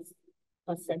because that's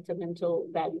a sentimental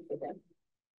value for them.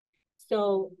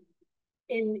 So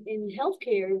in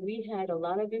healthcare, we had a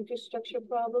lot of infrastructure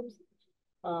problems.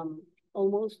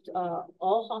 Almost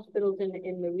all hospitals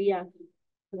in Maria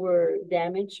were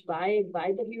damaged by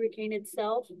the hurricane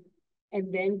itself,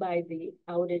 and then by the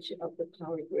outage of the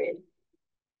power grid.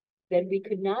 Then we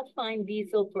could not find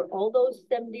diesel for all those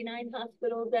 79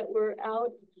 hospitals that were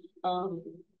out,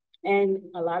 and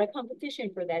a lot of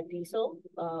competition for that diesel,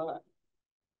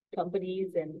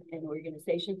 companies and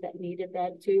organizations that needed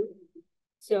that too.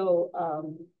 So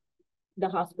the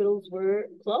hospitals were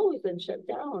closed and shut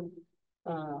down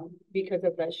because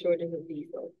of that shortage of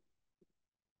diesel.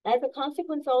 As a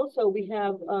consequence, also, we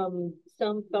have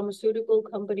some pharmaceutical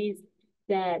companies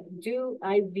that do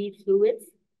IV fluids,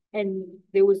 and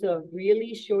there was a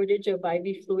really shortage of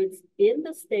IV fluids in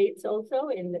the States, also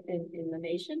in the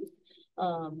nation,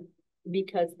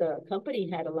 because the company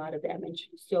had a lot of damage.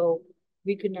 So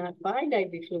we could not find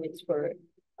IV fluids for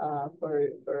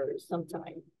some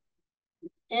time.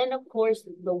 And of course,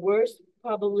 the worst,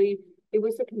 probably, it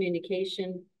was a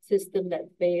communication system that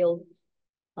failed.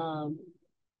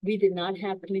 We did not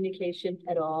have communication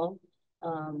at all.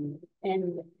 And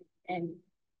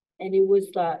it was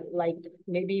like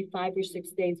maybe 5 or 6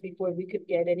 days before we could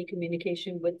get any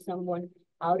communication with someone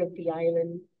out of the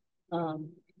island.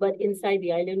 But inside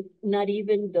the island, not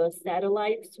even the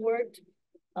satellites worked.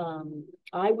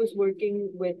 I was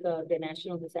working with the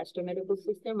National Disaster Medical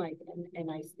System, and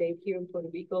I stayed here in Puerto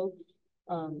Rico,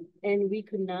 and we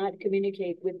could not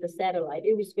communicate with the satellite.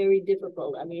 It was very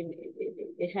difficult. I mean,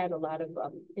 it had a lot of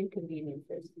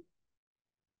inconveniences.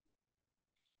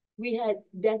 We had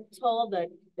death toll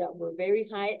that were very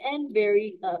high and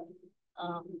very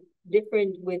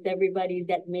different with everybody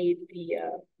that made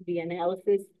the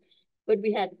analysis. But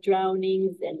we had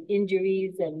drownings and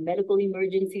injuries and medical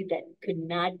emergencies that could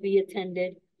not be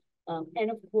attended.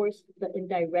 And of course, the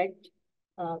indirect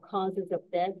causes of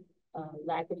death,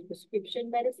 lack of prescription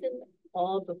medicine.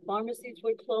 All the pharmacies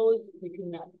were closed. We could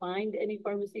not find any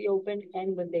pharmacy open.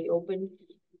 And when they opened,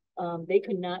 they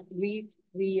could not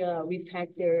repack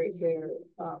their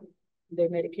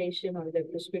medication or their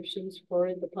prescriptions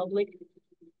for the public.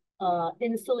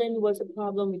 Insulin was a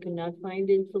problem. We could not find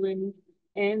insulin.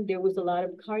 And there was a lot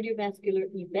of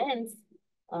cardiovascular events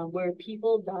where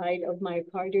people died of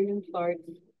myocardial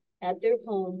infarcts at their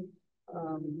home,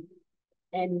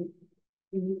 and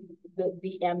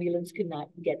the ambulance could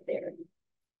not get there.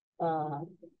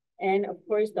 And of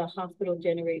course, the hospital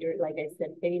generator, like I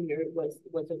said, failure was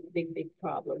a big, big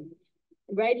problem.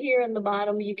 Right here on the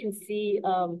bottom, you can see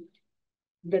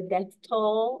the death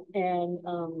toll, and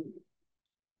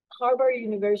Harvard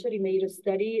University made a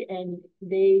study, and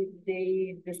they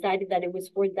decided that it was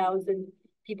 4,000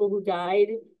 people who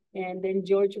died, and then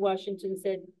George Washington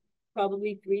said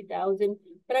probably 3,000,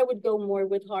 but I would go more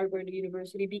with Harvard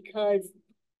University because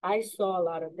I saw a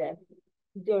lot of death,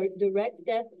 direct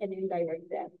death and indirect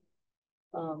death.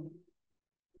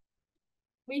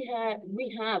 We have,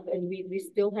 and we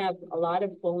still have a lot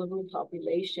of vulnerable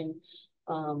population.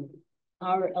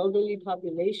 Our elderly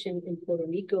population in Puerto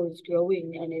Rico is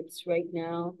growing, and it's right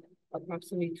now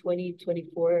approximately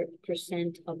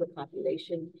 24% of the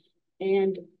population.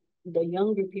 And the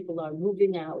younger people are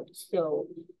moving out. So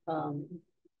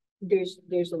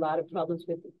there's a lot of problems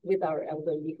with our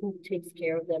elderly. Who takes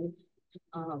care of them?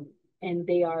 And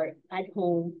they are at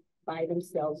home by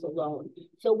themselves alone.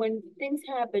 So when things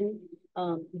happen,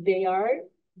 they are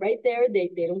right there. They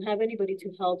don't have anybody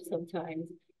to help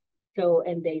sometimes. So,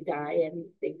 and they die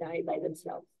by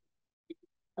themselves.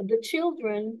 The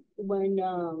children, when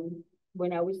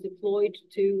I was deployed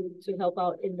to help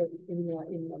out in the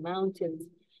mountains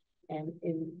and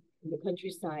in the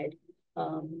countryside,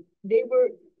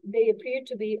 they appeared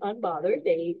to be unbothered.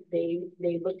 They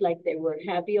looked like they were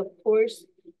happy. Of course,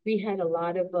 we had a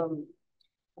lot of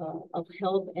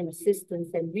help and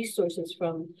assistance and resources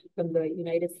from the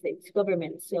United States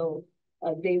government. So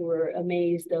they were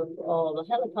amazed of all the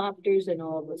helicopters and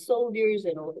all the soldiers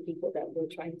and all the people that were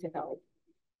trying to help.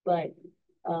 But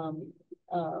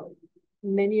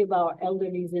many of our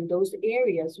elderlies in those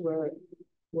areas were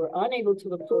unable to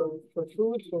look for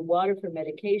food, for water, for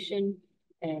medication.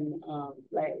 And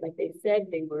like they said,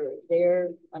 they were there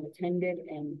unattended,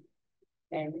 and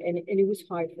it was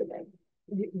hard for them.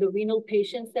 The renal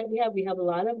patients that we have a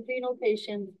lot of renal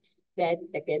patients that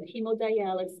get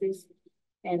hemodialysis,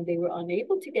 and they were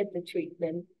unable to get the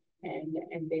treatment,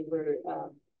 and they were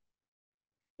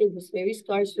it was very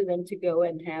scarce for them to go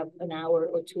and have an hour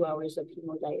or 2 hours of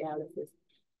hemodialysis.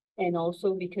 And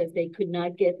also because they could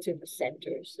not get to the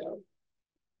center. So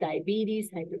diabetes,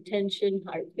 hypertension,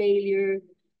 heart failure,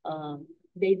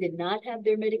 they did not have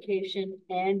their medication,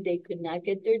 and they could not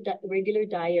get their regular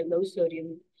diet, low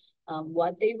sodium.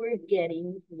 What they were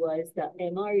getting was the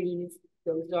MREs.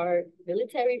 Those are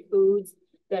military foods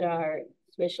that are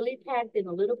specially packed in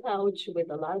a little pouch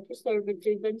with a lot of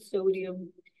preservative and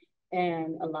sodium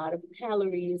and a lot of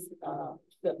calories.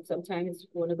 Sometimes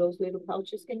one of those little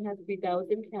pouches can have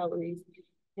 3,000 calories,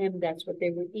 and that's what they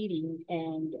were eating.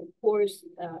 And of course,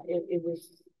 it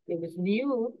was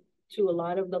new to a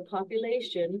lot of the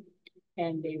population,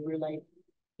 and they were like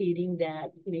eating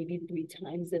that maybe 3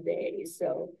 times a day.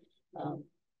 So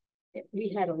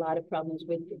we had a lot of problems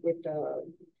with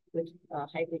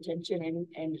hypertension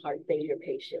and heart failure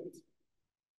patients.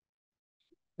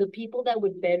 The people that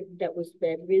was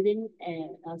bedridden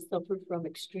and suffered from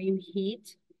extreme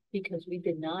heat, because we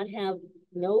did not have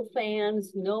no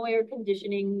fans, no air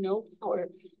conditioning, no power.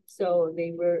 So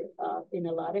they were in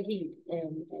a lot of heat,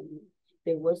 and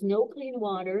there was no clean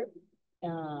water,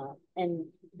 and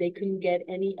they couldn't get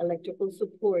any electrical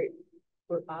support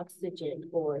for oxygen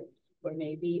or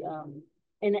maybe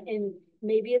and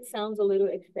maybe it sounds a little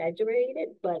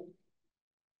exaggerated, but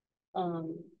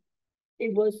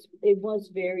it was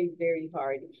very, very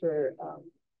hard for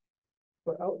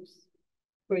us,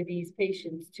 for these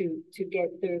patients to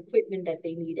get the equipment that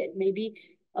they needed. Maybe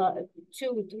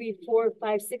 2, 3, 4,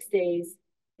 5, 6 days,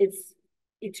 it's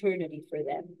eternity for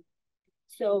them.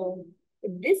 So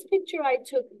this picture I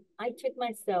took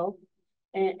myself,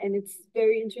 and it's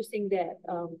very interesting that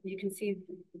you can see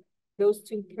those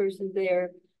 2 persons there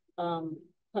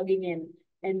hugging in,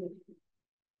 and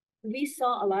we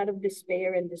saw a lot of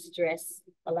despair and distress,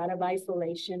 a lot of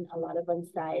isolation, a lot of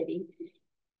anxiety.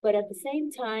 But at the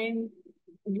same time,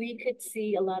 we could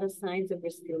see a lot of signs of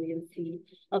resiliency,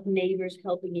 of neighbors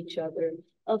helping each other,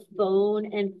 of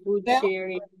phone and food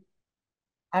sharing.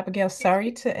 Abigail,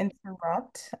 sorry to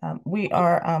interrupt. We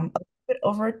are a little bit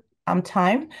over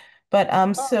time, but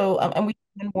and we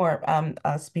have one more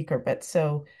speaker, but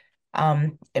so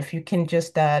if you can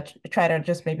just try to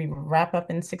just maybe wrap up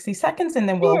in 60 seconds, and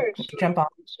then we'll jump off.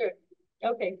 Sure.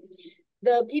 Okay.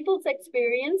 The people's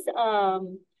experience,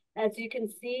 as you can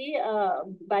see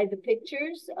by the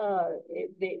pictures,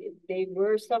 they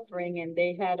were suffering, and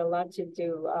they had a lot to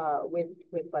do with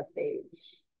what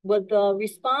the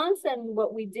response and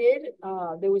what we did.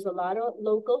 There was a lot of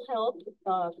local help,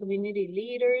 community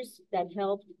leaders that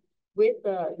helped with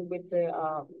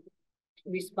the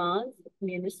response,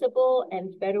 municipal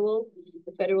and federal.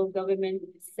 The federal government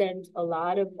sent a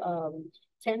lot of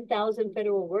 10,000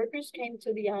 federal workers came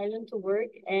to the island to work,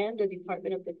 and the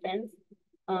Department of Defense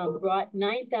brought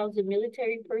 9,000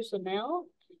 military personnel,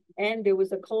 and there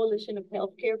was a coalition of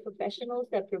healthcare professionals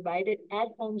that provided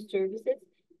at-home services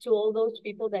to all those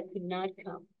people that could not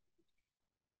come.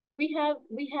 We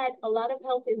had a lot of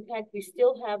health impact. We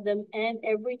still have them, and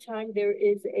every time there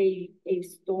is a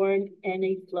storm and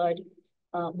a flood,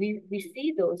 we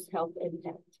see those health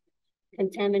impacts.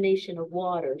 Contamination of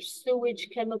water, sewage,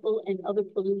 chemical, and other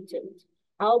pollutants,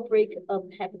 outbreak of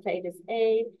hepatitis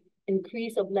A,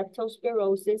 increase of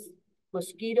leptospirosis,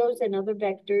 mosquitoes and other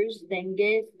vectors,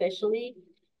 dengue especially,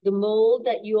 the mold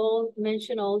that you all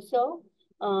mentioned also,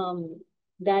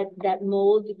 that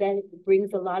mold that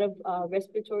brings a lot of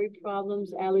respiratory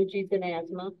problems, allergies, and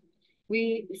asthma.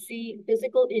 We see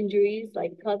physical injuries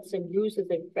like cuts and bruises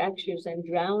and fractures and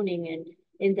drowning and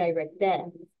indirect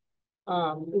death.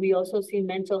 We also see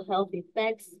mental health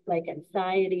effects like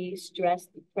anxiety, stress,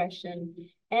 depression,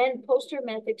 and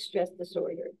post-traumatic stress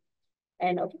disorder.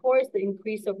 And of course, the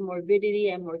increase of morbidity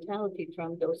and mortality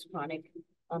from those chronic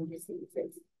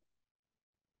diseases.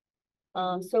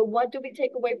 So what do we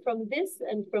take away from this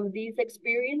and from these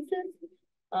experiences?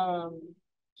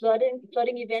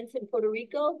 Flooding events in Puerto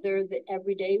Rico, they're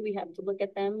every day. We have to look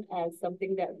at them as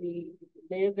something that we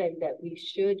live and that we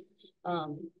should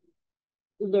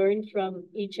learn from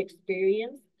each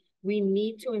experience. We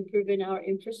need to improve in our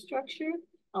infrastructure.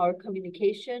 our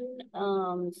communication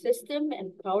system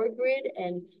and power grid,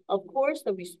 and of course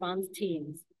the response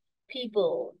teams,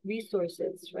 people,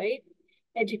 resources, right?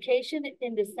 Education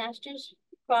in disasters,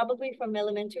 probably from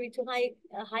elementary to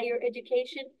higher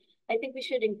education. I think we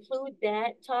should include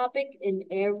that topic in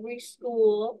every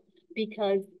school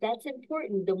because that's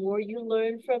important. The more you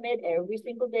learn from it every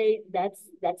single day, that's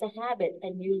a habit,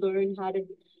 and you learn how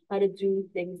to do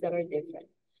things that are different.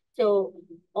 So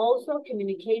also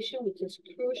communication, which is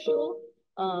crucial.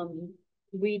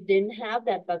 We didn't have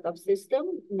that backup system.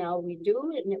 Now we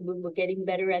do, and we're getting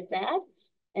better at that.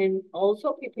 And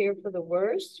also prepare for the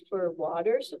worst, for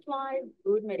water supply,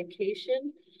 food,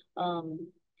 medication,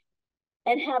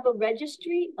 and have a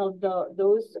registry of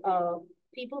those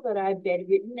people that are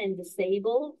bedridden and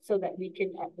disabled, so that we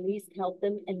can at least help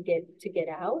them and get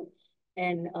out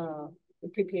and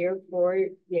prepare for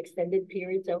the extended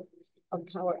periods of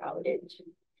power outage.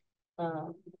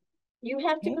 You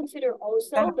have to consider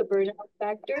also the burnout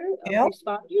factor of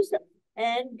responders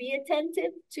and be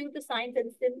attentive to the signs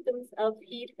and symptoms of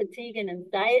heat, fatigue, and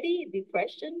anxiety,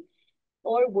 depression,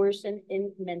 or worsen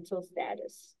in mental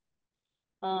status.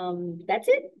 That's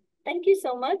it. Thank you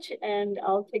so much, and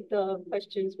I'll take the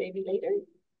questions maybe later.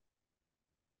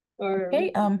 Or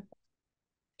okay.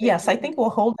 Yes, I think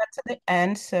we'll hold that to the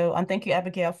end. So thank you,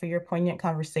 Abigail, for your poignant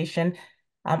conversation.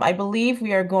 I believe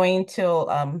we are going till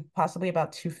possibly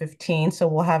about 2:15. So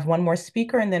we'll have one more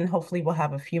speaker, and then hopefully we'll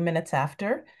have a few minutes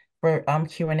after for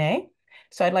Q&A.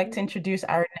 So I'd like to introduce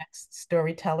our next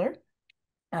storyteller,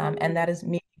 and that is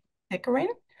Mimi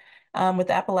Pickering with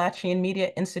the Appalachian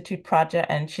Media Institute Project,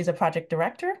 and she's a project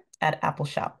director at Apple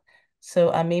Shop.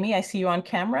 So Mimi, I see you on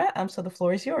camera, so the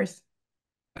floor is yours.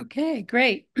 Okay,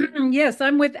 great. Yes,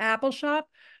 I'm with Apple Shop.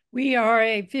 We are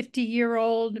a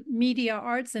 50-year-old media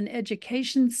arts and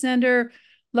education center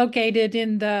located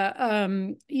in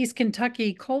the East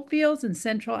Kentucky coalfields in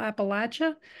Central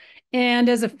Appalachia. And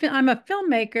I'm a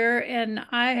filmmaker, and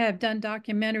I have done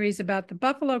documentaries about the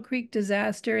Buffalo Creek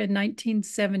disaster in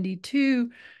 1972,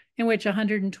 in which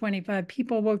 125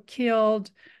 people were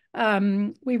killed.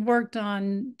 We've worked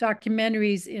on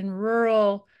documentaries in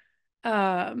rural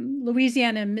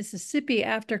Louisiana and Mississippi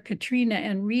after Katrina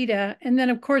and Rita. And then,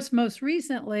 of course, most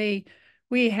recently,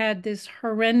 we had this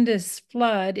horrendous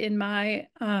flood in my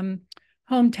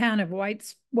hometown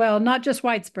of not just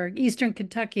Whitesburg, Eastern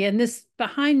Kentucky. And this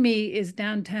behind me is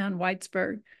downtown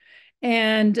Whitesburg.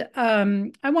 And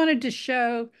I wanted to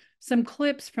show some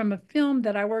clips from a film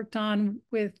that I worked on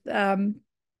with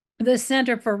the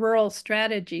Center for Rural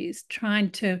Strategies,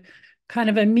 trying to kind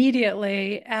of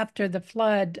immediately after the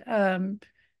flood,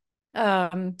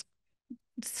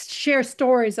 share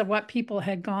stories of what people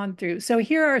had gone through. So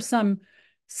here are some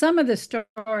of the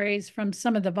stories from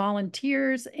some of the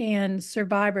volunteers and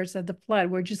survivors of the flood.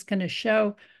 We're just going to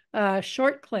show a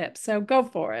short clip, so go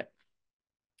for it.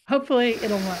 Hopefully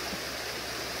it'll work.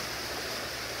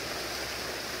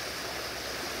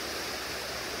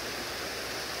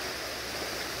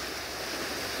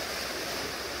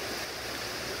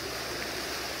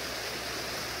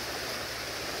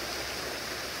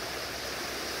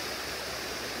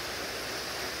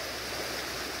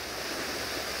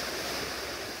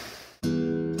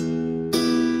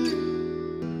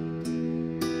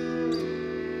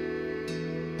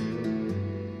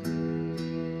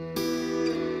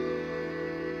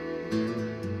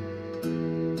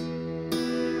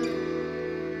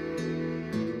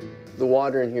 The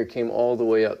water in here came all the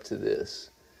way up to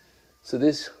this. So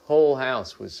this whole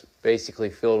house was basically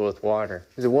filled with water.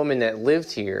 There's a woman that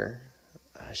lived here.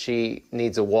 She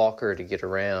needs a walker to get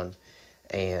around,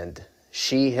 and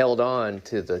she held on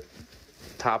to the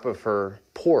top of her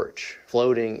porch,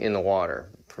 floating in the water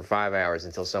for 5 hours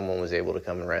until someone was able to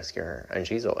come and rescue her. And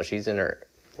she's in her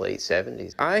late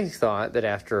 70s. I thought that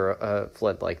after a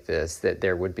flood like this, that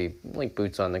there would be like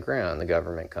boots on the ground. The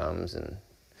government comes and,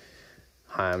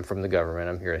 hi, I'm from the government,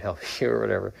 I'm here to help you or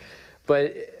whatever.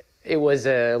 But it was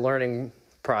a learning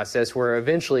process where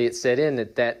eventually it set in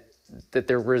that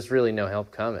there was really no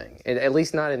help coming, at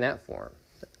least not in that form.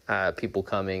 People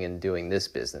coming and doing this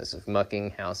business of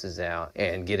mucking houses out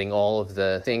and getting all of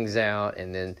the things out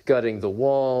and then gutting the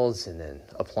walls and then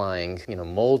applying,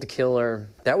 mold killer.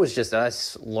 That was just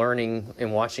us learning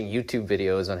and watching YouTube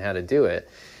videos on how to do it.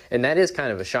 And that is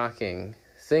kind of a shocking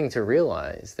thing to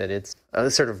realize, that it's a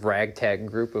sort of ragtag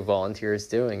group of volunteers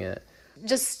doing it.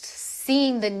 Just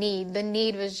seeing the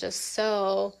need was just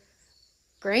so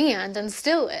grand, and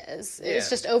still is. Yeah. It's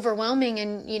just overwhelming,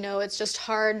 and it's just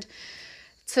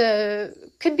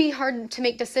could be hard to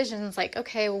make decisions like,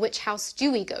 okay, well, which house do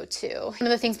we go to? One of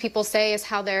the things people say is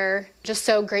how they're just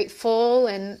so grateful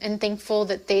and thankful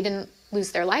that they didn't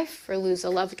lose their life or lose a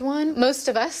loved one. Most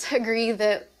of us agree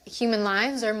that human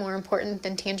lives are more important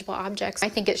than tangible objects. I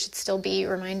think it should still be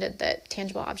reminded that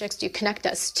tangible objects do connect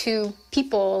us to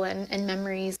people and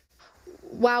memories.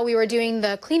 While we were doing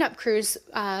the cleanup crews,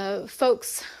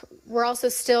 folks were also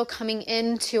still coming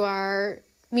into our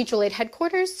mutual aid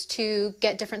headquarters to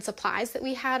get different supplies that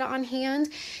we had on hand,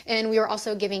 and we were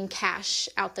also giving cash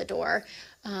out the door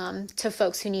to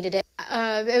folks who needed it.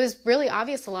 It was really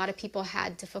obvious a lot of people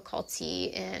had difficulty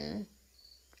in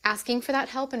asking for that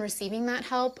help and receiving that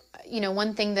help. You know,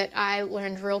 one thing that I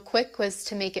learned real quick was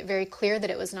to make it very clear that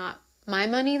it was not my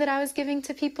money that I was giving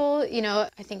to people. You know,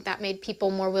 I think that made people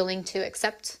more willing to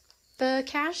accept the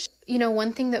cash. You know,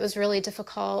 one thing that was really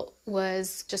difficult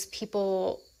was just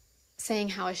people saying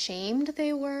how ashamed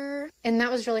they were. And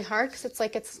that was really hard because it's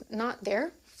like, it's not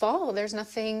their fault. There's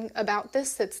nothing about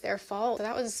this that's their fault. So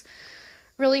that was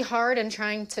really hard, and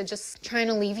trying to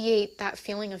alleviate that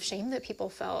feeling of shame that people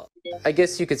felt. I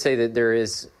guess you could say that there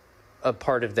is a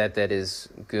part of that that is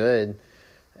good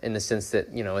in the sense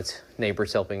that, you know, it's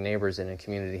neighbors helping neighbors and a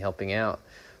community helping out.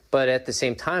 But at the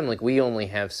same time, like, we only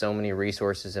have so many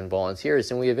resources and volunteers,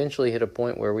 and we eventually hit a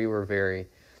point where we were very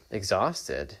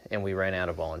exhausted and we ran out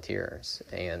of volunteers.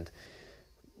 And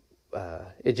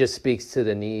it just speaks to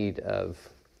the need of,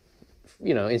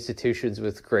 you know, institutions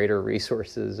with greater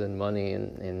resources and money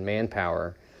and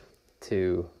manpower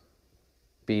to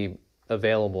be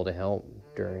available to help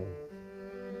during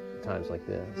times like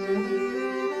this.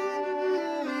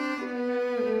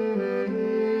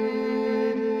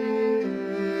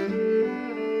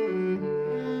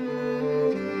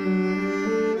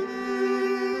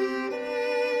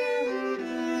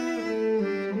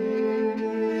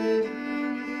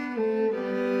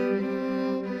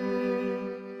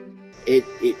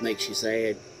 It makes you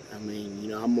sad. I mean, you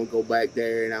know, I'm going to go back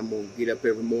there and I'm going to get up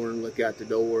every morning, look out the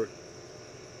door,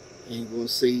 and going to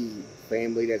see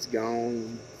family that's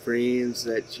gone, friends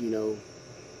that, you know,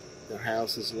 their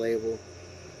house is level.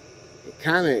 It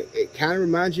kind of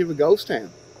reminds you of a ghost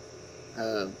town.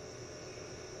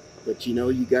 But, you know,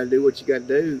 you got to do what you got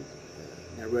to do.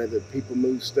 Now, whether people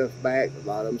move stuff back, a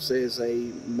lot of them says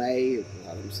they may, a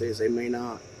lot of them says they may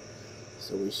not.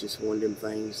 So it's just one of them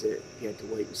things that you have to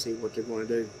wait and see what they're going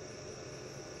to do.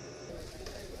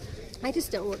 I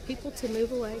just don't want people to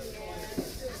move away.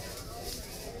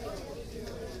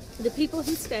 The people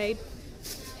who stayed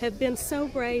have been so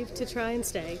brave to try and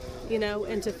stay, you know,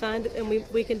 and to find, and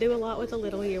we can do a lot with a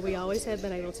little here. We always have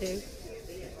been able to.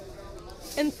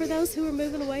 And for those who are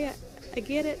moving away, I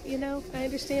get it, you know, I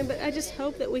understand, but I just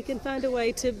hope that we can find a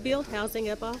way to build housing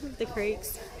up off of the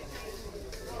creeks,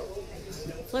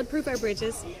 flood-proof our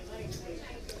bridges,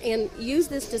 and use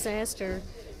this disaster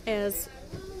as,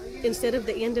 instead of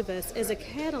the end of us, as a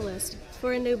catalyst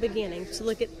for a new beginning, to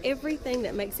look at everything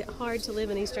that makes it hard to live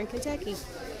in Eastern Kentucky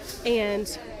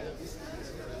and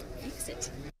fix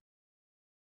it.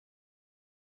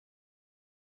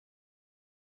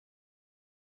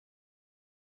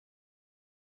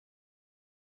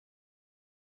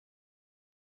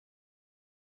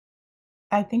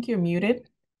 I think you're muted.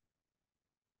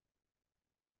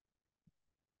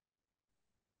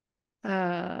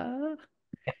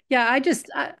 Yeah,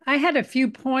 I had a few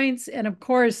points, and of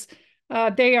course,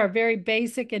 they are very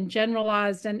basic and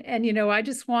generalized, and you know, I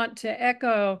just want to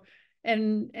echo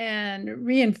and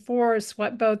reinforce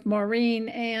what both Maureen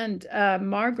and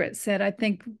Margaret said. I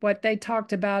think what they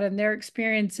talked about and their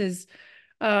experiences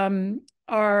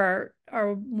are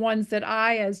ones that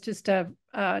I, as just a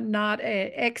not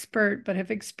an expert, but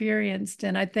have experienced,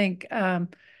 and I think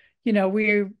you know,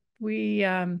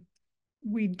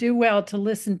 we do well to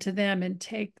listen to them and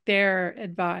take their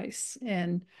advice.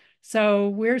 And so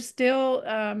we're still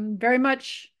very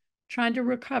much trying to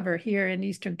recover here in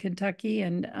Eastern Kentucky,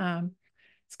 and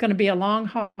it's going to be a long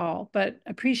haul, but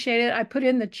appreciate it. I put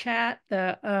in the chat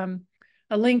a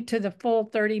link to the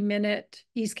full 30-minute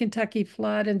East Kentucky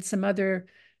flood and some other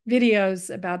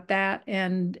videos about that,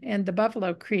 and the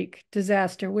Buffalo Creek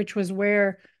disaster, which was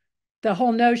where the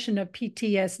whole notion of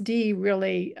PTSD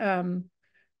really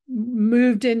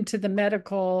moved into the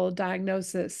medical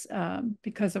diagnosis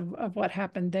because of what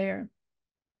happened there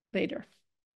later.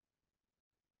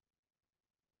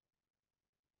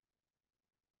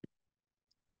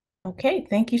 Okay,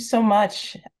 thank you so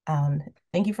much.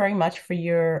 Thank you very much for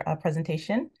your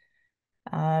presentation.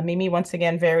 Mimi, once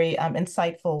again, very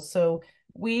insightful. So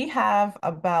we have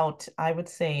about, I would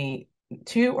say,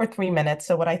 2 or 3 minutes.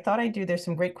 So what I thought I'd do, there's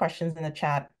some great questions in the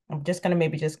chat. I'm just going to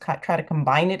maybe just try to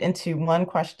combine it into one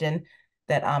question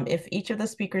that if each of the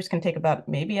speakers can take about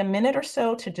maybe a minute or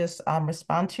so to just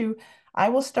respond to. I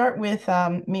will start with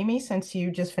Mimi, since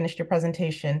you just finished your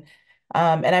presentation.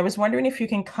 And I was wondering if you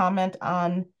can comment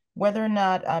on whether or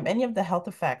not any of the health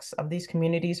effects of these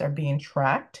communities are being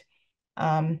tracked,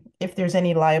 if there's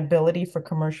any liability for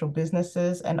commercial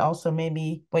businesses, and also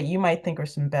maybe what you might think are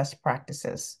some best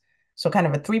practices. So kind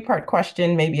of a three-part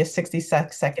question, maybe a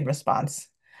 60-second response.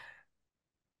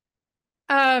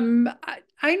 I'm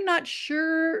not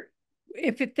sure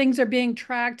if things are being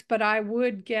tracked, but I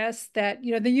would guess that,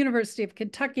 the University of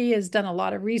Kentucky has done a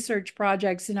lot of research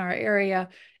projects in our area,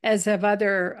 as have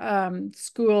other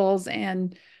schools,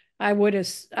 and I would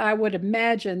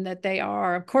imagine that they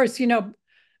are. Of course,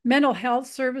 mental health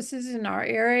services in our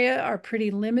area are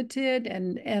pretty limited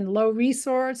and low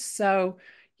resource. So,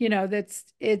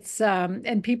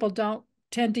 and people don't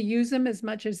tend to use them as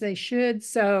much as they should.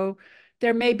 So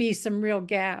there may be some real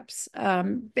gaps.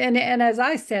 And as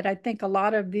I said, I think a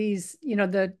lot of these,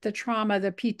 the trauma,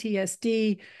 the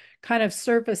PTSD kind of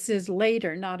surfaces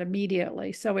later, not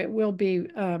immediately. So it will be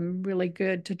really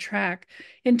good to track.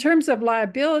 In terms of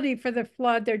liability for the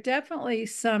flood, there are definitely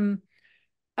some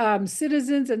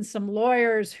citizens and some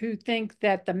lawyers who think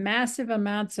that the massive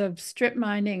amounts of strip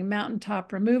mining,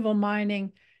 mountaintop removal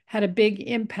mining, had a big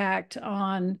impact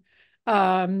on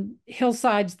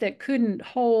hillsides that couldn't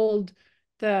hold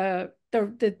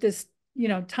this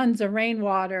tons of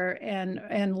rainwater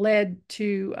and led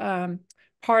to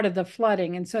part of the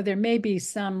flooding. And so there may be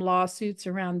some lawsuits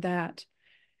around that.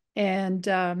 And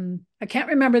I can't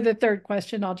remember the third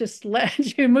question. I'll just let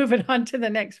you move it on to the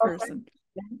next person.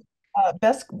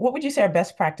 What would you say are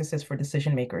best practices for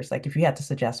decision makers? Like if you had to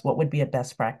suggest, what would be a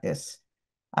best practice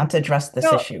to address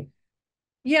this issue?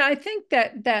 Yeah, I think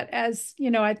that as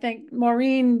I think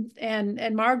Maureen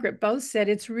and Margaret both said,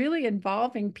 it's really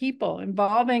involving people on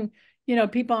the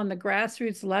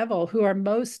grassroots level who are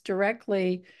most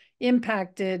directly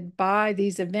impacted by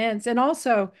these events, and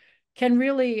also can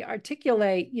really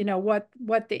articulate,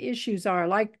 what the issues are.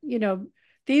 Like,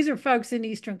 these are folks in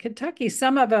Eastern Kentucky,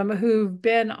 some of them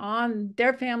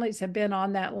their families have been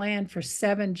on that land for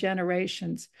 7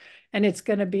 generations. And it's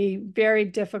going to be very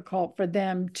difficult for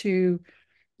them to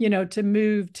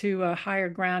move to a higher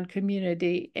ground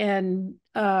community. And,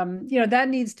 that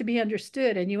needs to be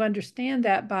understood. And you understand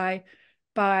that by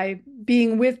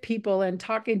being with people and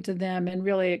talking to them and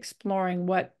really exploring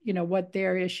what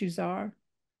their issues are.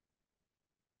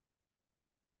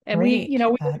 And Great.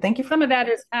 Thank you. Some of that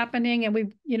is happening,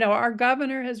 and our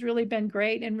governor has really been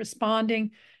great in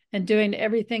responding and doing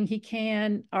everything he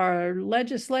can. Our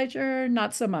legislature,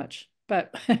 not so much,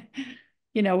 but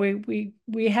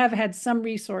we have had some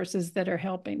resources that are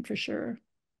helping for sure.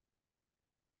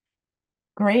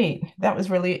 Great. That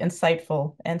was really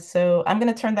insightful. And so I'm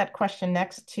going to turn that question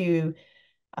next to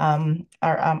our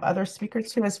other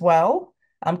speakers too as well.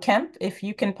 Kemp, if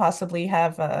you can possibly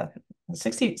have a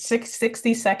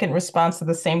 60-second response to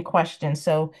the same question.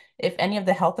 So if any of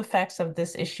the health effects of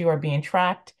this issue are being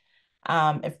tracked,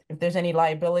 if there's any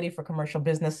liability for commercial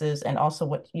businesses, and also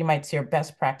what you might see are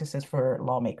best practices for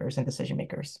lawmakers and decision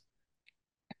makers.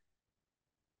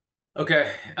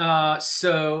 Okay,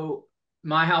 so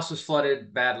my house was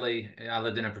flooded badly. I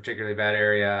lived in a particularly bad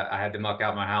area. I had to muck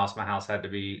out my house. My house had to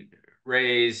be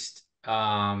raised.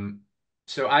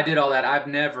 So I did all that. I've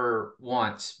never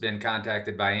once been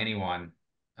contacted by anyone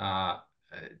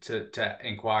to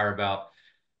inquire about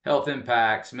health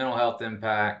impacts, mental health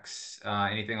impacts,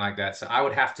 anything like that. So I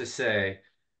would have to say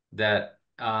that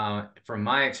from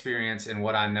my experience and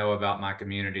what I know about my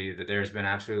community, that there's been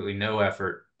absolutely no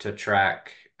effort to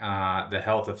track the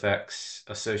health effects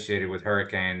associated with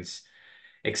hurricanes,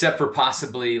 except for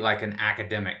possibly like an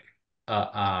academic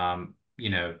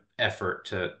effort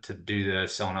to do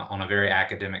this on a very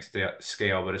academic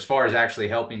scale. But as far as actually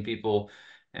helping people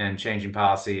and changing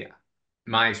policy,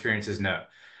 my experience is no.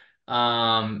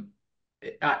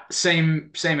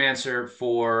 Same answer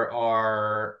for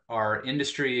our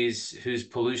industries whose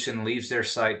pollution leaves their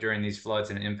site during these floods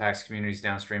and impacts communities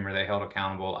downstream. Are they held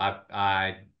accountable?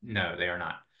 No, they are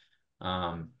not.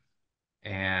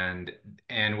 And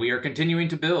we are continuing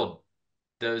to build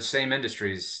those same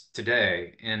industries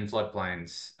today in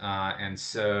floodplains. And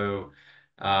so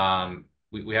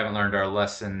we haven't learned our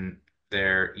lesson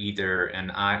there either.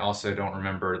 And I also don't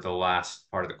remember the last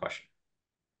part of the question.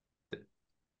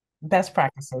 Best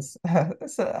practices.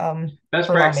 Best for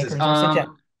practices. lawmakers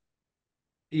or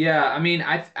Yeah, I mean,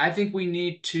 I think we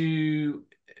need to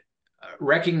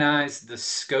recognize the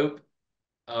scope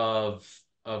of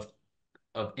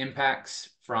impacts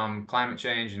from climate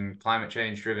change and climate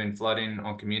change driven flooding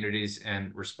on communities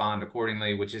and respond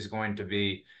accordingly, which is going to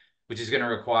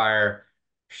require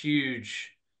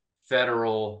huge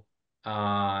federal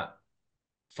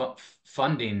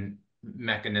funding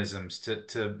mechanisms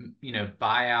to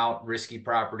buy out risky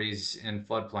properties in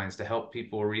floodplains, to help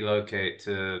people relocate,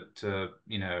 to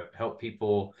help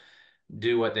people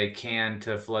do what they can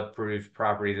to flood-proof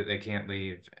property that they can't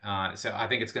leave. So I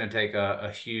think it's going to take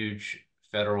a huge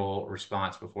federal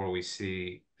response before we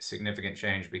see significant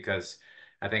change, because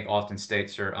I think often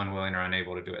states are unwilling or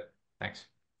unable to do it. Thanks.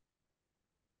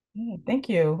 Thank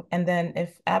you. And then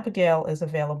if Abigail is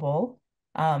available,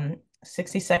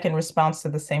 60-second response to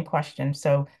the same question.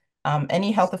 So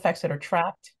any health effects that are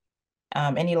tracked,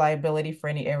 any liability for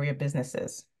any area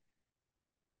businesses.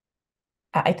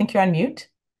 I think you're on mute.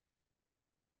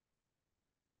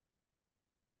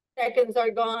 Seconds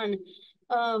are gone.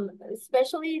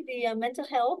 Especially the mental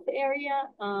health area,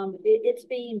 it's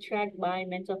being tracked by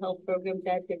mental health programs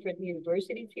at different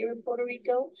universities here in Puerto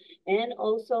Rico, and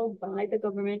also by the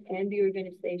government and the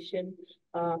organization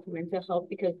for mental health,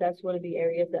 because that's one of the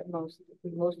areas that most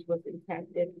was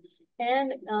impacted.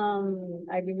 And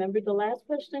I remember the last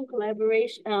question,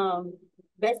 collaboration,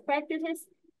 best practices.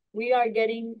 We are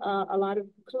getting a lot of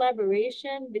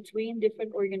collaboration between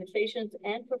different organizations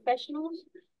and professionals,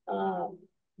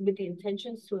 with the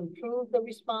intentions to improve the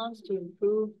response, to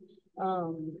improve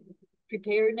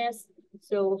preparedness.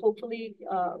 So hopefully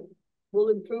we'll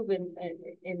improve in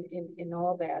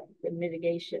all that, the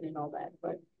mitigation and all that.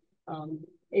 But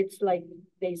it's like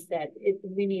they said,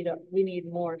 we need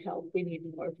more help, we need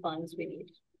more funds,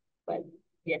 but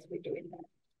yes, we're doing that.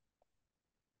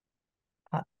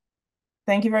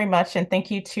 Thank you very much. And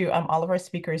thank you to all of our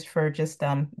speakers for just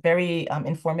very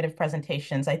informative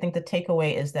presentations. I think the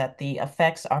takeaway is that the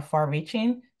effects are far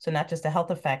reaching. So not just the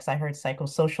health effects, I heard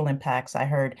psychosocial impacts, I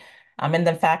heard, and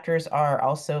the factors are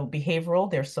also behavioral,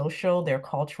 they're social, they're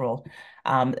cultural.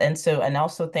 And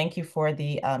also thank you for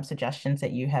the suggestions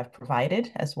that you have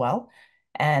provided as well.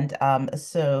 And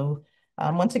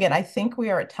once again, I think we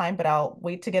are at time, but I'll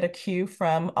wait to get a cue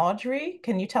from Audrey.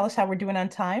 Can you tell us how we're doing on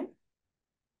time?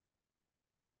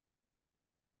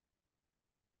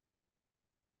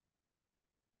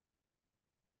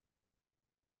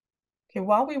 Okay,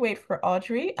 while we wait for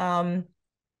Audrey,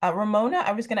 Ramona,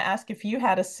 I was going to ask if you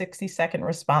had a 60-second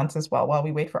response as well while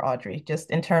we wait for Audrey,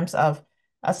 just in terms of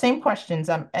same questions,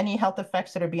 any health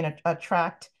effects that are being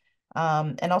tracked,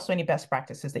 and also any best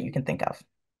practices that you can think of.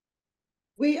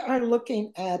 We are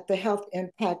looking at the health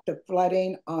impact of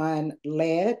flooding on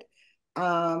lead,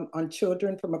 on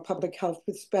children from a public health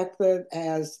perspective.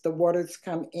 As the waters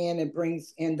come in, it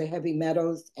brings in the heavy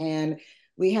metals, and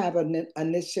we have an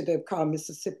initiative called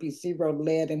Mississippi Zero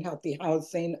Lead and Healthy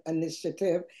Housing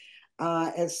Initiative.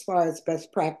 As far as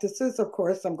best practices, of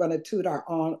course, I'm going to toot our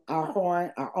own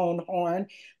horn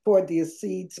for the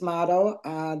SEEDS model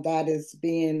that is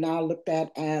being now looked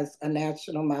at as a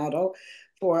national model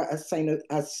for a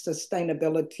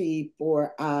sustainability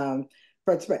for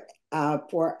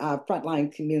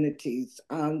frontline communities.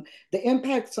 The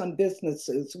impacts on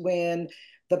businesses when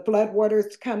the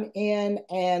floodwaters come in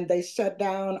and they shut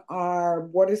down our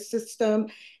water system,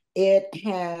 it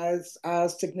has a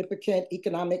significant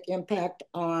economic impact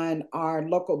on our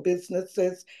local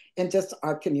businesses and just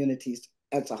our communities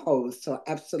as a whole. So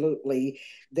absolutely,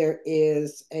 there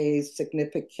is a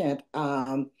significant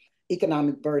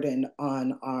economic burden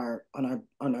on our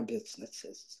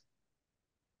businesses.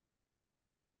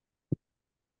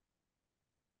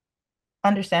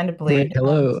 Understandably. Right.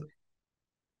 Hello.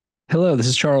 Hello, this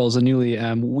is Charles Anuli.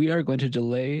 We are going to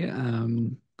delay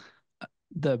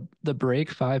the break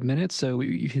 5 minutes, so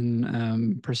you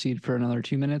can proceed for another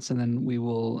 2 minutes, and then we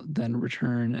will then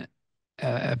return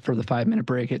for the 5-minute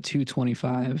break at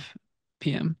 2:25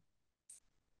 p.m.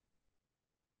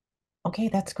 Okay,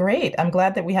 that's great. I'm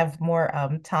glad that we have more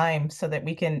time so that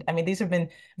we can, these have been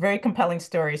very compelling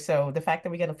stories. So the fact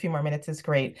that we get a few more minutes is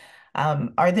great.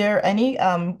 Are there any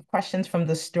questions from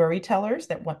the storytellers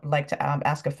that would like to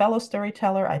ask a fellow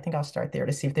storyteller? I think I'll start there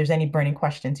to see if there's any burning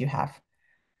questions you have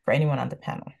for anyone on the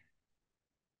panel.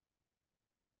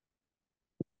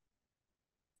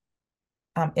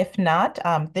 If not,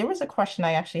 there was a question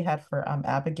I actually had for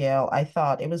Abigail. I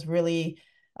thought it was really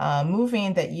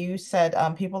moving that you said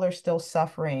people are still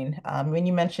suffering when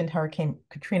you mentioned Hurricane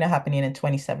Katrina happening in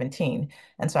 2017.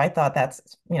 And so I thought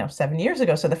that's, 7 years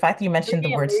ago. So the fact that you mentioned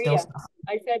the word still suffering.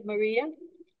 I said Maria.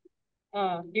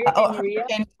 Hurricane Maria.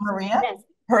 Hurricane Maria? Yes.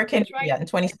 Hurricane Maria right. In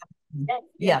 2017.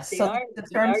 Yes, so they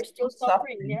are still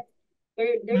suffering. Yes.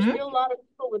 There's still a lot of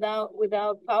people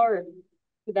without power,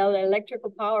 without electrical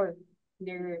power.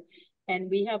 And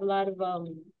we have a lot of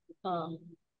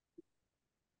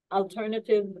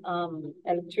alternative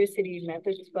electricity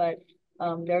methods, but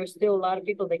there are still a lot of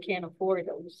people that can't afford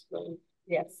those. So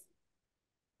yes,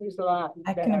 there's a lot.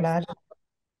 I can imagine.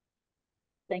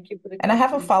 Thank you for the And I have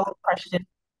a question. follow-up question.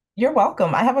 You're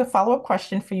welcome. I have a follow-up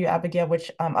question for you, Abigail,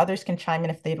 which others can chime in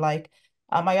if they'd like.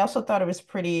 I also thought it was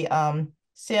pretty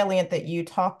salient that you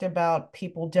talked about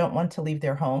people don't want to leave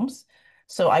their homes.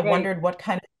 So I wondered what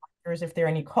kind of factors, if there are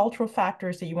any cultural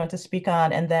factors that you want to speak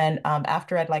on. And then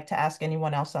after, I'd like to ask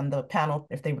anyone else on the panel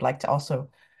if they would like to also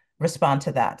respond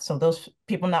to that. So those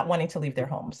people not wanting to leave their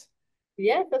homes.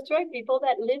 Yes, that's right. People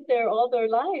that live there all their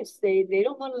lives, they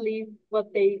don't want to leave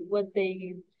what they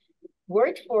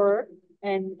worked for,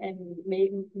 and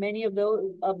many of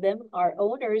them are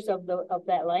owners of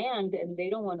that land, and they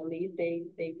don't want to leave. They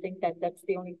think that that's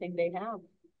the only thing they have.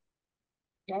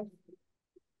 Yes.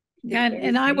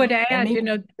 And I would add,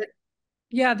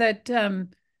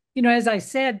 as I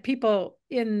said, people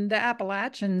in the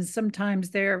Appalachians,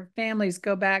 sometimes their families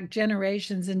go back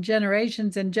generations and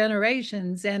generations and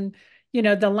generations, and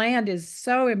the land is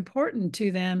so important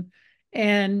to them.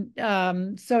 And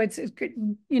so it's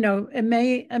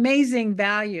amazing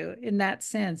value in that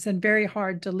sense, and very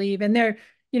hard to leave. And there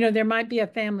might be a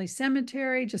family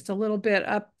cemetery just a little bit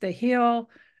up the hill,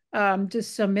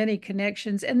 just so many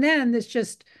connections. And then there's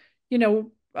just,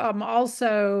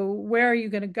 also, where are you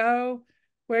going to go?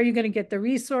 Where are you going to get the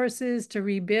resources to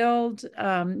rebuild?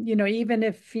 Even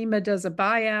if FEMA does a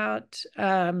buyout,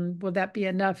 will that be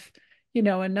enough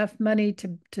money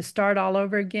to start all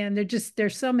over again?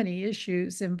 There's so many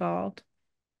issues involved.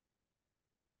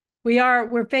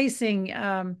 We're facing,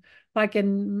 like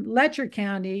in Letcher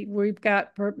County, we've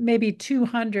got maybe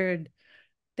 200,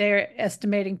 they're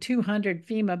estimating 200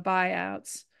 FEMA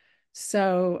buyouts.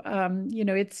 So,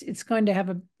 it's going to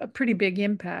have a pretty big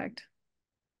impact.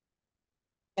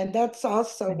 And that's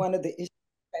also one of the issues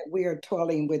that we are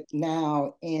toiling with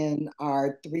now in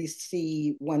our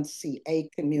 3C,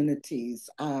 1CA communities,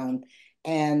 and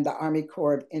the Army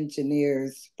Corps of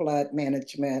Engineers flood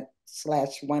management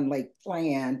 / One Lake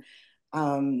plan.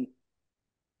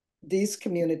 These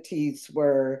communities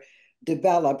were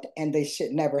developed and they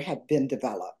should never have been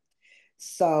developed.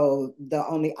 So the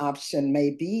only option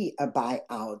may be a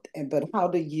buyout. But how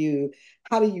do you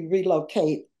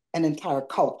relocate an entire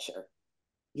culture?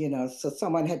 So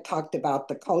someone had talked about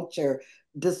the culture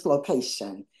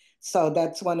dislocation. So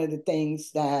that's one of the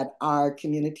things that our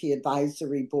community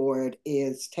advisory board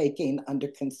is taking under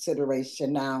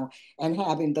consideration now, and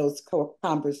having those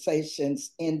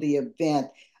conversations in the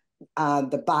event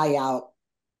the buyout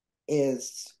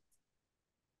is,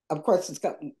 of course, it's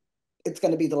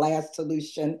going to be the last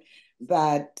solution,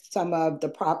 but some of the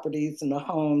properties and the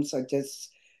homes are just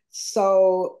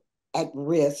so at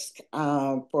risk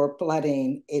for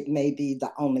flooding, it may be the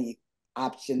only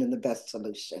option and the best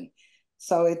solution.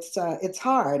 So it's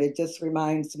hard. It just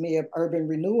reminds me of urban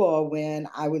renewal when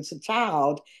I was a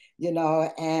child,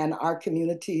 and our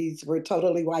communities were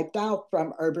totally wiped out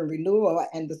from urban renewal,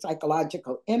 and the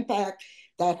psychological impact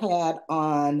that had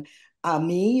on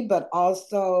me, but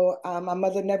also my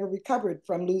mother never recovered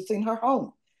from losing her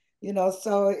home.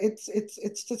 So it's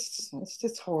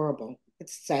just horrible.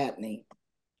 It's saddening.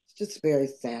 It's just very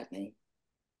saddening.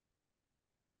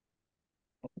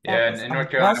 Yeah, in North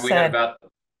Carolina, we had about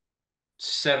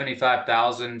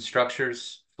 75,000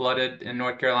 structures flooded in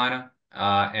North Carolina,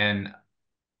 and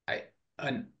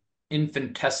an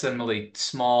infinitesimally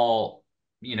small,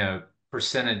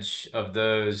 percentage of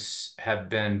those have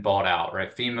been bought out,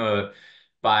 right? FEMA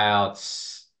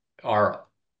buyouts are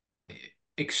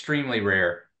extremely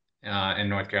rare in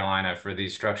North Carolina for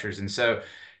these structures. And so,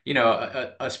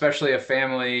 especially a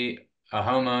family, a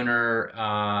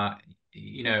homeowner,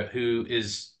 who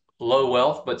is low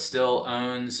wealth but still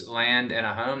owns land and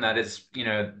a home, that is,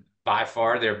 by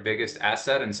far their biggest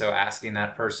asset. And so asking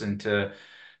that person to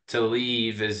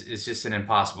leave is just an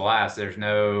impossible ask. There's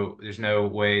no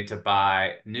way to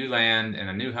buy new land and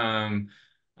a new home,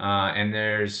 and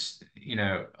there's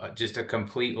just a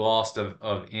complete loss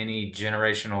of any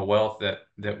generational wealth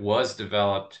that was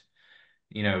developed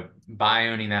by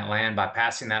owning that land, by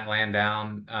passing that land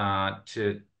down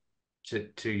to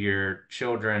your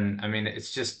children. I mean,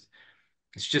 it's just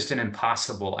an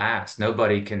impossible ask.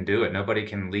 Nobody can do it. Nobody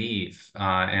can leave in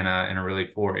a really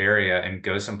poor area and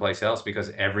go someplace else,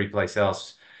 because every place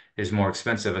else is more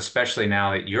expensive, especially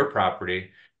now that your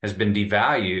property has been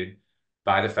devalued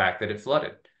by the fact that it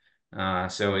flooded.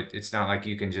 So it's not like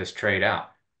you can just trade out.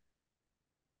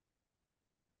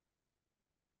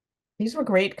 These were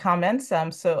great comments.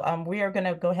 So we are going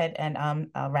to go ahead and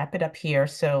wrap it up here.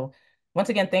 So once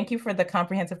again, thank you for the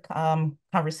comprehensive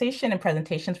conversation and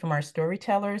presentations from our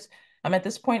storytellers. At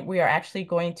this point, we are actually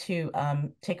going to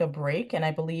take a break, and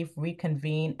I believe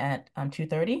reconvene at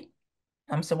 2:30.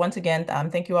 So once again,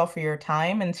 thank you all for your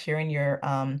time and sharing your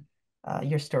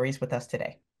your stories with us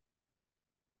today.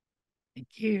 Thank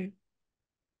you.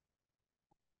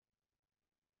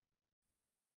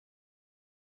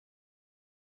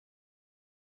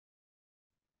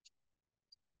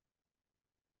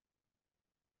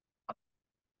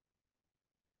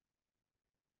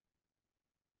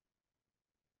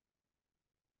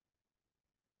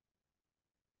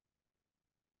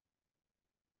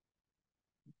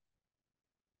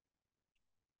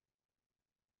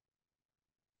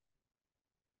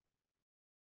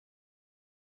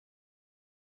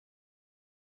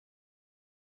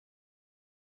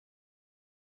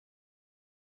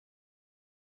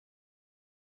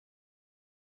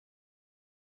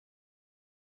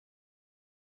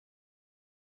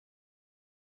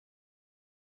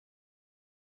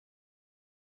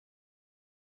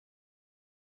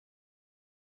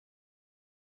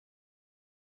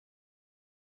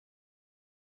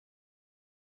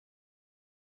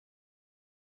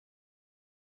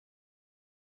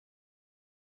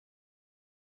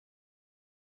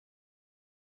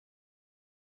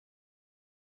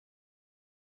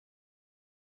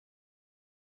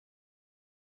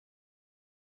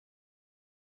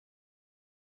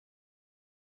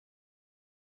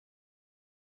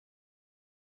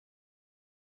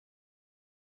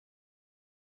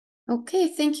 Okay,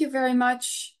 thank you very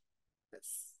much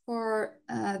for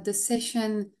the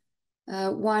session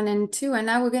 1 and 2. And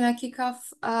now we're going to kick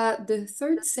off the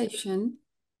third session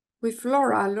with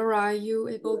Laura. Laura, are you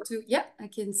able to? Yeah, I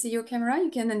can see your camera. You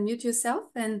can unmute yourself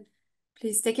and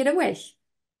please take it away.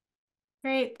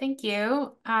 Great, thank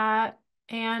you.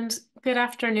 And good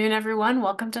afternoon, everyone.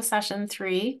 Welcome to session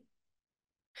 3.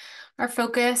 Our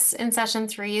focus in session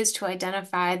 3 is to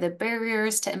identify the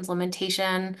barriers to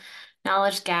implementation,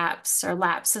 knowledge gaps, or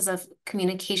lapses of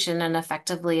communication, and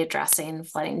effectively addressing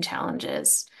flooding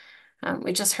challenges.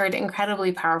 We just heard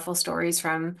incredibly powerful stories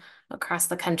from across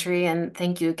the country, and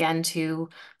thank you again to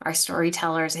our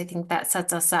storytellers. I think that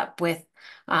sets us up with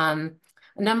a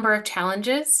number of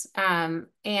challenges.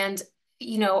 And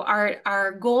you know,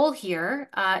 our goal here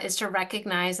is to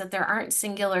recognize that there aren't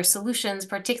singular solutions,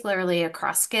 particularly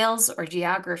across scales or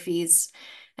geographies.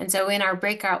 And so in our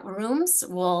breakout rooms,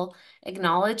 we'll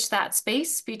acknowledge that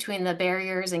space between the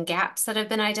barriers and gaps that have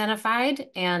been identified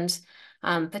and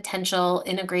potential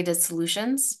integrated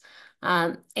solutions. We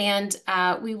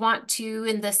want to,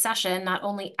 in this session, not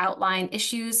only outline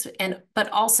issues, but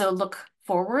also look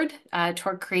forward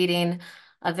toward creating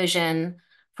a vision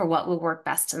for what will work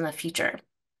best in the future.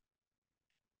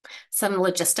 Some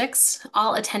logistics.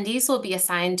 All attendees will be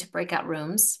assigned to breakout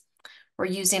rooms. We're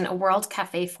using a World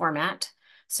Cafe format,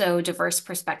 so diverse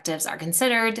perspectives are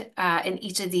considered in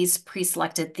each of these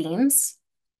pre-selected themes.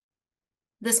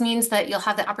 This means that you'll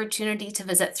have the opportunity to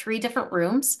visit 3 different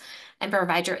rooms and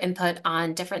provide your input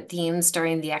on different themes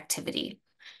during the activity.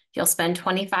 You'll spend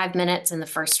 25 minutes in the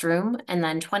first room and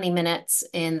then 20 minutes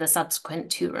in the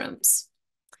subsequent 2 rooms.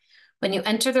 When you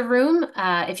enter the room,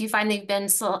 if you find that you've been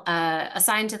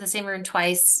assigned to the same room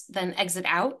twice, then exit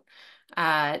out,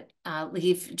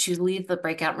 leave the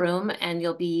breakout room, and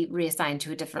you'll be reassigned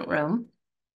to a different room.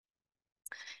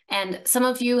 And some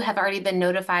of you have already been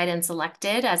notified and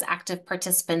selected as active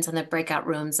participants in the breakout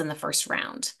rooms in the first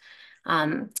round.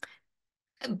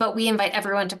 But we invite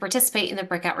everyone to participate in the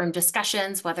breakout room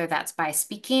discussions, whether that's by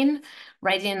speaking,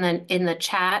 writing in the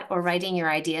chat, or writing your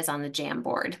ideas on the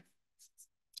Jamboard.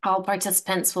 All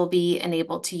participants will be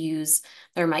enabled to use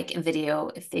their mic and video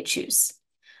if they choose.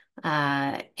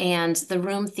 And the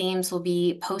room themes will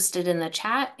be posted in the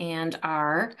chat and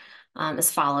are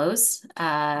as follows.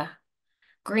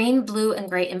 Green, blue, and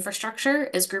gray infrastructure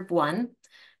is group 1.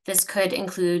 This could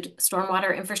include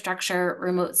stormwater infrastructure,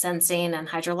 remote sensing and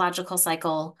hydrological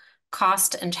cycle,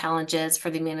 cost and challenges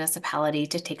for the municipality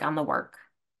to take on the work.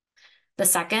 The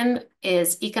second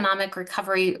is economic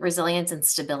recovery, resilience, and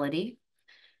stability.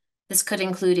 This could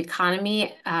include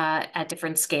economy at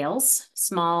different scales,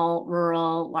 small,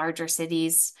 rural, larger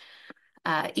cities,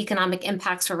 economic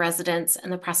impacts for residents,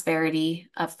 and the prosperity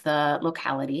of the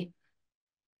locality.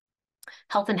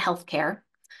 Health and healthcare.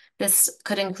 This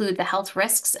could include the health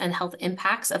risks and health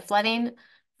impacts of flooding,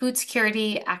 food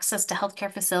security, access to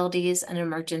healthcare facilities, and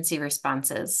emergency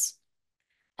responses.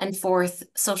 And fourth,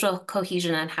 social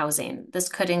cohesion and housing. This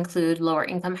could include lower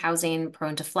income housing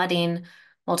prone to flooding,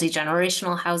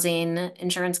 multi-generational housing,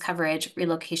 insurance coverage,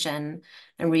 relocation,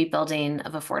 and rebuilding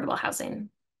of affordable housing.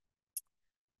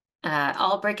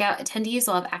 All breakout attendees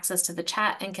will have access to the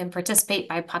chat and can participate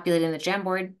by populating the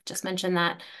Jamboard. Just mentioned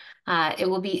that. It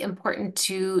will be important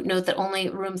to note that only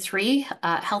room 3,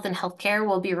 health and healthcare,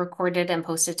 will be recorded and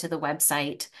posted to the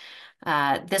website.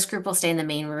 This group will stay in the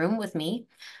main room with me,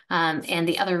 and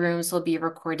the other rooms will be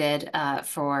recorded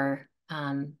for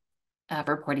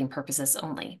reporting purposes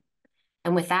only.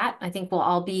 And with that, I think we'll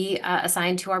all be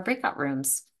assigned to our breakout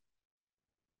rooms.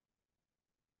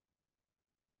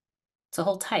 So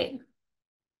hold tight.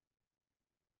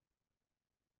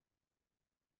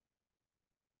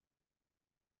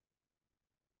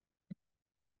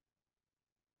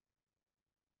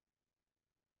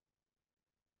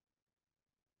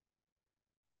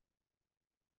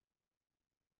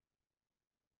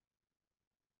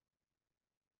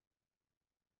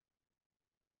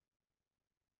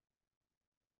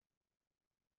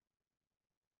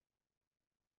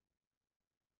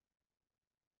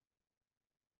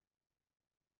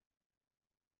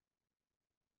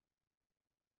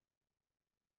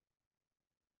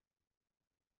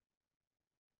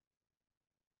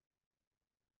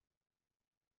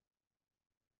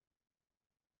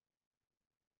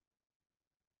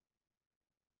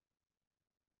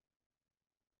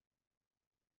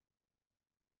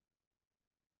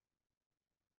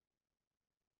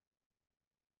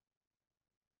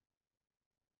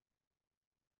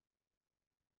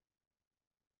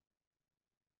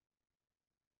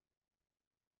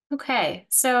 Okay,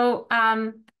 so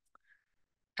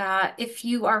if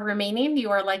you are remaining, you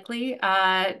are likely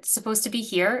supposed to be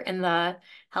here in the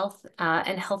health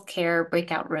and healthcare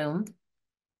breakout room.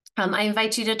 I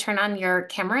invite you to turn on your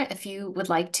camera if you would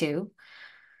like to.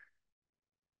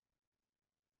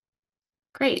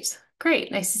 Great, great.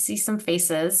 Nice to see some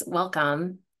faces.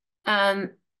 Welcome.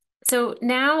 So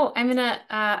now I'm gonna,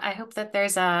 I hope that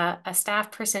there's a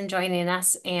staff person joining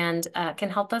us and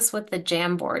can help us with the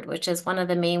Jamboard, which is one of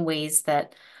the main ways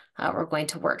that we're going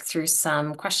to work through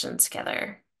some questions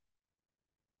together.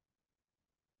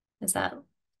 Is that?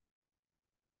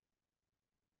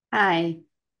 Hi.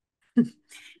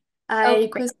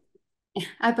 I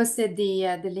posted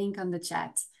the link on the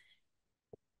chat.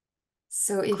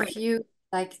 So if you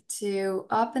like to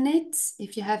open it,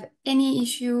 if you have any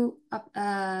issue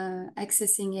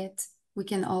accessing it, we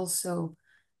can also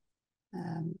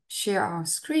share our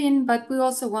screen, but we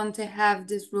also want to have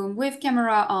this room with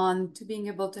camera on to being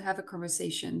able to have a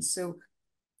conversation. So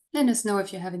let us know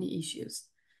if you have any issues.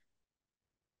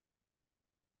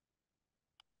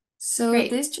 So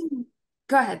Great.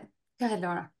 Go ahead,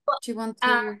 Laura. Do you want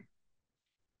to?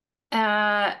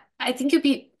 I think it'd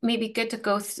be maybe good to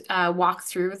go walk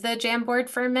through the Jamboard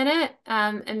for a minute,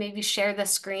 and maybe share the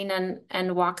screen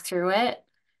and walk through it.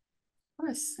 Of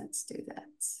course, let's do that.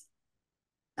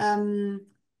 Let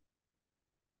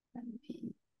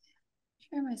me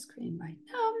share my screen right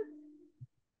now.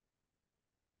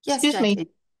 Yes, Excuse Jacqueline. me.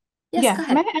 Yes, Yeah. go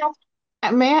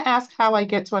ahead. May I ask how I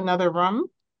get to another room?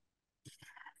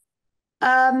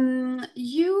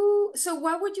 So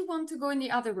why would you want to go in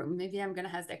the other room? Maybe I'm gonna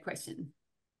ask that question.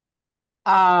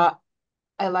 I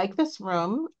like this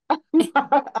room.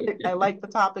 I like the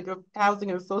topic of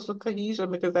housing and social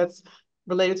cohesion because that's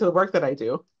related to the work that I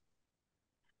do.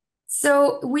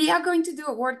 So we are going to do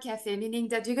a word cafe, meaning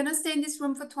that you're gonna stay in this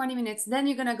room for 20 minutes, then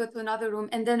you're gonna go to another room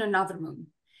and then another room.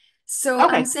 So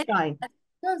Okay, I'm saying fine. that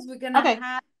because we're gonna Okay.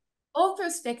 have all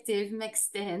perspective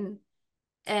mixed in,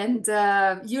 and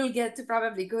you'll get to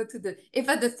probably go to if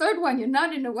at the third one you're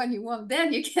not in the one you want,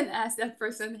 then you can ask that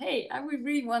person, hey, I would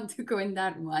really want to go in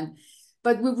that one.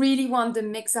 But we really want the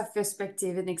mix of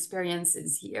perspective and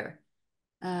experiences here.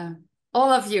 All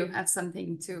of you have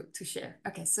something to share.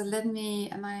 Okay, so let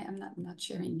me, I'm not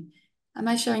sharing. Am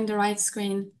I sharing the right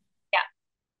screen? Yeah.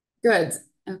 Good,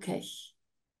 okay.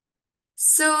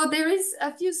 So there is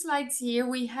a few slides here.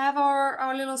 We have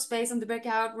our little space on the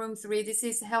breakout room 3. This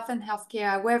is health and healthcare.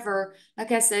 However,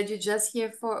 like I said, you're just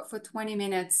here for 20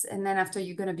 minutes, and then after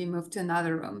you're going to be moved to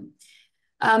another room.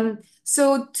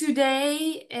 So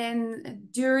today and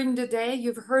during the day,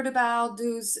 you've heard about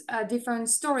those different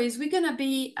stories. We're going to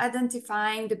be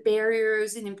identifying the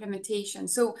barriers in implementation.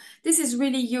 So this is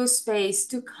really your space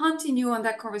to continue on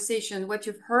that conversation, what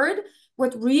you've heard,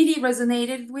 what really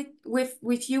resonated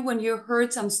with you when you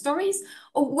heard some stories,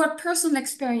 or what personal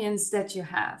experience that you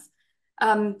have.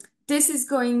 This is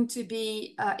going to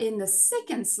be in the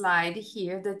second slide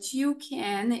here that you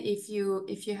can, if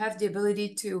you have the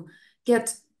ability to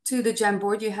get to the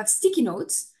Jamboard, you have sticky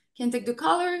notes. You can take the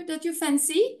color that you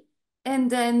fancy, and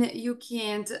then you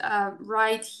can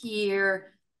write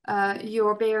here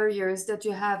your barriers that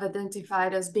you have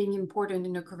identified as being important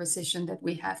in the conversation that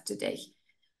we have today.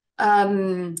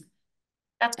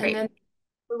 That's great. And then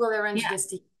we will arrange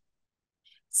this.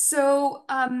 So,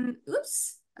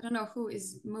 oops, I don't know who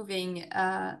is moving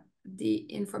the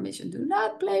information. Do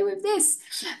not play with this.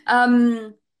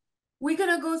 we're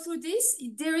going to go through this.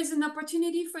 There is an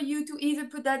opportunity for you to either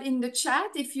put that in the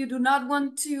chat. If you do not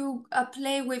want to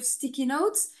play with sticky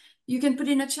notes, you can put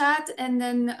in a chat, and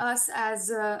then us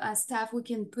as staff, we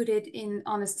can put it in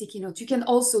on a sticky note. You can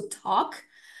also talk.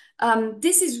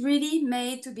 This is really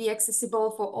made to be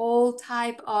accessible for all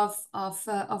type of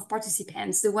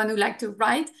participants. The one who like to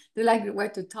write, the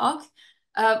like to talk,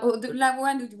 or the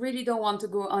one who really don't want to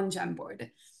go on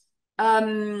Jamboard.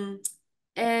 And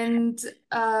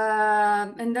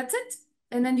that's it.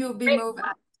 And then you'll be moved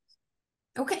up.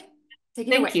 Okay, take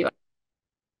it away. Thank you.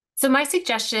 So my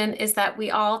suggestion is that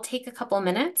we all take a couple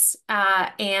minutes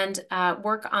and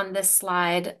work on this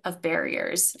slide of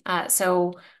barriers.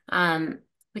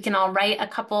 We can all write a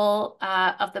couple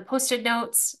of the Post-it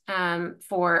notes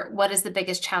for what is the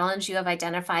biggest challenge you have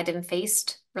identified and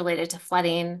faced related to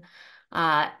flooding,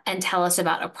 and tell us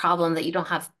about a problem that you don't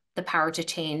have the power to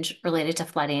change related to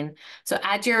flooding. So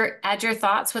add your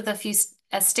thoughts with a few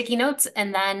sticky notes,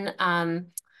 and then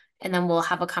we'll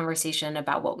have a conversation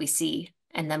about what we see,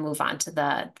 and then move on to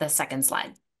the second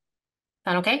slide.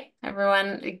 Sound okay?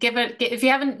 Everyone, if you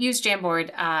haven't used Jamboard,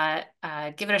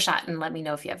 give it a shot and let me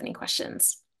know if you have any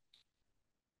questions.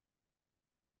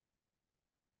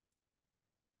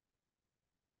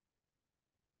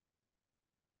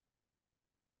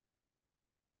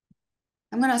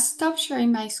 I'm going to stop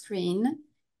sharing my screen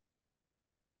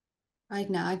right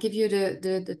now. I give you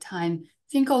the time.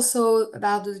 Think also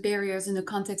about those barriers in the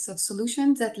context of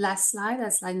solutions. That last slide,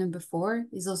 that slide number 4,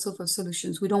 is also for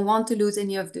solutions. We don't want to lose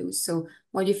any of those. So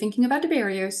while you're thinking about the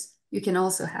barriers, you can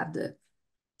also have the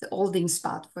holding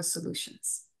spot for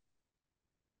solutions.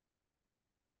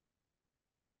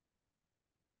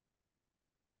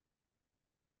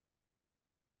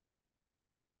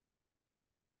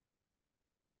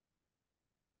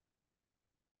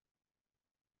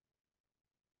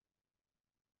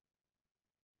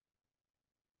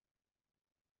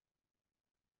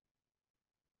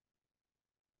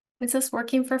 Is this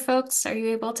working for folks? Are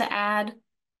you able to add?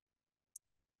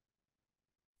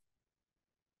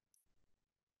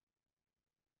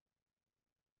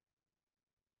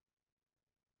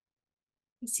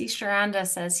 I see Sharonda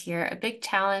says here, a big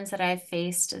challenge that I've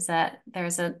faced is that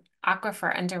there's an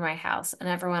aquifer under my house, and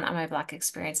everyone on my block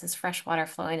experiences fresh water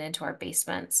flowing into our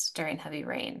basements during heavy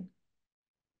rain.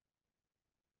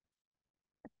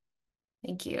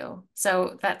 Thank you.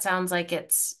 So that sounds like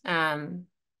it's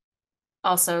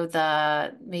also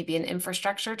maybe an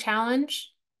infrastructure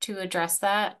challenge to address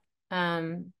that.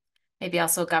 Maybe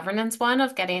also a governance one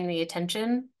of getting the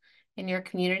attention in your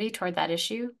community toward that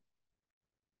issue.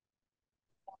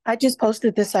 I just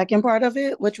posted the second part of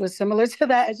it, which was similar to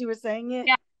that as you were saying it.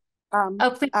 Yeah.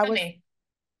 Please tell me.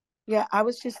 Yeah, I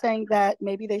was just saying that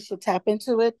maybe they should tap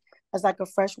into it as like a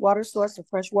freshwater source, a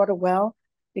freshwater well,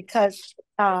 because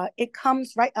it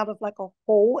comes right out of like a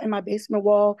hole in my basement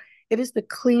wall. It is the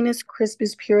cleanest,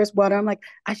 crispest, purest water. I'm like,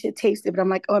 I should taste it, but I'm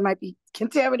like, oh, it might be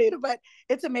contaminated, but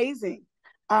it's amazing.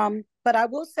 But I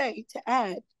will say, to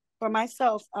add, for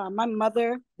myself, my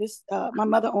mother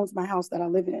owns my house that I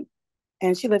live in,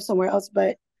 and she lives somewhere else,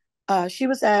 but she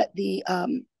was at the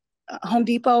Home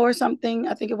Depot or something,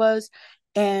 I think it was.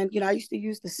 And, I used to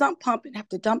use the sump pump and have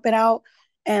to dump it out.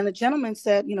 And the gentleman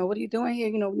said, what are you doing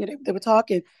here? They were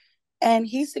talking. And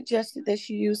he suggested that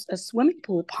she use a swimming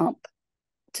pool pump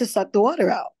to suck the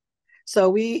water out. So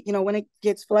when it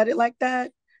gets flooded like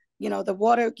that, the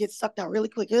water gets sucked out really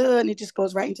quick and it just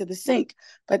goes right into the sink.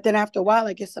 But then after a while,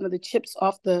 I guess some of the chips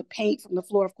off the paint from the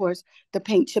floor, of course, the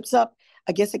paint chips up.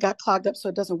 I guess it got clogged up, so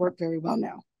it doesn't work very well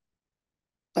now.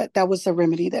 But that was a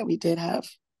remedy that we did have.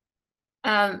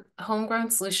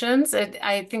 Homegrown solutions.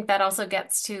 I think that also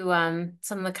gets to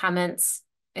some of the comments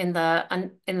in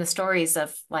the stories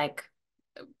of like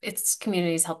it's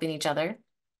communities helping each other,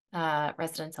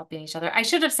 residents helping each other. I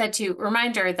should have said too,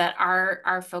 reminder that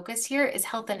our focus here is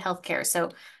health and healthcare. So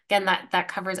again, that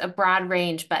covers a broad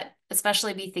range, but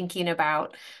especially be thinking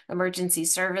about emergency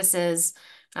services,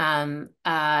 some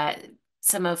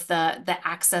of the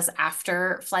access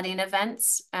after flooding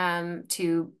events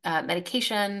to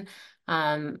medication,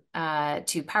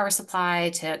 to power supply,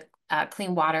 to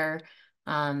clean water,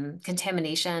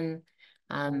 contamination.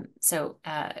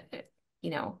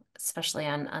 Especially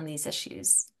on these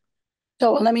issues.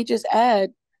 So let me just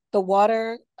add, the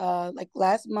water, like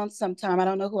last month sometime, I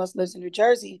don't know who else lives in New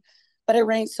Jersey, but it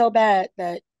rained so bad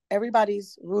that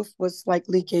everybody's roof was like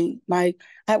leaking. I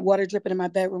had water dripping in my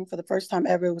bedroom for the first time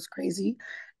ever. It was crazy.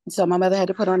 And so my mother had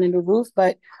to put on a new roof.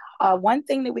 But one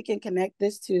thing that we can connect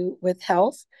this to with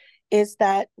health is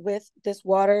that with this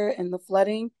water and the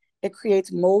flooding, it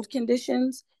creates mold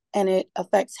conditions and it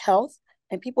affects health.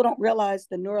 And people don't realize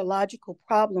the neurological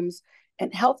problems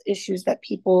and health issues that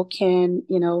people can,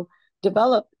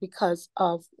 develop because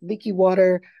of leaky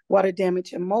water, water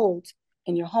damage, and mold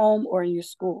in your home or in your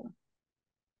school.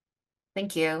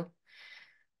 Thank you.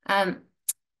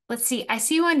 Let's see, I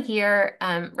see one here,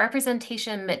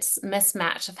 representation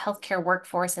mismatch of healthcare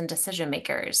workforce and decision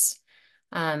makers,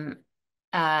 and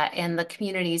the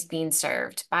communities being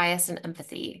served, bias and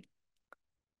empathy.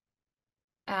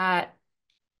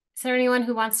 Is there anyone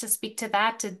who wants to speak to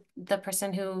that? Did the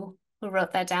person who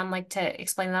wrote that down like to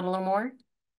explain that a little more?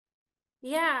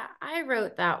 Yeah, I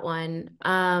wrote that one.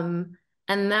 And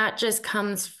that just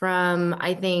comes from,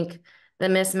 I think, the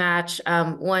mismatch.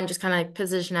 One, just kind of like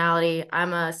positionality.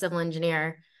 I'm a civil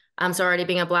engineer. So already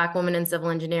being a Black woman in civil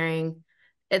engineering,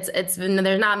 there's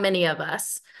not many of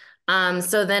us.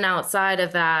 So then outside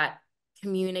of that,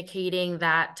 communicating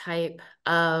that type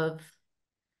of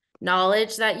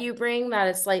knowledge that you bring that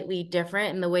is slightly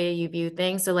different in the way you view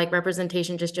things. So like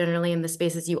representation just generally in the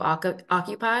spaces you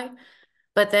occupy.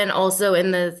 But then also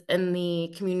in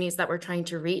the communities that we're trying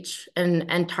to reach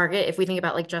and target, if we think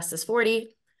about like Justice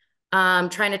 40,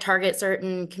 trying to target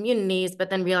certain communities, but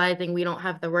then realizing we don't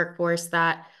have the workforce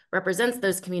that represents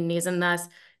those communities and thus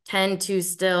tend to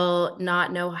still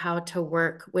not know how to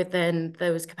work within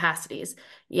those capacities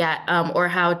yet, or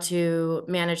how to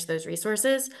manage those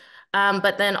resources.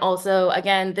 But then also,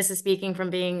 again, this is speaking from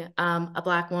being a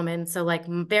Black woman, so like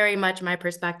very much my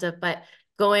perspective, but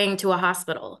going to a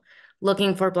hospital,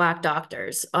 looking for Black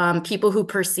doctors, people who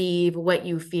perceive what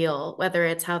you feel, whether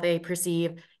it's how they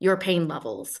perceive your pain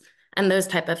levels and those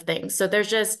type of things. So there's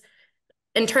just,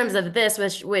 in terms of this,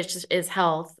 which is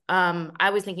health,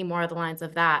 I was thinking more of the lines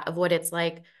of that, of what it's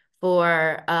like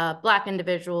for Black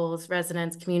individuals,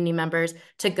 residents, community members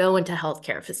to go into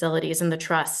healthcare facilities and the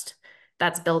trust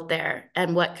that's built there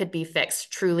and what could be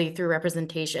fixed truly through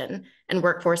representation and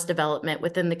workforce development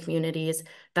within the communities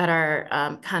that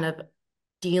are kind of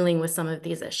dealing with some of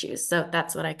these issues. So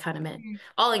that's what I kind of meant,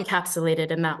 all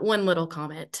encapsulated in that one little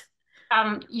comment.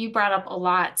 You brought up a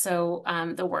lot. So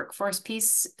the workforce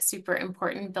piece, super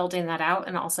important, building that out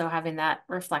and also having that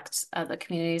reflect the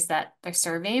communities that they're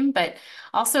serving, but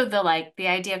also the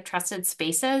idea of trusted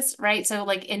spaces, right? So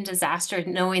like in disaster,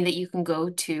 knowing that you can go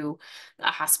to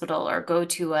a hospital or go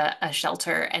to a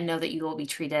shelter and know that you will be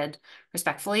treated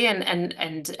respectfully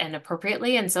and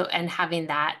appropriately. And so, and having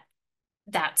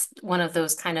that's one of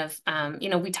those kind of,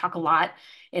 we talk a lot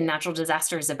in natural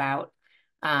disasters about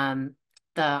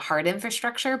the hard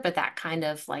infrastructure, but that kind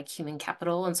of like human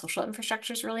capital and social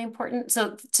infrastructure is really important.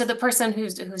 So to the person who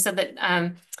said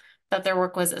that that their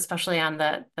work was especially on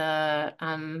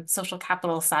the social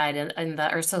capital side and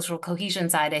or social cohesion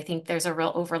side, I think there's a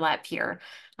real overlap here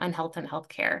on health and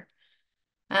healthcare.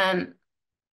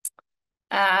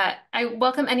 I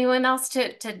welcome anyone else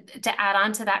to add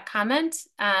on to that comment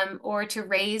or to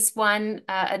raise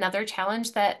another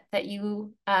challenge that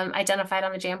you identified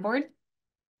on the Jamboard.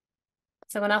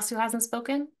 Someone else who hasn't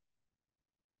spoken?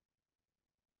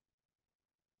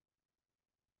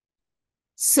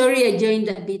 Sorry, I joined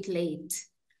a bit late.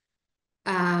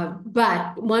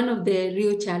 But one of the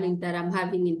real challenges that I'm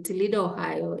having in Toledo,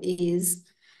 Ohio is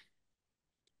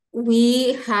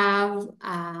we have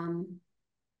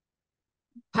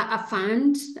a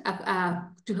fund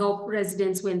to help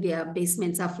residents when their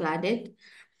basements are flooded,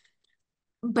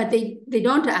 but they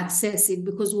don't access it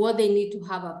because what they need to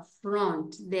have up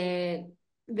front, their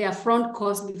front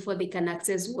cost before they can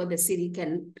access what the city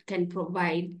can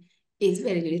provide is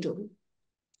very little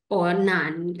or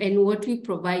none. And what we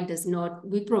provide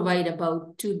we provide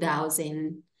about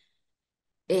 $2,000.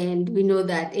 And we know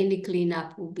that any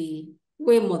cleanup will be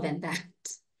way more than that.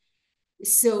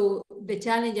 So the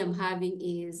challenge I'm having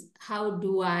is how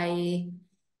do I,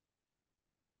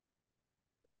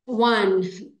 one,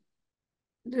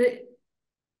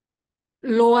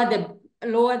 lower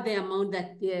the amount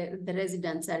that the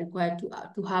residents are required to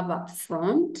have up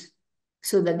front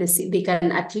so that they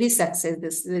can at least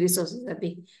access the resources that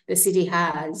the city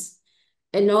has,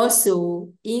 and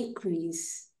also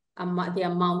increase the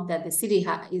amount that the city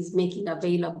is making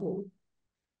available,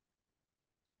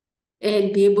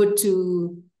 and be able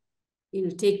to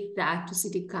take that to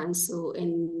city council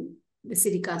and the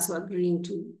city council agreeing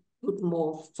to put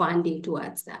more funding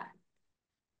towards that.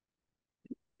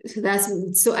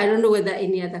 So I don't know whether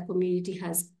any other community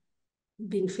has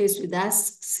been faced with that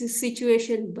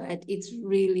situation, but it's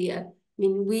really,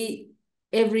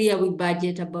 every year we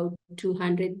budget about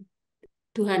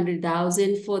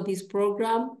 $200,000 for this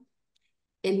program,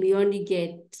 and we are only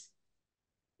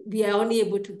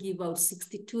able to give out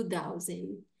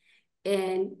 $62,000.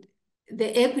 And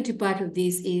the equity part of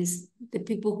this is the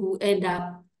people who end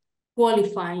up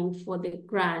qualifying for the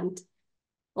grant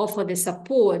or for the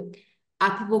support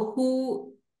are people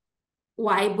who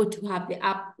were able to have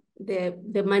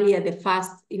the money at the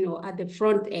first, at the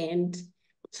front end,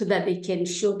 so that they can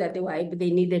show that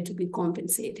they needed to be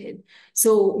compensated.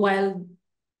 So while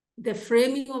the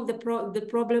framing of the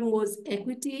problem was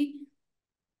equity,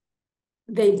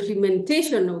 the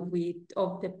implementation of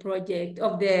the project,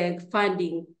 of the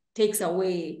funding, takes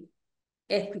away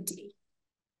equity.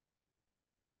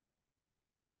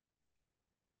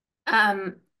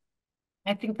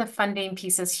 I think the funding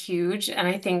piece is huge.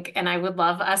 And I would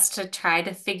love us to try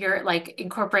to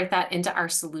incorporate that into our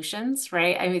solutions,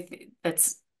 right? I mean,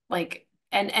 that's like,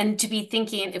 and to be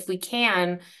thinking, if we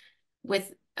can,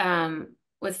 with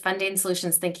funding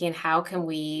solutions, thinking, how can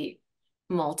we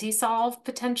multi-solve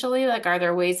potentially? Like, are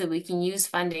there ways that we can use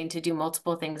funding to do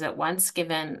multiple things at once,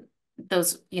 given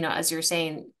those, as you're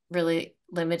saying, really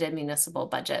limited municipal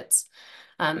budgets?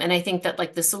 And I think that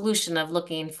like the solution of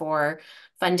looking for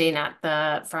funding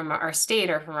from our state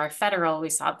or from our federal, we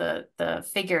saw the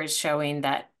figures showing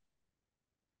that,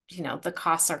 the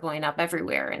costs are going up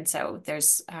everywhere. And so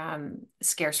there's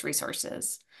scarce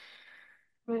resources.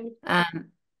 Right.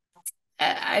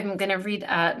 I'm going to read,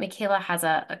 Michaela has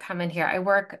a comment here. I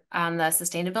work on the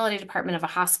sustainability department of a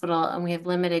hospital, and we have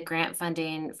limited grant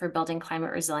funding for building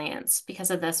climate resilience.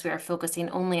 Because of this, we are focusing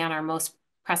only on our most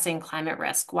pressing climate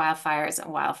risk, wildfires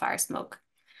and wildfire smoke.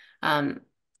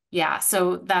 Yeah,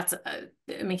 so that's,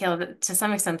 Michaela, to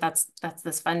some extent, that's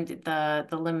this the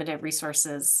limited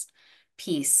resources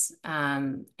piece,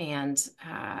 and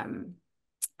the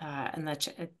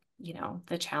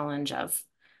challenge of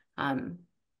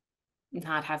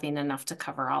not having enough to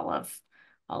cover all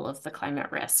of the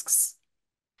climate risks.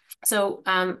 So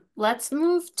let's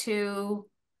move to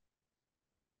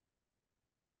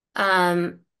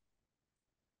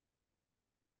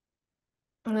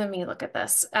let me look at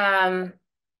this.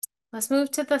 Let's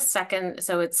move to the second.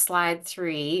 So it's slide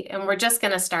 3, and we're just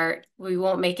going to start. We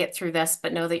won't make it through this,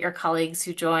 but know that your colleagues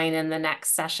who join in the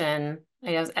next session,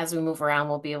 as we move around,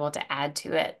 will be able to add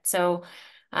to it. So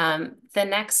the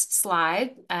next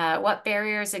slide, what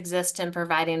barriers exist in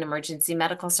providing emergency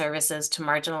medical services to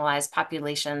marginalized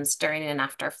populations during and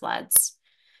after floods?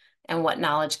 And what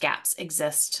knowledge gaps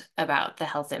exist about the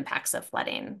health impacts of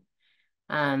flooding?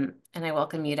 And I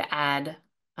welcome you to add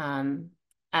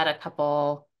a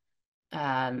couple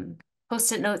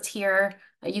Post-it notes here.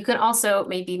 You can also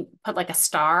maybe put like a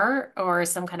star or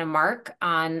some kind of mark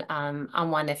on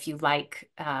one if you like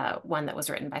one that was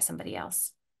written by somebody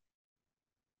else.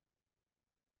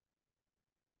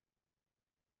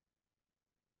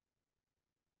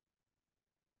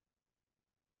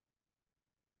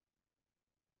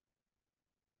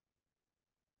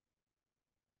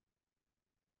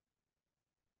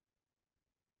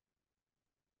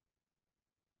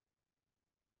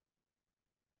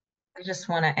 I just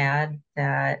want to add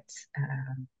that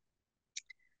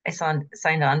I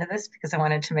signed on to this because I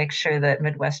wanted to make sure that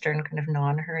Midwestern kind of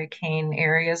non-hurricane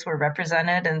areas were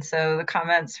represented. And so the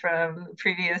comments from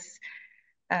previous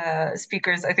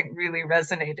speakers, I think, really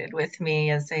resonated with me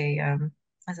as a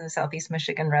Southeast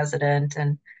Michigan resident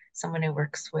and someone who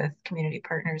works with community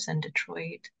partners in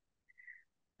Detroit.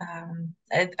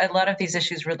 A lot of these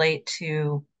issues relate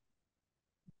to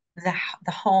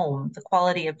the home, the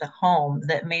quality of the home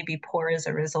that may be poor as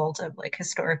a result of like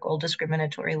historical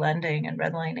discriminatory lending and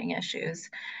redlining issues.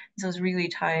 So it's really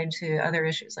tied to other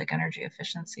issues like energy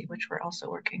efficiency, which we're also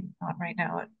working on right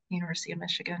now at University of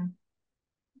Michigan.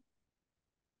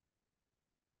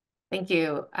 Thank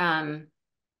you.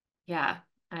 Yeah,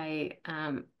 I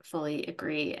fully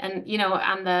agree. And,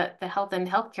 on the health and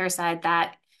healthcare side,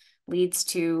 that leads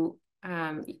to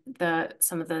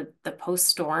some of the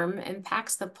post-storm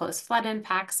impacts, the post-flood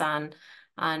impacts on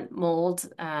mold,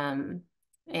 and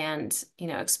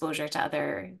exposure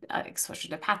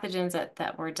to pathogens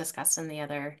that were discussed in the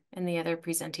other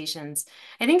presentations.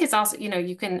 I think it's also,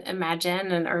 you can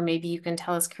imagine, or maybe you can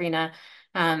tell us, Karina,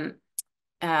 then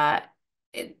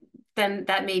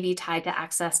that may be tied to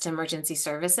access to emergency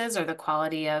services or the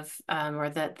quality of or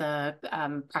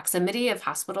the proximity of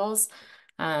hospitals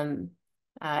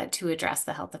to address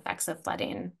the health effects of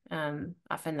flooding.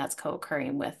 Often that's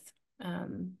co-occurring with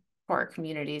poorer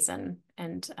communities and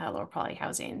lower quality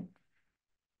housing.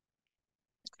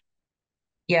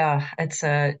 Yeah, it's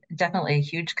definitely a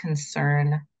huge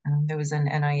concern. There was an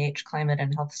NIH climate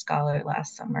and health scholar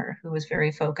last summer who was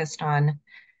very focused on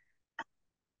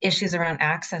issues around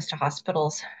access to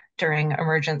hospitals during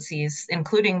emergencies,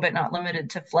 including but not limited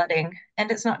to flooding.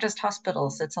 And it's not just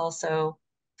hospitals, it's also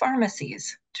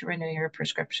pharmacies to renew your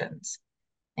prescriptions,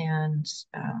 and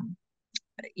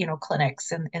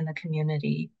clinics in the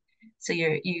community. So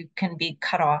you can be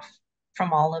cut off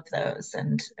from all of those,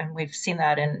 and we've seen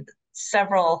that in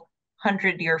several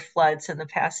 100-year floods in the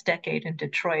past decade in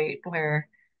Detroit, where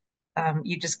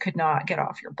you just could not get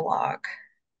off your block.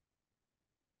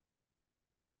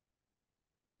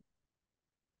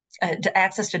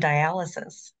 Access to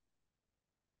dialysis.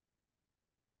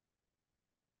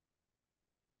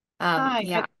 Hi.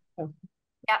 Yeah.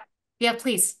 Yeah,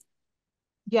 please.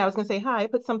 Yeah, I was going to say hi. I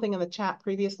put something in the chat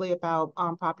previously about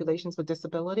populations with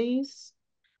disabilities.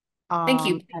 Thank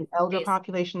you. And elder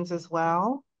populations as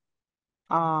well.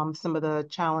 Some of the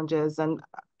challenges, and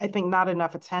I think not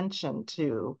enough attention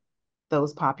to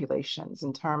those populations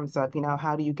in terms of,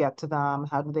 how do you get to them?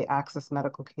 How do they access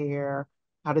medical care?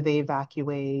 How do they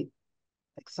evacuate,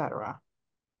 et cetera?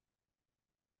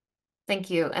 Thank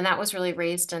you. And that was really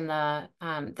raised in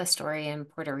the story in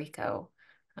Puerto Rico.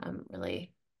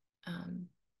 Really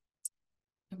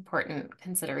important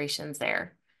considerations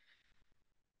there.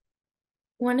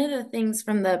 One of the things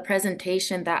from the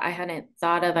presentation that I hadn't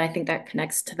thought of, I think that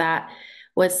connects to that,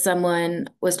 was someone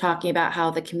was talking about how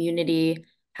the community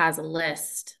has a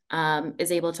list,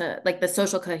 is able to, like the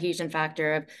social cohesion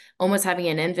factor of almost having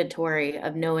an inventory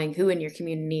of knowing who in your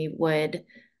community would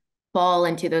fall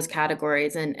into those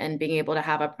categories, and being able to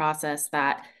have a process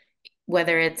that,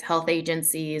 whether it's health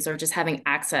agencies or just having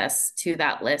access to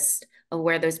that list of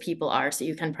where those people are so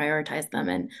you can prioritize them.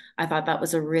 And I thought that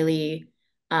was a really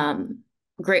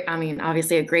great,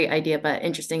 obviously a great idea, but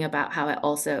interesting about how it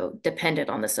also depended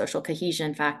on the social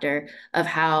cohesion factor of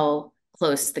how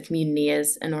close the community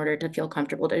is in order to feel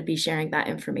comfortable to be sharing that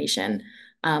information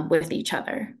with each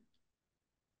other.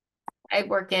 I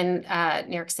work in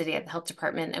New York City at the health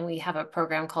department, and we have a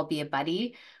program called Be a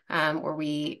Buddy, where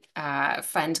we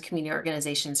fund community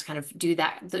organizations to kind of do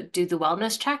the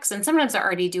wellness checks. And sometimes they're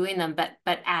already doing them,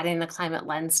 but adding the climate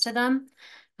lens to them.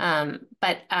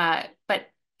 But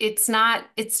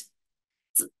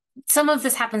some of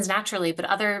this happens naturally, but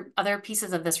other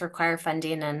pieces of this require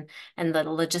funding and the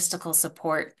logistical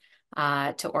support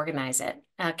to organize it.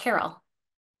 Carol.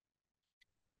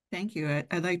 Thank you.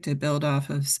 I'd like to build off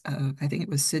of, I think it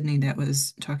was Sydney that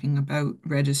was talking about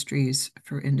registries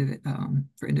for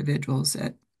individuals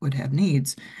that would have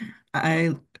needs.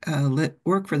 I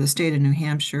work for the state of New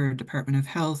Hampshire Department of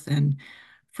Health, and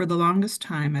for the longest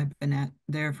time, I've been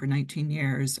there for 19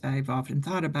 years. I've often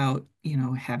thought about,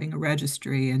 having a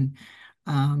registry, and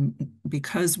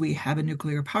because we have a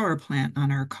nuclear power plant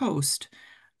on our coast,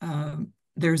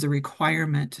 there's a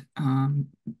requirement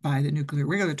by the Nuclear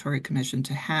Regulatory Commission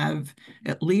to have,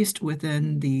 at least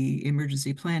within the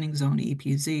emergency planning zone,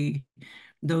 EPZ,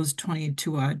 those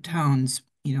 22 odd towns,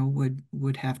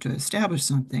 would have to establish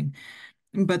something.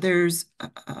 But there's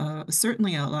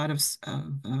certainly a lot of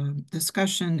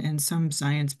discussion and some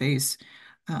science base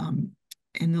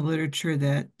in the literature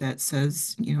that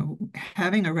says,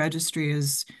 having a registry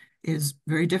is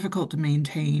very difficult to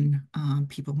maintain.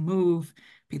 People move,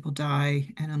 people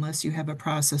die, and unless you have a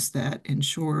process that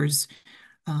ensures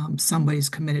somebody's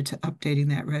committed to updating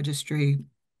that registry,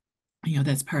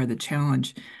 that's part of the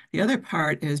challenge. The other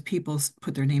part is people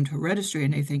put their name to a registry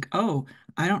and they think, oh,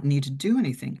 I don't need to do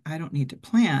anything. I don't need to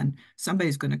plan.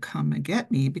 Somebody's going to come and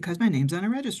get me because my name's on a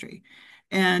registry.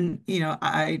 And,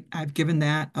 I've given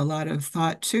that a lot of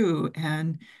thought too.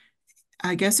 And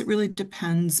I guess it really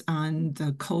depends on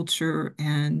the culture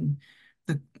and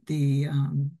the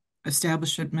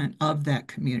establishment of that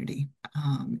community.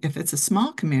 If it's a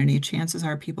small community, chances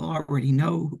are people already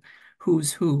know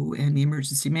who's who, and the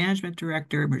emergency management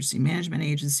director, emergency management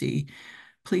agency,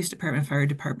 police department, fire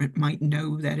department might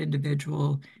know that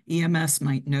individual. EMS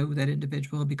might know that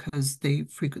individual because they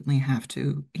frequently have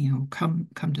to, come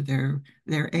to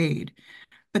their aid.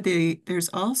 But there's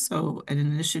also an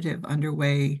initiative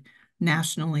underway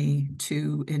nationally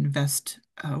to invest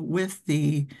with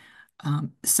the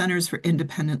Centers for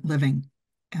Independent Living.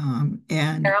 And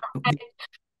Carol,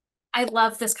 I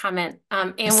love this comment.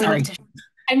 And sorry. we need to.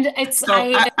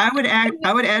 I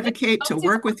would advocate to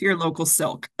work with your local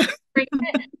silk. This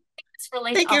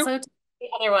relates also to the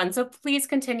other one. So please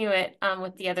continue it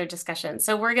with the other discussion.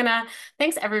 So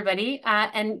thanks everybody.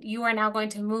 And you are now going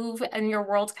to move in your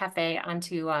World Cafe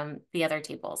onto the other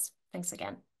tables. Thanks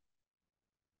again.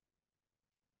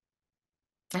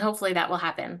 And hopefully that will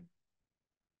happen.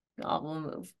 We all will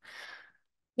move.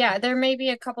 Yeah, there may be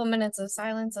a couple minutes of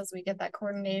silence as we get that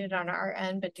coordinated on our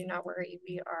end, but do not worry,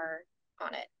 we are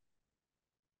on it.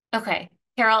 Okay,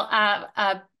 Carol,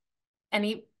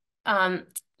 any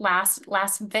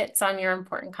last bits on your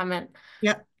important comment?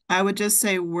 Yeah, I would just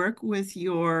say work with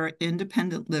your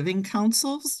independent living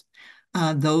councils.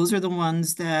 Those are the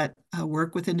ones that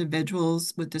work with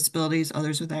individuals with disabilities,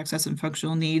 others with access and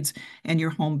functional needs, and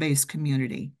your home-based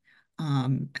community.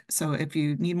 So if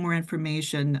you need more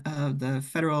information, the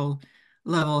federal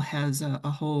level has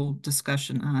a whole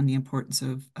discussion on the importance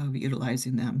of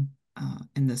utilizing them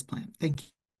in this plan. Thank you.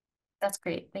 That's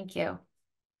great. Thank you.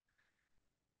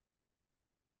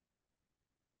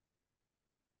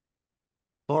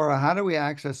 Laura, how do we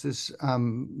access this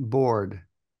board?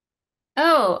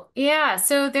 Oh, yeah.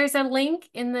 So there's a link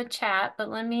in the chat, but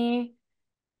let me,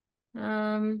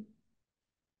 I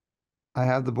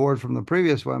have the board from the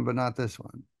previous one, but not this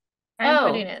one.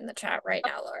 I'm putting it in the chat right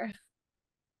now, Laura.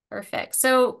 Perfect.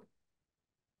 So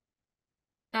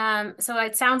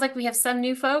it sounds like we have some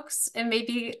new folks, and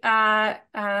maybe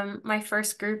my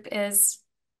first group is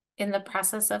in the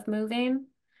process of moving.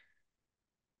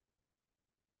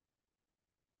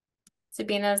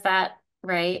 Sabina, is that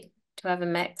right? To have a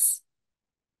mix?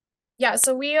 Yeah,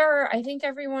 so I think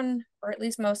everyone, or at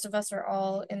least most of us, are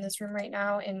all in this room right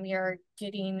now, and we are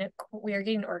getting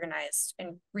organized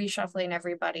and reshuffling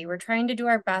everybody. We're trying to do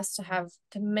our best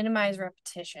to minimize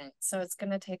repetition. So it's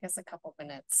going to take us a couple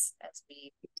minutes as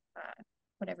we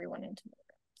put everyone into the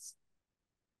rooms.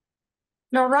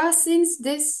 Laura, since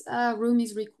this room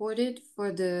is recorded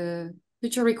for the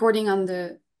future recording on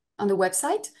the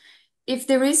website, if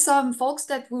there is some folks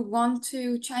that would want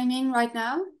to chime in right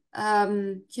now,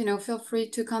 feel free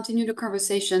to continue the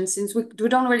conversation, since we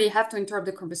don't really have to interrupt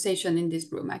the conversation in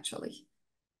this room, actually.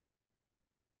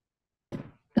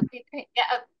 Okay, great.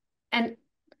 Yeah, and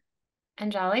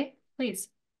Jolly, please.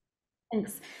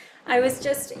 Thanks. I was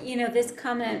just, this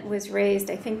comment was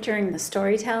raised, I think, during the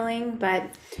storytelling, but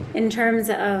in terms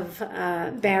of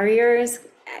barriers,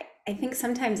 I think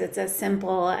sometimes it's as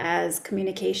simple as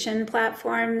communication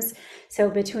platforms. So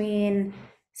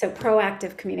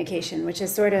proactive communication, which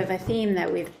is sort of a theme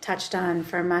that we've touched on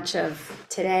for much of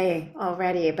today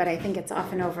already, but I think it's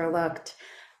often overlooked.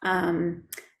 And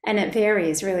it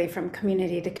varies really from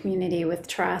community to community with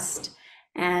trust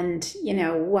and,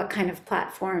 what kind of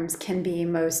platforms can be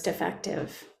most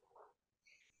effective.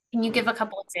 Can you give a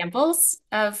couple examples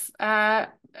of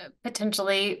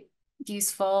potentially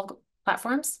useful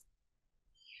platforms?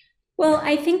 Well,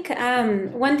 I think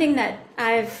one thing that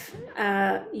I've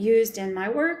used in my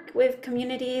work with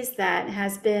communities that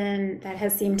has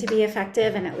seemed to be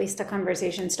effective and at least a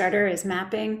conversation starter is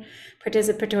mapping,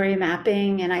 participatory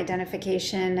mapping and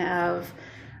identification of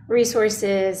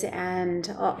resources, and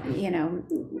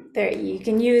you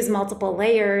can use multiple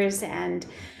layers,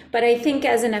 but I think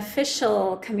as an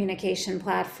official communication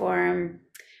platform,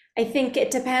 I think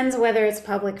it depends whether it's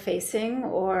public facing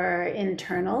or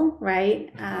internal, right?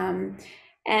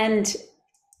 And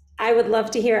I would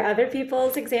love to hear other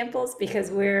people's examples,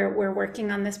 because we're working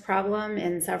on this problem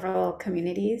in several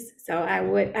communities. So I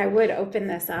would open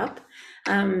this up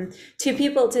to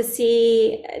people to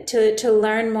see, to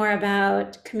learn more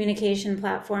about communication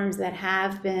platforms that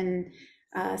have been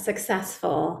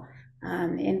successful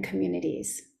in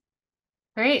communities.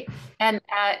 Great. And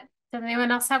does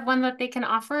anyone else have one that they can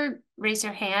offer? Raise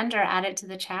your hand or add it to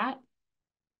the chat.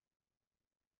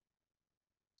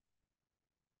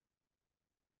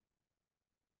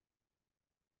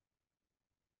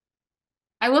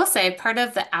 I will say, part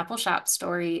of the Apple Shop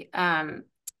story,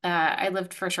 I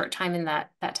lived for a short time in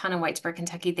that town in Whitesburg,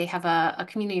 Kentucky. They have a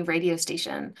community radio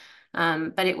station,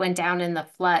 but it went down in the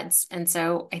floods. And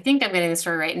so I think I'm getting the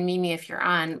story right. And Mimi, if you're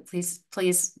on, please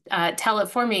tell it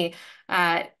for me.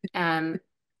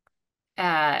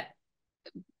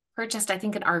 Purchased, I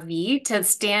think, an RV to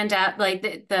stand up, like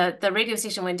the radio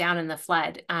station went down in the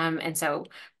flood. And so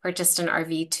purchased an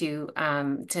RV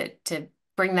to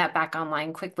bring that back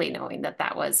online quickly, knowing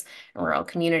that was in rural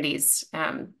communities,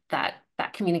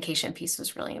 that communication piece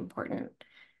was really important.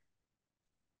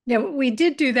 Yeah, we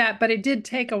did do that, but it did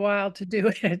take a while to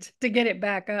do it, to get it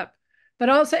back up. But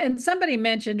also, and somebody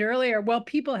mentioned earlier, well,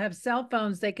 people have cell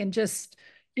phones, they can just,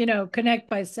 connect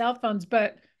by cell phones,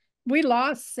 but we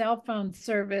lost cell phone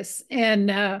service.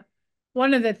 And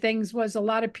one of the things was a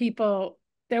lot of people,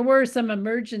 there were some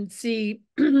emergency,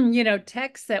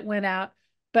 texts that went out,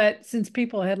 but since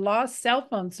people had lost cell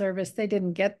phone service, they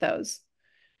didn't get those.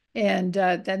 And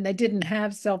then they didn't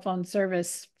have cell phone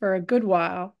service for a good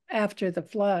while after the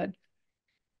flood.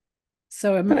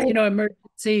 So,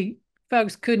 emergency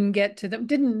folks couldn't get to them,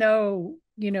 didn't know,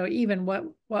 even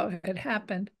what had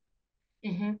happened.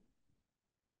 Mm-hmm.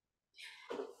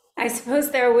 I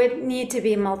suppose there would need to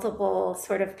be multiple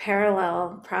sort of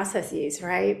parallel processes,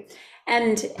 right?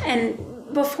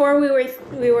 And before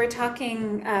we were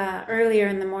talking earlier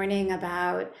in the morning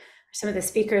about, some of the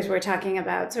speakers were talking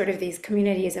about sort of these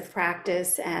communities of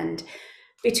practice, and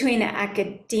between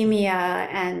academia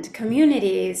and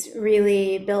communities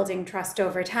really building trust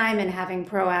over time and having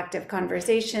proactive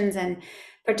conversations and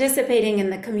participating in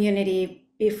the community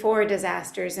before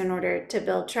disasters in order to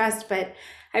build trust. But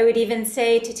I would even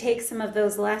say to take some of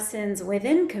those lessons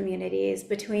within communities,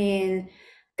 between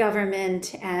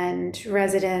government and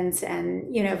residents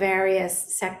and, you know,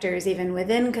 various sectors even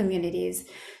within communities,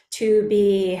 to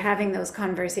be having those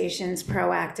conversations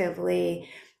proactively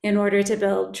in order to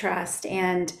build trust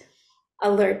and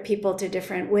alert people to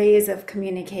different ways of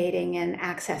communicating and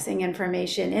accessing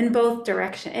information in both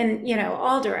directions, in, you know,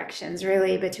 all directions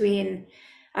really, between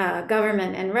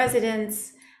government and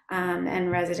residents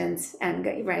and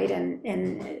right, and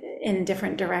in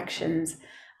different directions,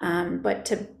 but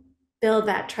to build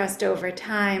that trust over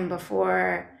time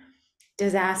before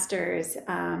disasters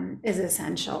is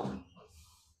essential.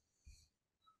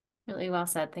 Really well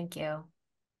said. Thank you.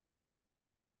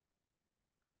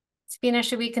 Sabina,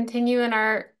 should we continue in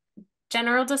our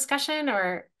general discussion,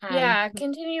 or? Yeah,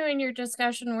 continue in your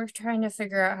discussion. We're trying to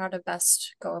figure out how to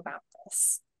best go about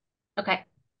this. Okay.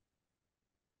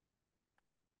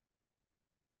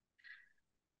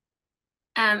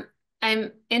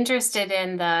 I'm interested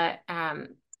in the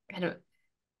kind of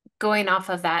going off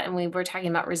of that, and we were talking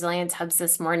about resilience hubs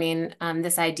this morning,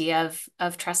 this idea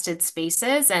of trusted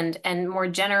spaces, and more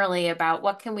generally about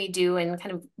what can we do in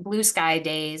kind of blue sky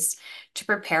days to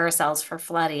prepare ourselves for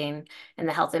flooding and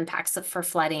the health impacts for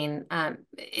flooding.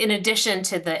 In addition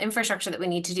to the infrastructure that we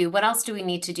need to do, what else do we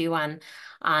need to do on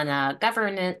a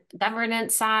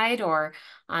governance side, or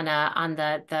on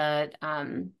the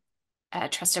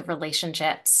trusted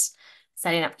relationships,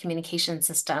 setting up communication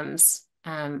systems?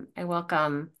 I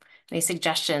welcome any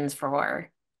suggestions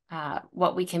for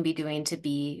what we can be doing to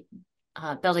be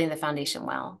building the foundation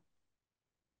well.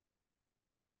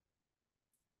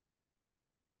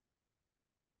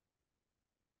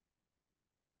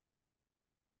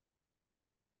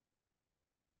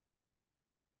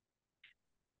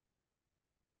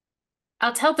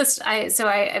 I'll tell this.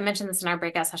 I mentioned this in our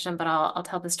breakout session, but I'll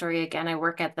tell the story again. I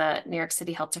work at the New York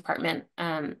City Health Department.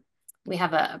 We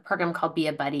have a program called Be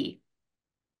a Buddy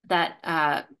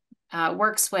that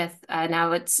works with,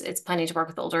 now it's planning to work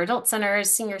with older adult centers,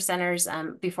 senior centers.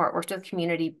 Before it worked with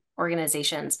community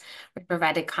organizations. We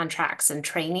provided contracts and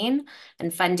training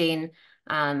and funding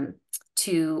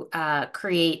to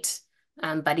create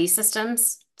buddy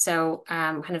systems. So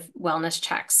kind of wellness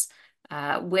checks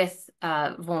with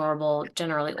vulnerable,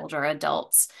 generally older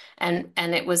adults. And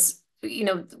it was, you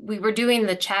know, we were doing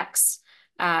the checks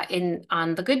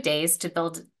on the good days to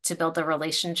build the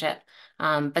relationship.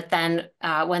 But then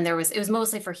when it was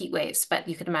mostly for heat waves, but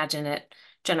you could imagine it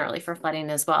generally for flooding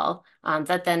as well,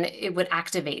 that then it would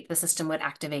activate, the system would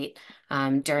activate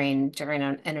during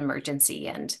an emergency,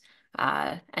 and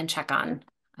check on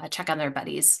their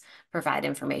buddies, provide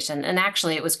information. And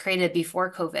actually it was created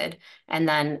before COVID. And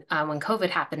then when COVID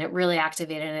happened, it really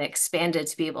activated and expanded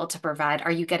to be able to provide,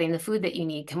 are you getting the food that you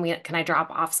need? Can I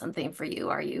drop off something for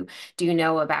you? Do you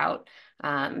know about,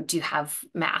 do you have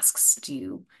masks? Do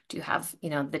you have, you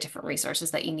know, the different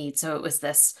resources that you need? So it was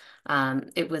this,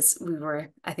 we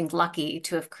were, I think, lucky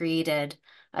to have created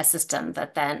a system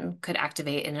that then could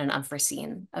activate in an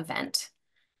unforeseen event.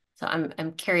 So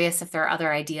I'm curious if there are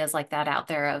other ideas like that out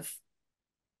there of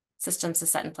systems to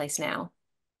set in place now.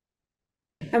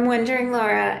 I'm wondering,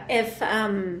 Laura, if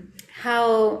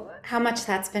how much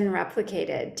that's been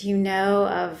replicated. Do you know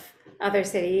of other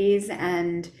cities,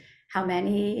 and how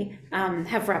many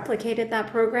have replicated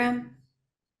that program?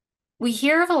 We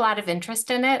hear of a lot of interest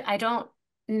in it. I don't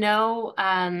know.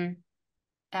 I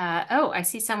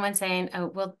see someone saying,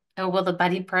 will the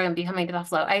buddy program be coming to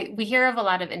Buffalo? We hear of a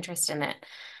lot of interest in it.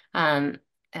 And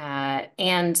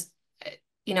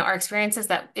you know, our experience is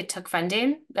that it took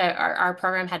funding, that our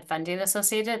program had funding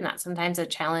associated, and that's sometimes a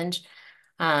challenge.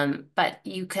 But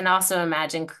you can also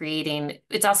imagine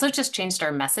it's also just changed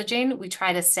our messaging. We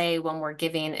try to say, when we're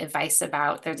giving advice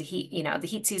about there's the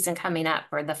heat season coming up,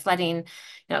 or the flooding,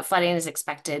 flooding is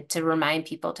expected, to remind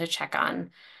people to check on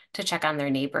their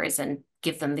neighbors and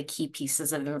give them the key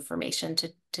pieces of information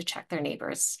to check on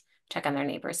their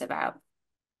neighbors about.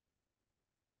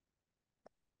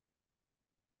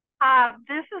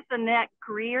 This is Annette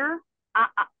Greer.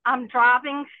 I'm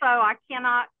driving, so I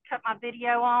cannot cut my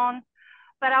video on,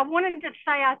 but I wanted to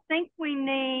say I think we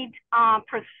need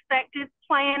prospective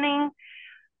planning,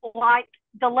 like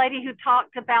the lady who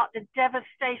talked about the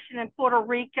devastation in Puerto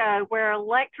Rico, where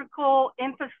electrical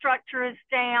infrastructure is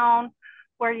down,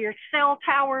 where your cell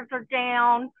towers are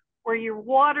down, where your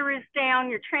water is down,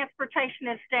 your transportation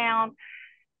is down.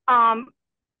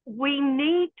 We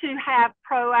need to have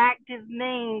proactive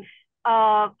means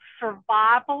of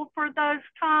survival for those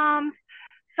times.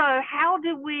 So how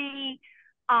do we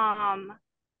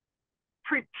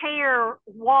prepare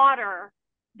water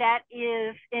that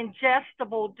is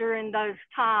ingestible during those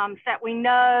times that we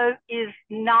know is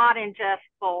not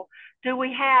ingestible? Do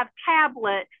we have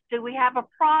tablets? Do we have a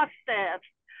process?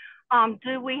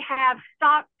 Do we have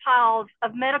stockpiles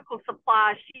of medical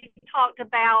supplies? She talked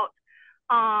about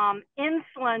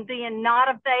insulin being not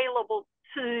available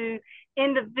to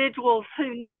individuals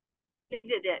who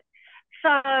needed it.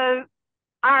 So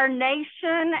our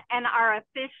nation and our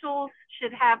officials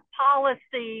should have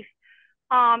policies.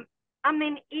 I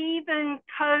mean, even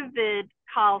COVID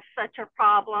caused such a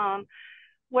problem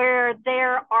where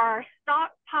there are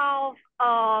stockpiles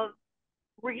of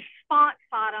response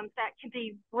items that can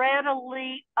be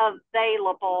readily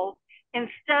available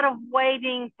instead of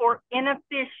waiting for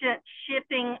inefficient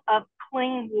shipping of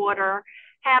clean water.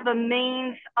 Have a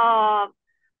means of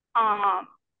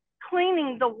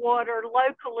cleaning the water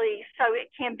locally so it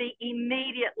can be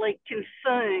immediately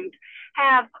consumed.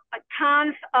 Have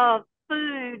kinds of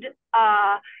food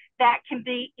that can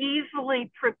be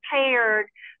easily prepared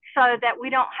so that we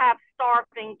don't have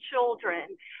starving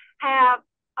children. Have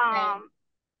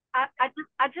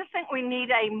I just think we need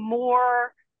a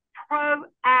more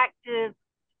proactive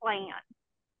plan.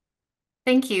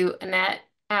 Thank you, Annette.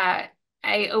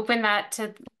 I open that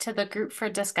to the group for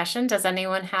discussion. Does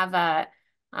anyone have a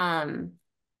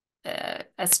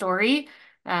story,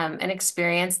 an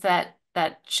experience that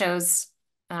shows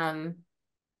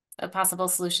a possible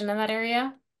solution in that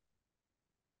area?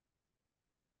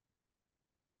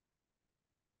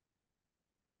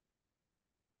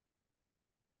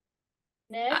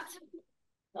 Annette?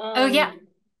 Oh yeah.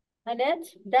 Annette,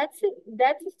 that's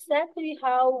exactly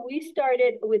how we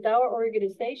started with our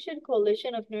organization,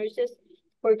 Coalition of Nurses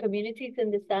for Communities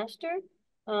in Disaster.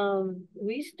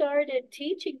 We started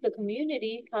teaching the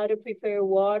community how to prepare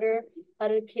water, how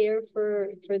to care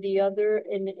for the other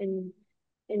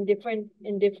in different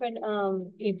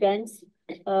events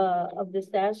of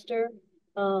disaster.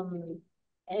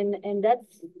 And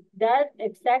that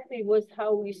exactly was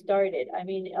how we started. I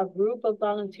mean, a group of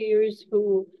volunteers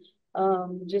who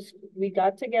we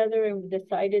got together and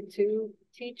decided to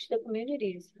teach the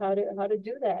communities how to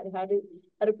do that, how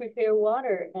to prepare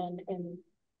water, and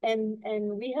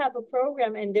we have a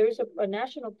program, and there's a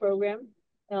national program,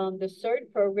 the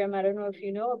CERT program. I don't know if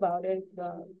you know about it,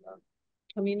 the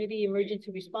Community Emergency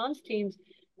Response Teams.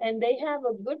 And they have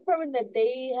a good program that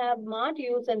they have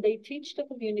modules, and they teach the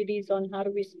communities on how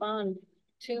to respond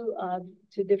to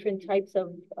different types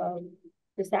of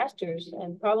disasters.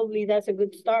 And probably that's a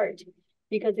good start,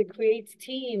 because it creates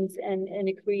teams and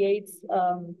it creates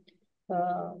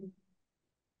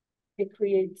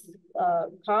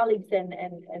colleagues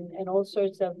and all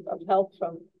sorts of help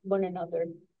from one another.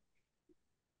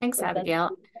 Thanks,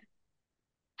 Abigail.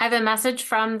 I have a message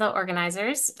from the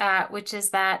organizers, which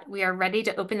is that we are ready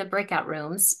to open the breakout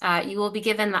rooms. You will be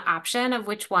given the option of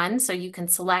which one, so you can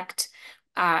select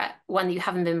one that you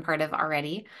haven't been part of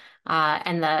already,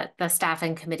 and the staff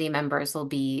and committee members will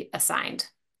be assigned.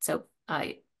 So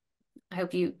I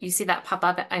hope you see that pop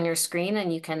up on your screen,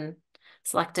 and you can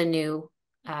select a new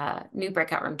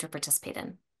breakout room to participate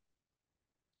in.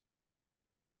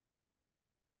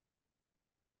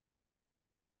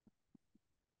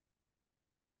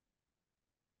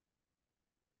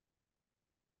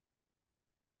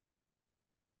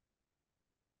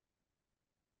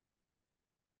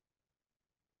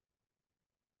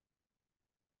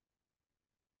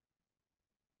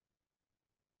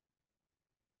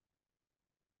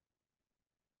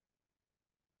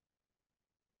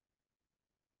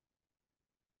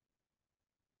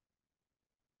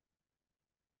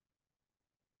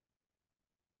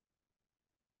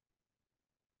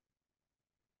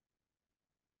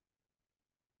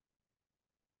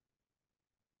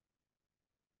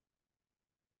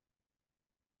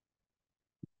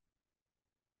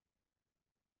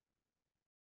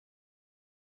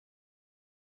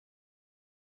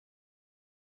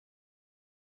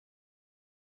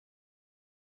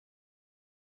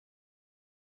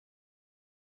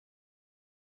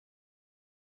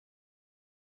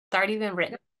 It's already been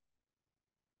written.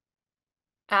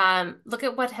 Look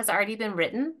at what has already been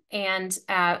written, and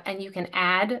you can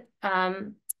add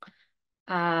a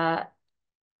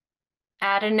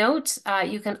note.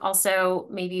 You can also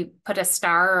maybe put a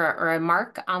star or a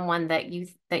mark on one that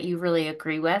you really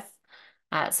agree with.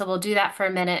 So we'll do that for a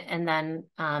minute, and then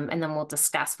we'll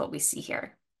discuss what we see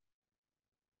here.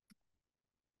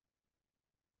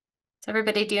 Is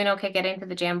everybody doing okay getting to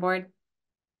the Jamboard?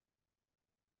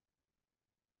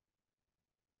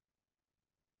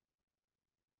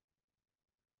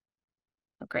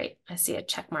 Oh, great. I see a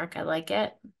check mark. I like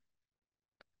it.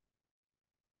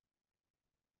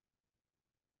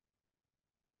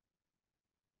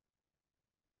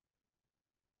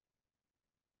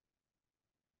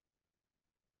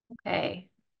 Okay.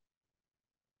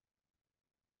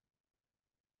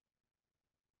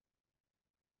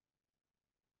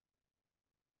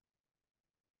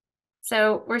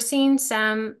 So we're seeing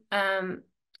some kind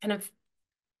of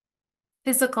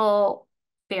physical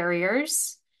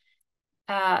barriers,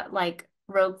 like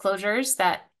road closures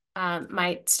that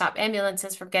might stop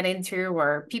ambulances from getting through,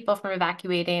 or people from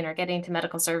evacuating or getting to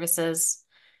medical services.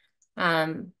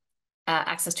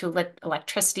 Access to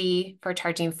electricity for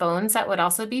charging phones. That would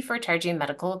also be for charging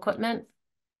medical equipment.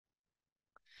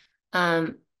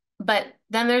 But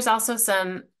then there's also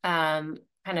some kind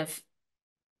of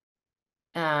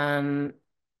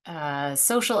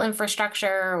social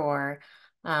infrastructure or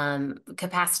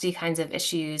capacity kinds of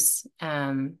issues,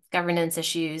 governance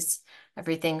issues,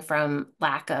 everything from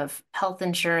lack of health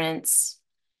insurance,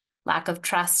 lack of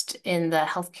trust in the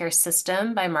healthcare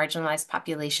system by marginalized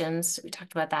populations. We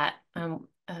talked about that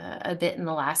a bit in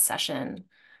the last session.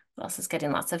 What else is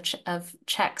getting lots of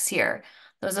checks here?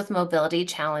 Those with mobility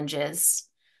challenges,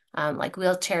 like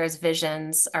wheelchairs,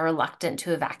 visions, are reluctant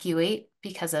to evacuate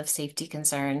because of safety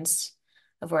concerns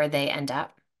of where they end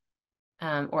up,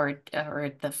 or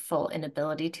the full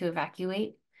inability to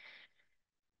evacuate.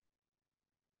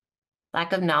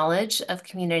 Lack of knowledge of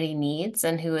community needs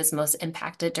and who is most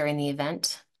impacted during the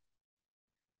event.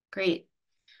 Great.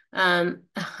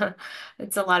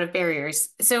 It's a lot of barriers.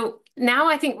 So now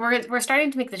I think we're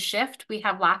starting to make the shift. We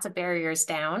have lots of barriers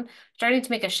down, starting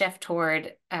to make a shift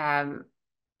toward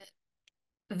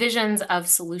visions of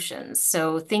solutions.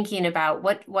 So thinking about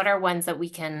what are ones that we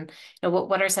can,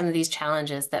 what are some of these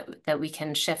challenges that we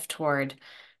can shift toward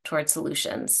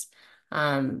solutions.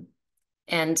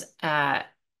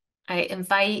 I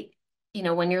invite,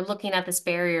 when you're looking at this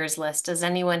barriers list, does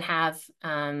anyone have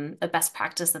a best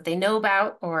practice that they know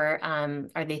about, or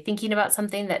are they thinking about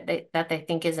something that they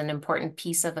think is an important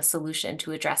piece of a solution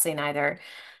to addressing either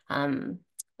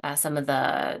some of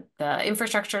the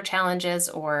infrastructure challenges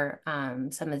or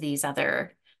some of these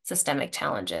other systemic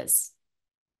challenges?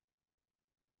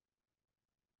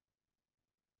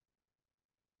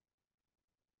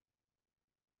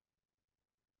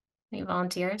 Any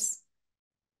volunteers?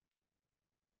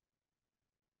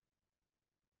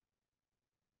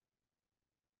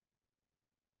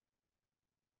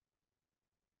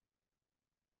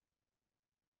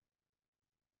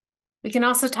 We can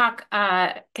also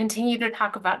continue to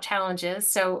talk about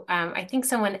challenges. So I think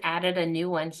someone added a new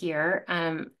one here,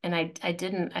 and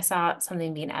I saw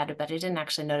something being added, but I didn't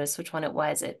actually notice which one it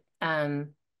was. Did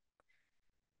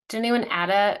anyone add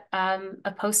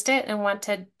a post-it and want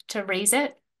to raise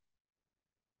it?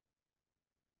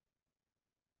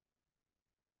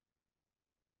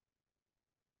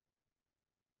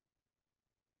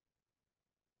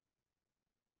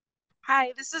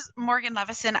 Hi, this is Morgan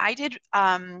Levison. I did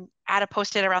add a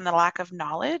post-it around the lack of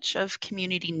knowledge of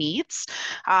community needs.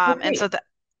 And so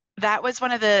that was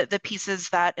one of the pieces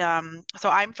that, so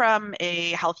I'm from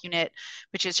a health unit,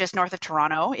 which is just north of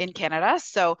Toronto in Canada.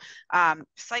 So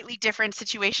slightly different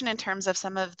situation in terms of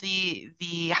some of the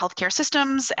healthcare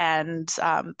systems and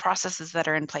processes that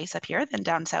are in place up here than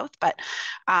down south. But,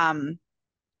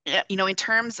 in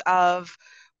terms of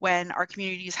when our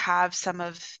communities have some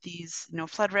of these,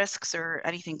 flood risks or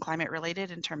anything climate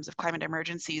related in terms of climate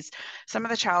emergencies, some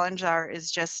of the challenge is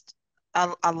just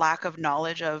a lack of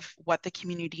knowledge of what the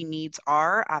community needs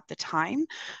are at the time.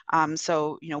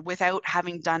 So, without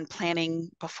having done planning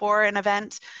before an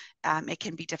event, it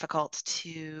can be difficult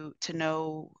to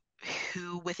know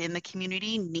who within the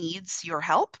community needs your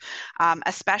help,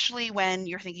 especially when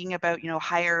you're thinking about,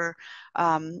 higher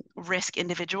risk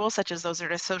individuals, such as those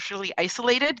that are socially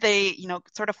isolated. They,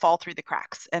 sort of fall through the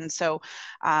cracks. And so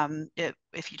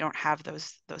if you don't have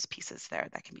those pieces there,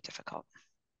 that can be difficult.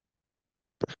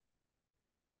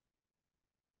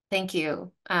 Thank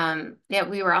you. Yeah,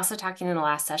 we were also talking in the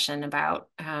last session about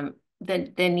the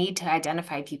need to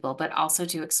identify people, but also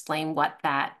to explain what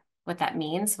that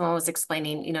means. Someone was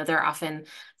explaining, there are often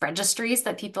registries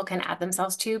that people can add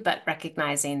themselves to, but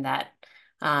recognizing that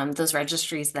those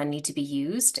registries then need to be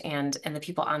used, and the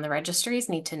people on the registries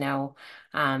need to know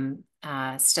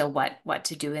still what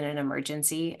to do in an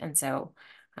emergency. And so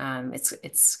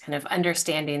it's kind of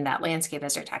understanding that landscape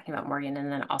as you're talking about, Morgan,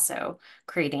 and then also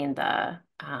creating the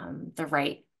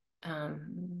right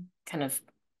kind of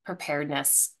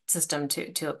preparedness system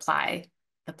to apply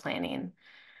the planning.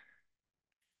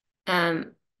 Yeah,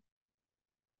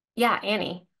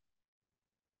 Annie.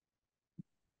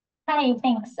 Hi,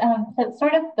 thanks. So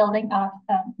sort of building off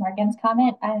Morgan's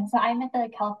comment, so I'm at the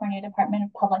California Department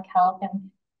of Public Health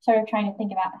and sort of trying to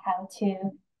think about how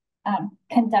to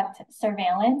conduct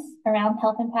surveillance around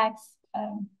health impacts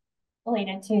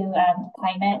related to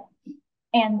climate.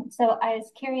 And so I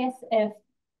was curious if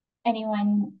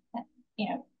anyone,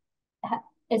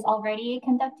 is already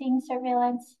conducting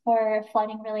surveillance for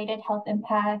flooding related health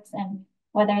impacts and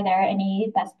whether there are any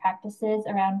best practices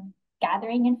around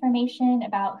gathering information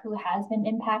about who has been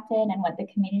impacted and what the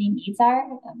community needs are,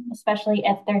 especially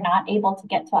if they're not able to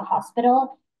get to a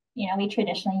hospital. We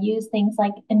traditionally use things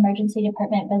like emergency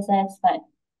department visits, but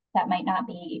that might not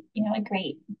be, a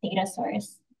great data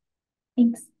source.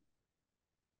 Thanks.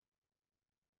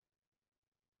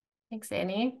 Thanks,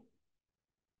 Annie.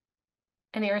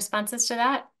 Any responses to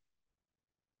that?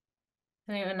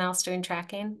 Anyone else doing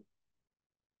tracking?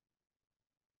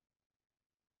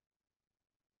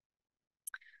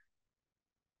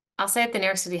 I'll say at the New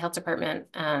York City Health Department,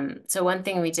 so one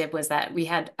thing we did was that we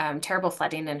had terrible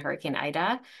flooding in Hurricane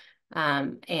Ida,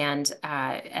 and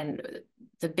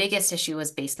the biggest issue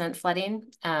was basement flooding,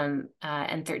 and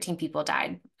 13 people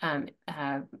died,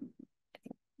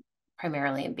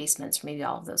 primarily in basements, or maybe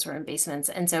all of those were in basements.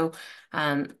 And so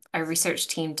our research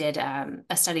team did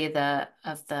a study of the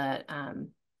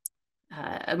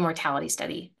a mortality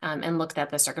study and looked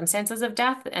at the circumstances of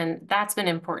death, and that's been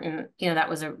important. That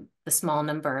was the small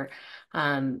number,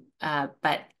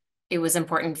 but it was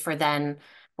important for then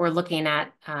we're looking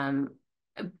at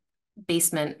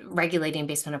regulating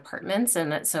basement apartments,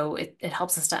 and so it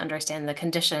helps us to understand the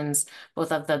conditions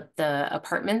both of the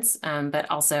apartments, but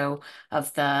also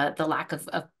of the lack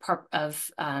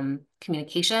of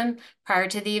communication prior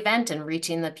to the event and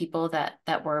reaching the people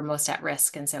that were most at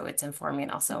risk, and so it's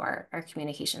informing also our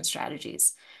communication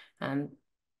strategies.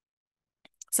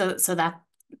 So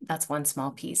that's one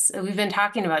small piece. We've been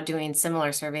talking about doing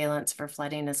similar surveillance for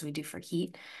flooding as we do for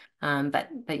heat,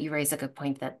 but you raise a good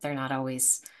point that they're not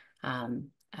always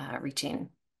reaching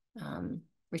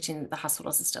the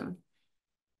hospital system.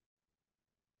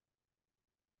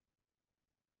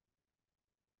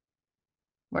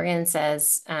 Morgan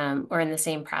says, we're in the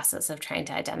same process of trying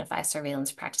to identify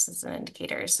surveillance practices and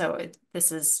indicators. So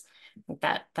this is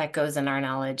that goes in our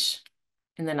knowledge,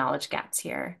 in the knowledge gaps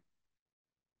here.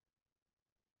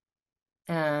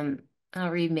 I'll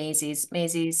read Maisie's.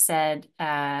 Maisie said,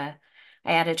 I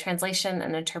added translation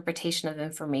and interpretation of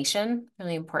information,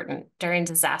 really important. During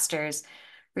disasters,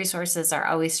 resources are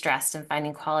always stressed, and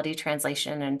finding quality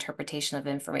translation and interpretation of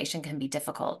information can be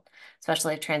difficult,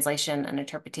 especially if translation and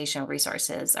interpretation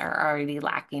resources are already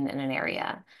lacking in an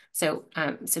area. So,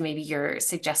 so maybe you're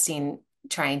suggesting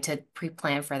trying to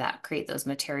pre-plan for that, create those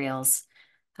materials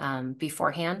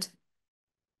beforehand.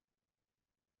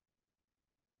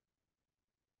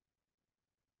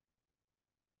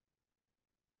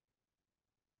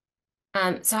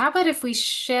 So how about if we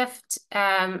shift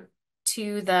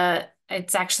to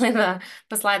it's actually the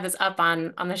slide that's up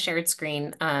on the shared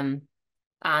screen on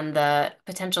the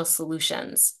potential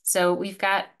solutions. So we've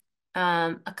got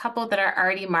a couple that are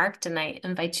already marked, and I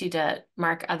invite you to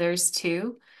mark others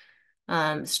too.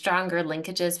 Stronger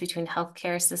linkages between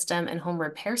healthcare system and home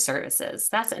repair services.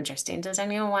 That's interesting. Does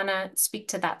anyone want to speak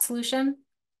to that solution?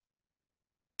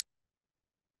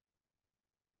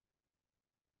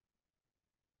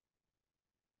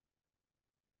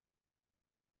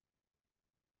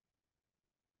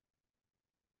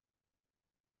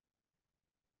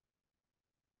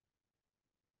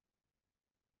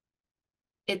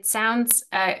 It sounds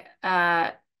to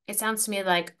me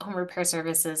like home repair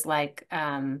services, like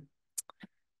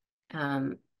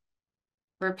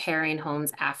repairing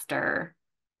homes after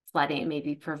flooding,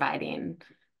 maybe providing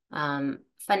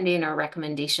funding or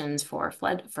recommendations for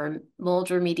mold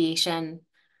remediation.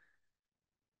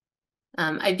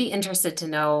 I'd be interested to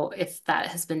know if that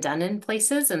has been done in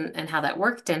places and how that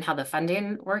worked and how the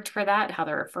funding worked for that, how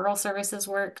the referral services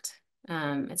worked.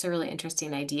 It's a really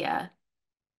interesting idea.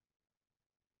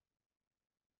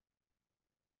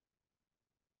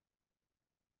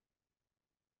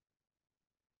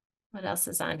 What else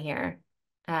is on here?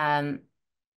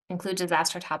 Include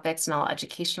disaster topics in all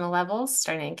educational levels,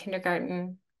 starting in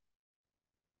kindergarten.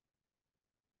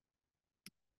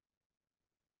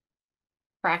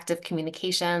 Proactive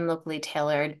communication, locally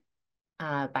tailored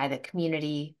by the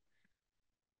community.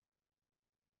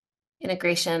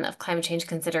 Integration of climate change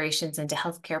considerations into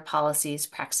healthcare policies,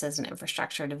 practices, and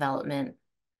infrastructure development.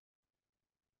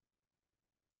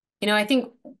 I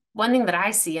think one thing that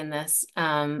I see in this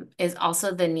is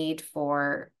also the need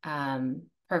for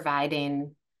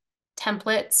providing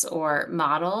templates or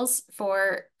models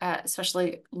for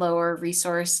especially lower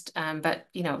resourced, but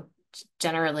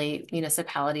generally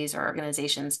municipalities or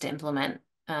organizations to implement.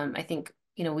 I think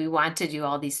we want to do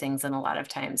all these things, and a lot of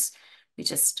times we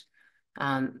just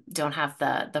don't have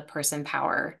the person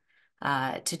power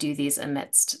to do these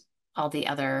amidst all the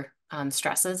other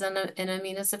stresses in a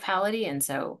municipality. And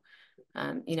so,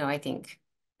 I think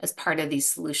as part of these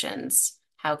solutions,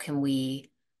 how can we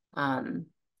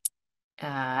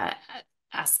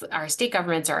ask our state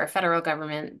governments or our federal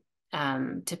government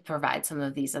to provide some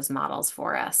of these as models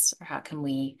for us? Or how can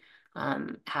we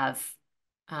have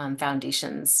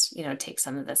foundations, take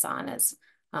some of this on as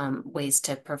ways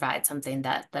to provide something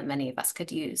that many of us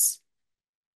could use?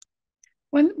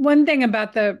 One thing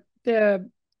about the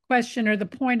question or the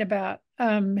point about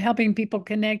helping people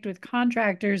connect with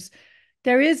contractors,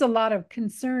 there is a lot of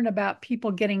concern about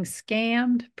people getting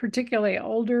scammed, particularly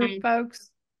older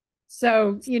folks.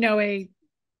 So, a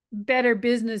Better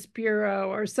Business Bureau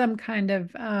or some kind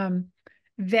of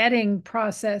vetting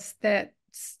process that,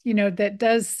 that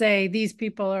does say these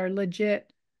people are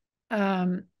legit,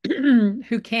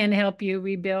 who can help you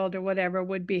rebuild or whatever,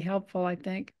 would be helpful, I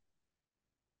think.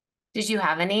 Did you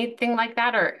have anything like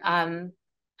that, or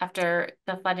after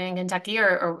the flooding in Kentucky,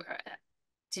 or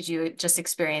did you just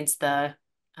experience the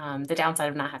downside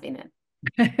of not having it?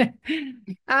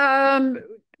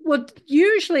 Well,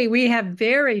 usually we have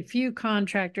very few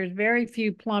contractors, very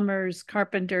few plumbers,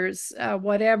 carpenters,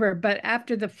 whatever. But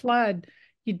after the flood,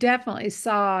 you definitely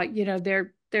saw,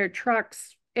 their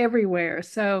trucks everywhere.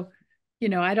 So,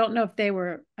 I don't know if they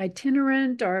were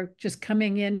itinerant or just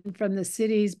coming in from the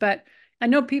cities, but I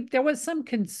know there was some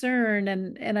concern,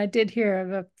 and I did hear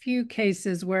of a few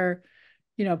cases where,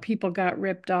 people got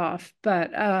ripped off.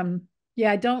 But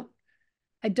yeah, I don't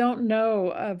know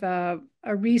of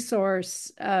a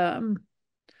resource. There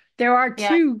are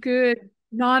two good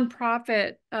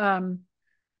nonprofit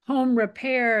home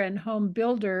repair and home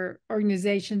builder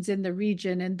organizations in the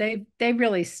region, and they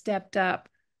really stepped up,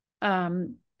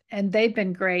 and they've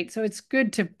been great. So it's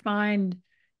good to find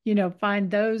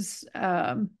those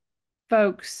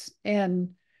folks and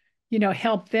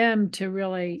help them to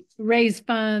really raise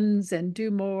funds and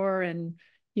do more, and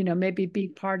maybe be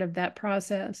part of that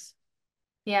process.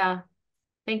 Yeah,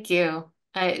 thank you.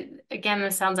 Again,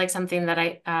 this sounds like something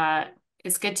that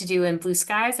is good to do in blue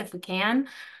skies if we can,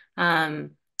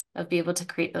 of be able to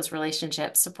create those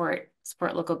relationships, support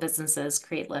local businesses,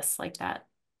 create lists like that.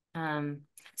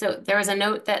 So there was a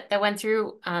note that went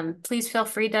through. Please feel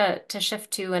free to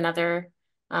shift to another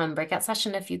breakout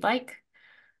session if you'd like,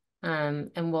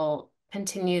 and we'll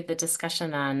continue the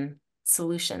discussion on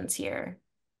solutions here.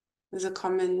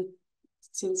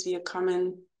 Seems to be a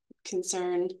common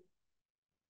concern.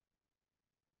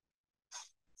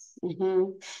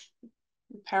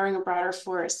 Empowering a broader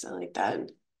force, I like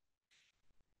that.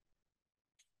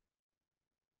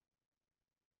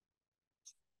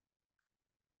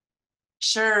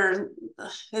 Sure,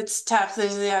 it's tough.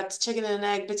 It's chicken and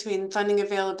egg between funding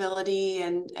availability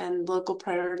and local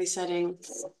priority setting.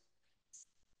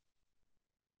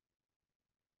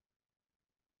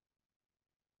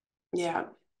 Yeah,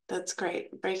 that's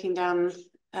great. Breaking down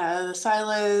the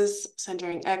silos,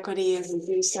 centering equity as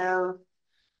we do so.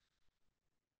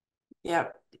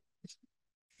 Yep.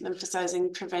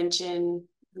 Emphasizing prevention.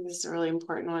 This is a really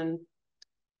important one.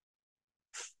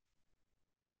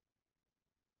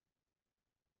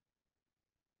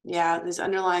 Yeah, there's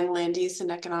underlying land use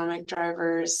and economic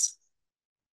drivers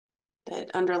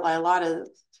that underlie a lot of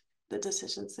the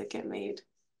decisions that get made.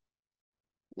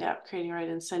 Yeah, creating right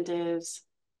incentives.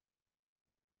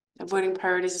 Avoiding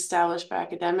priorities established by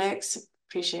academics.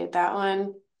 Appreciate that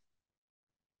one.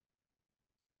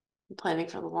 Planning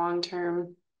for the long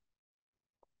term.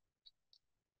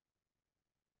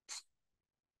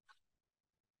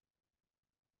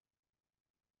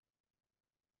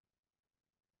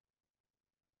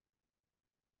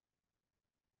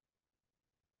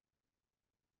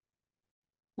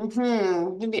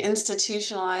 Maybe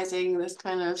institutionalizing this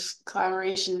kind of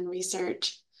collaboration and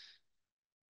research,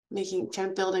 kind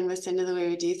of building this into the way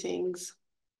we do things.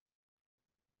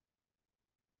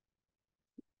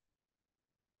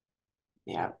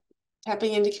 Yeah,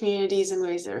 tapping into communities in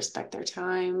ways that respect their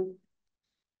time.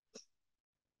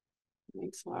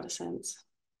 Makes a lot of sense.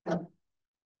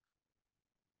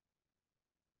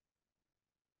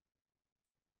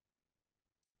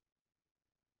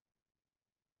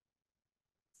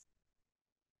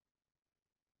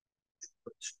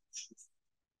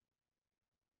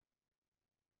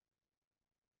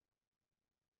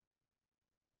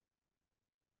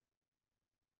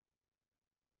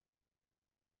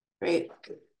 Great.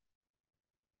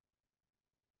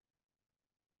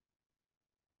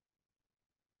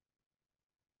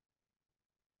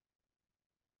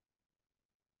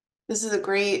 This is a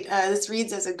great, this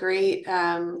reads as a great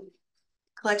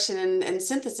collection and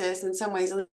synthesis in some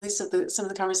ways, at least of some of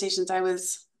the conversations I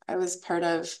was part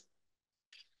of.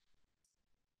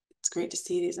 It's great to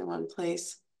see these in one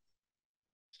place.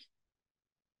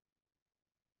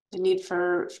 The need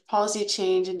for policy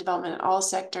change and development in all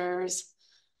sectors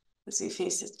as we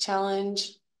face this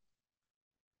challenge.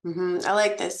 I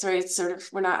like this, right? It's sort of,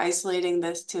 we're not isolating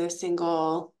this to this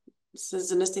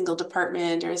isn't a single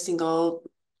department or a single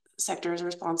sector's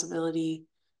responsibility.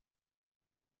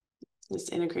 This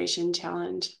integration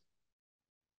challenge.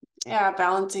 Yeah,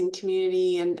 balancing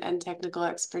community and technical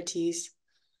expertise.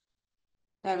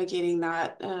 Navigating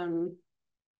that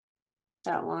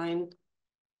that line.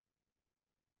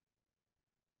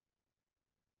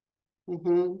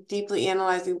 Deeply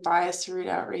analyzing bias to root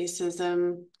out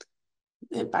racism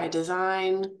by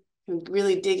design, and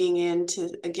really digging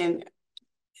into, again,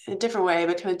 in a different way,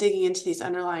 but kind of digging into these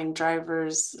underlying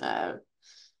drivers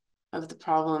of the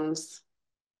problems,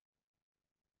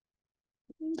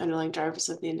 underlying drivers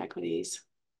of the inequities.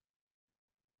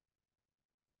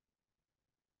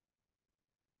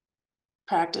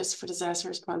 Practice for disaster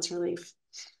response relief.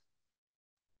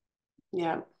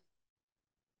 Yeah.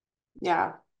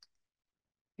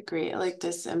 Agree. I like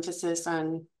this emphasis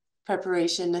on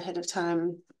preparation ahead of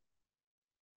time.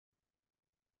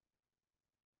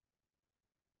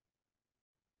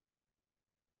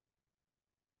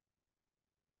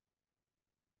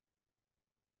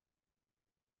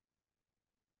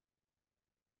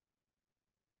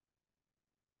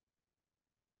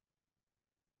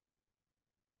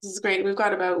 This is great. We've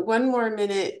got about 1 more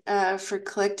minute for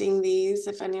collecting these.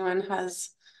 If anyone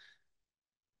has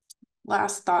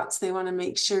last thoughts they want to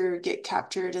make sure get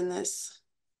captured in this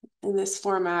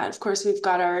format. Of course, we've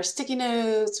got our sticky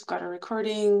notes, we've got our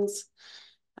recordings.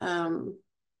 If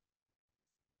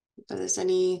there's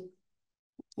any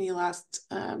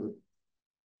last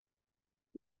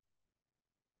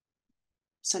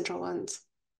central ones.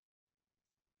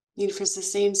 Need for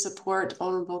sustained support to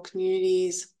vulnerable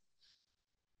communities,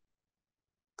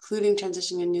 including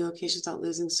transitioning in new locations without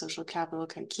losing social capital,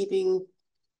 kind of keeping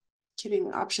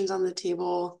options on the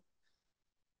table,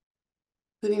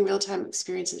 including real-time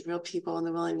experiences, real people, and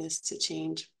the willingness to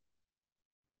change.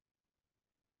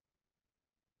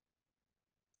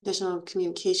 Additional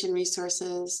communication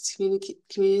resources,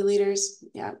 community leaders.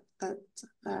 Yeah, like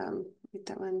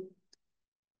that one.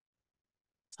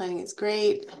 Planning is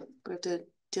great. We have to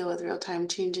deal with real-time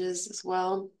changes as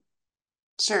well.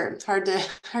 Sure, it's hard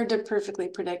to perfectly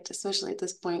predict, especially at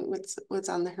this point, what's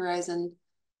on the horizon.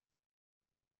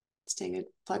 Staying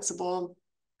flexible,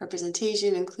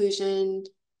 representation, inclusion,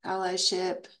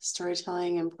 allyship,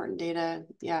 storytelling, important data.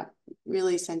 Yeah,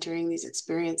 really centering these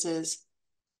experiences.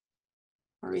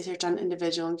 More research on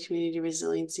individual and community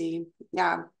resiliency.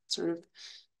 Yeah, sort of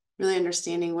really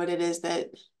understanding what it is that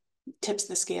tips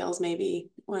the scales maybe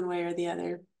one way or the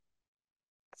other.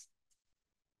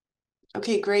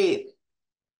 Okay, great.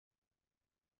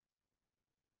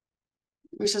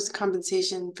 Resource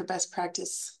compensation for best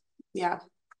practice. Yeah.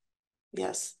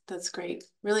 Yes, that's great.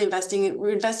 Really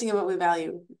we're investing in what we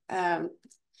value.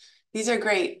 These are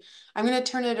great. I'm going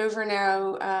to turn it over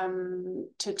now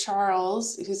to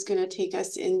Charles, who's going to take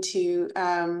us into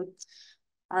our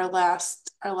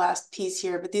last piece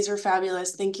here. But these were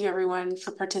fabulous. Thank you, everyone,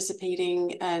 for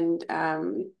participating and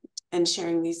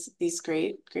sharing these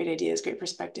great ideas, great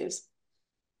perspectives.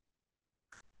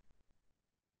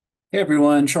 Hey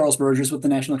everyone, Charles Burgess with the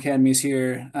National Academies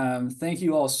here. Thank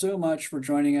you all so much for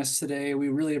joining us today. We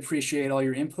really appreciate all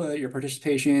your input, your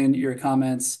participation, your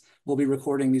comments. We'll be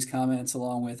recording these comments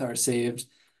along with our saved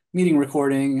meeting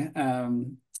recording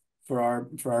for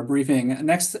our briefing.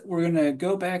 Next, we're going to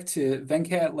go back to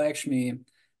Venkat Lakshmi,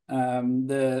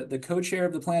 the co-chair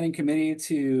of the planning committee,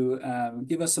 to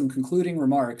give us some concluding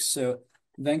remarks. So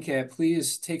Venkat,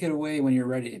 please take it away when you're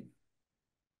ready.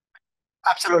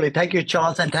 Absolutely. Thank you,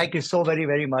 Charles. And thank you so very,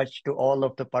 very much to all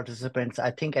of the participants. I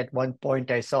think at one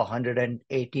point I saw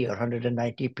 180 or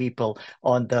 190 people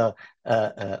on the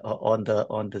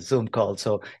Zoom call.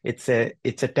 So it's a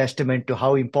testament to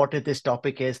how important this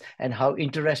topic is and how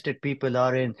interested people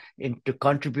are in to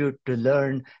contribute, to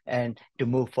learn, and to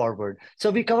move forward. So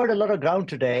we covered a lot of ground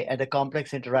today and the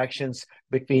complex interactions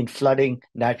between flooding,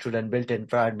 natural and built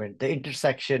environment, the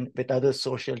intersection with other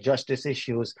social justice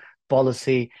issues,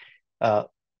 policy,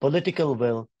 political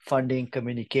will, funding,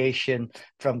 communication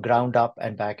from ground up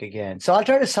and back again. So I'll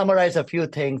try to summarize a few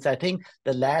things. I think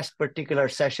the last particular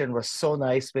session was so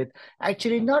nice with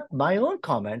actually not my own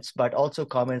comments, but also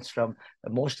comments from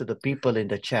most of the people in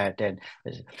the chat. And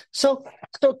so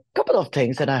a couple of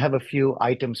things, and I have a few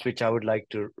items which I would like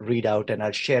to read out, and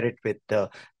I'll share it with the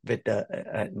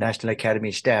National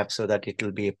Academy staff so that it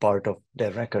will be a part of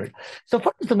their record. So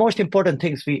one of the most important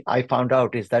things I found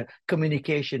out is that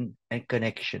communication and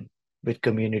connection with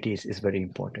communities is very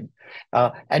important.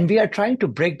 And we are trying to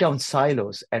break down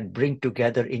silos and bring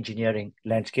together engineering,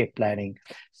 landscape planning,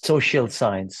 social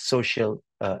science, social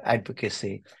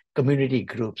advocacy, community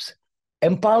groups,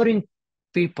 empowering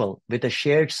people with a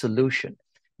shared solution.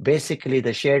 Basically,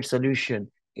 the shared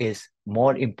solution is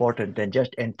more important than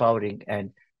just empowering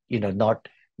and not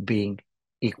being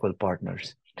equal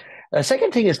partners.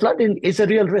 Second thing is flooding is a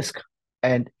real risk.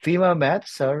 And FEMA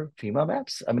maps are FEMA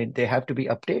maps. I mean, they have to be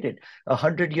updated. A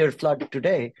 100-year flood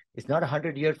today is not a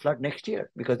 100-year flood next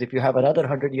year, because if you have another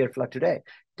 100-year flood today,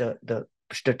 the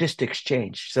statistics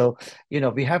change. So,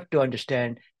 we have to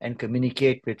understand and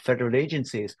communicate with federal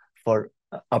agencies for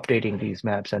updating these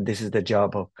maps. And this is the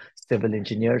job of civil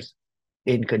engineers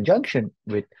in conjunction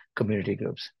with community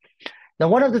groups. Now,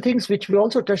 one of the things which we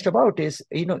also touched about is,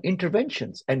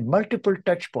 interventions and multiple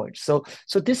touch points. So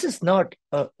this is not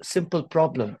a simple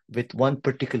problem with one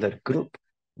particular group.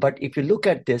 But if you look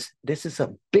at this, this is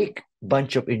a big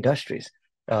bunch of industries,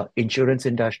 insurance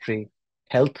industry,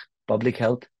 health, public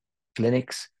health,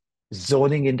 clinics,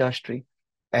 zoning industry,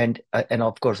 and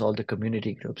of course, all the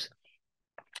community groups.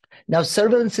 Now,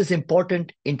 surveillance is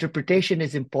important, interpretation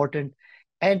is important,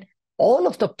 and all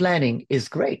of the planning is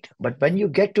great, but when you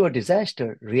get to a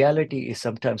disaster, reality is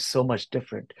sometimes so much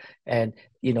different. And,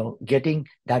 getting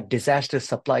that disaster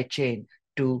supply chain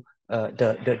to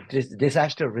the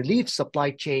disaster relief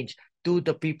supply chain to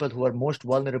the people who are most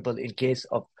vulnerable in case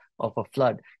of a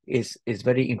flood is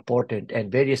very important.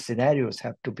 And various scenarios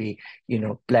have to be,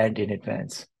 planned in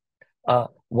advance.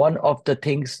 One of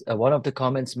the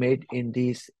comments made in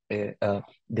these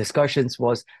discussions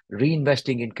was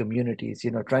reinvesting in communities,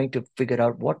 trying to figure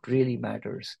out what really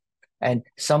matters. And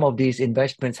some of these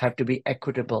investments have to be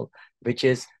equitable, which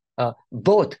is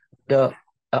both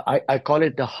I call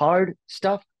it the hard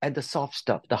stuff and the soft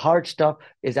stuff. The hard stuff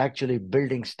is actually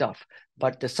building stuff,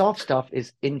 but the soft stuff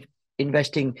is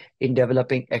investing in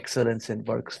developing excellence in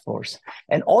workforce.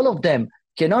 And all of them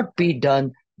cannot be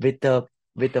done with a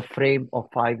frame of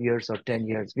 5 years or 10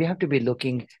 years. We have to be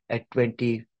looking at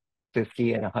 20,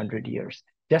 50, and 100 years,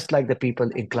 just like the people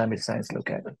in climate science look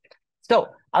at it. So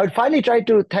I would finally try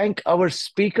to thank our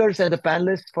speakers and the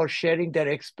panelists for sharing their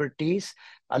expertise.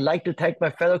 I'd like to thank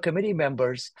my fellow committee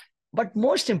members, but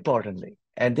most importantly,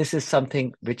 and this is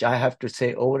something which I have to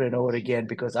say over and over again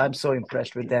because I'm so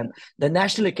impressed with them, the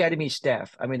National Academy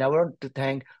staff. I mean, I want to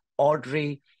thank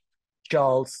Audrey,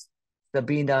 Charles,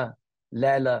 Sabina,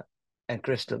 Layla, and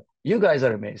Crystal. You guys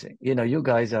are amazing. You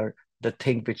guys are the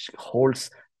thing which holds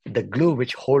the glue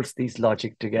which holds these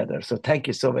logic together. So thank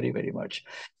you so very, very much.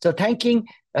 So thanking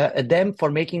them for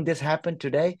making this happen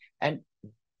today. And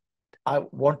I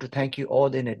want to thank you all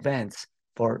in advance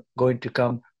for going to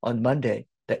come on Monday,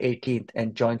 the 18th,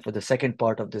 and join for the second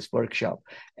part of this workshop.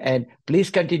 And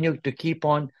please continue to keep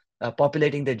on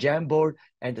populating the Jamboard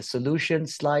and the solution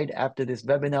slide after this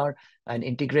webinar and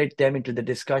integrate them into the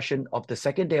discussion of the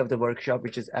second day of the workshop,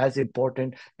 which is as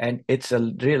important. And it's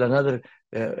another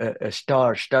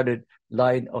star-studded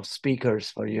line of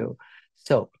speakers for you.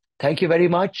 So thank you very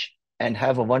much and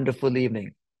have a wonderful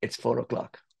evening. It's 4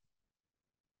 o'clock.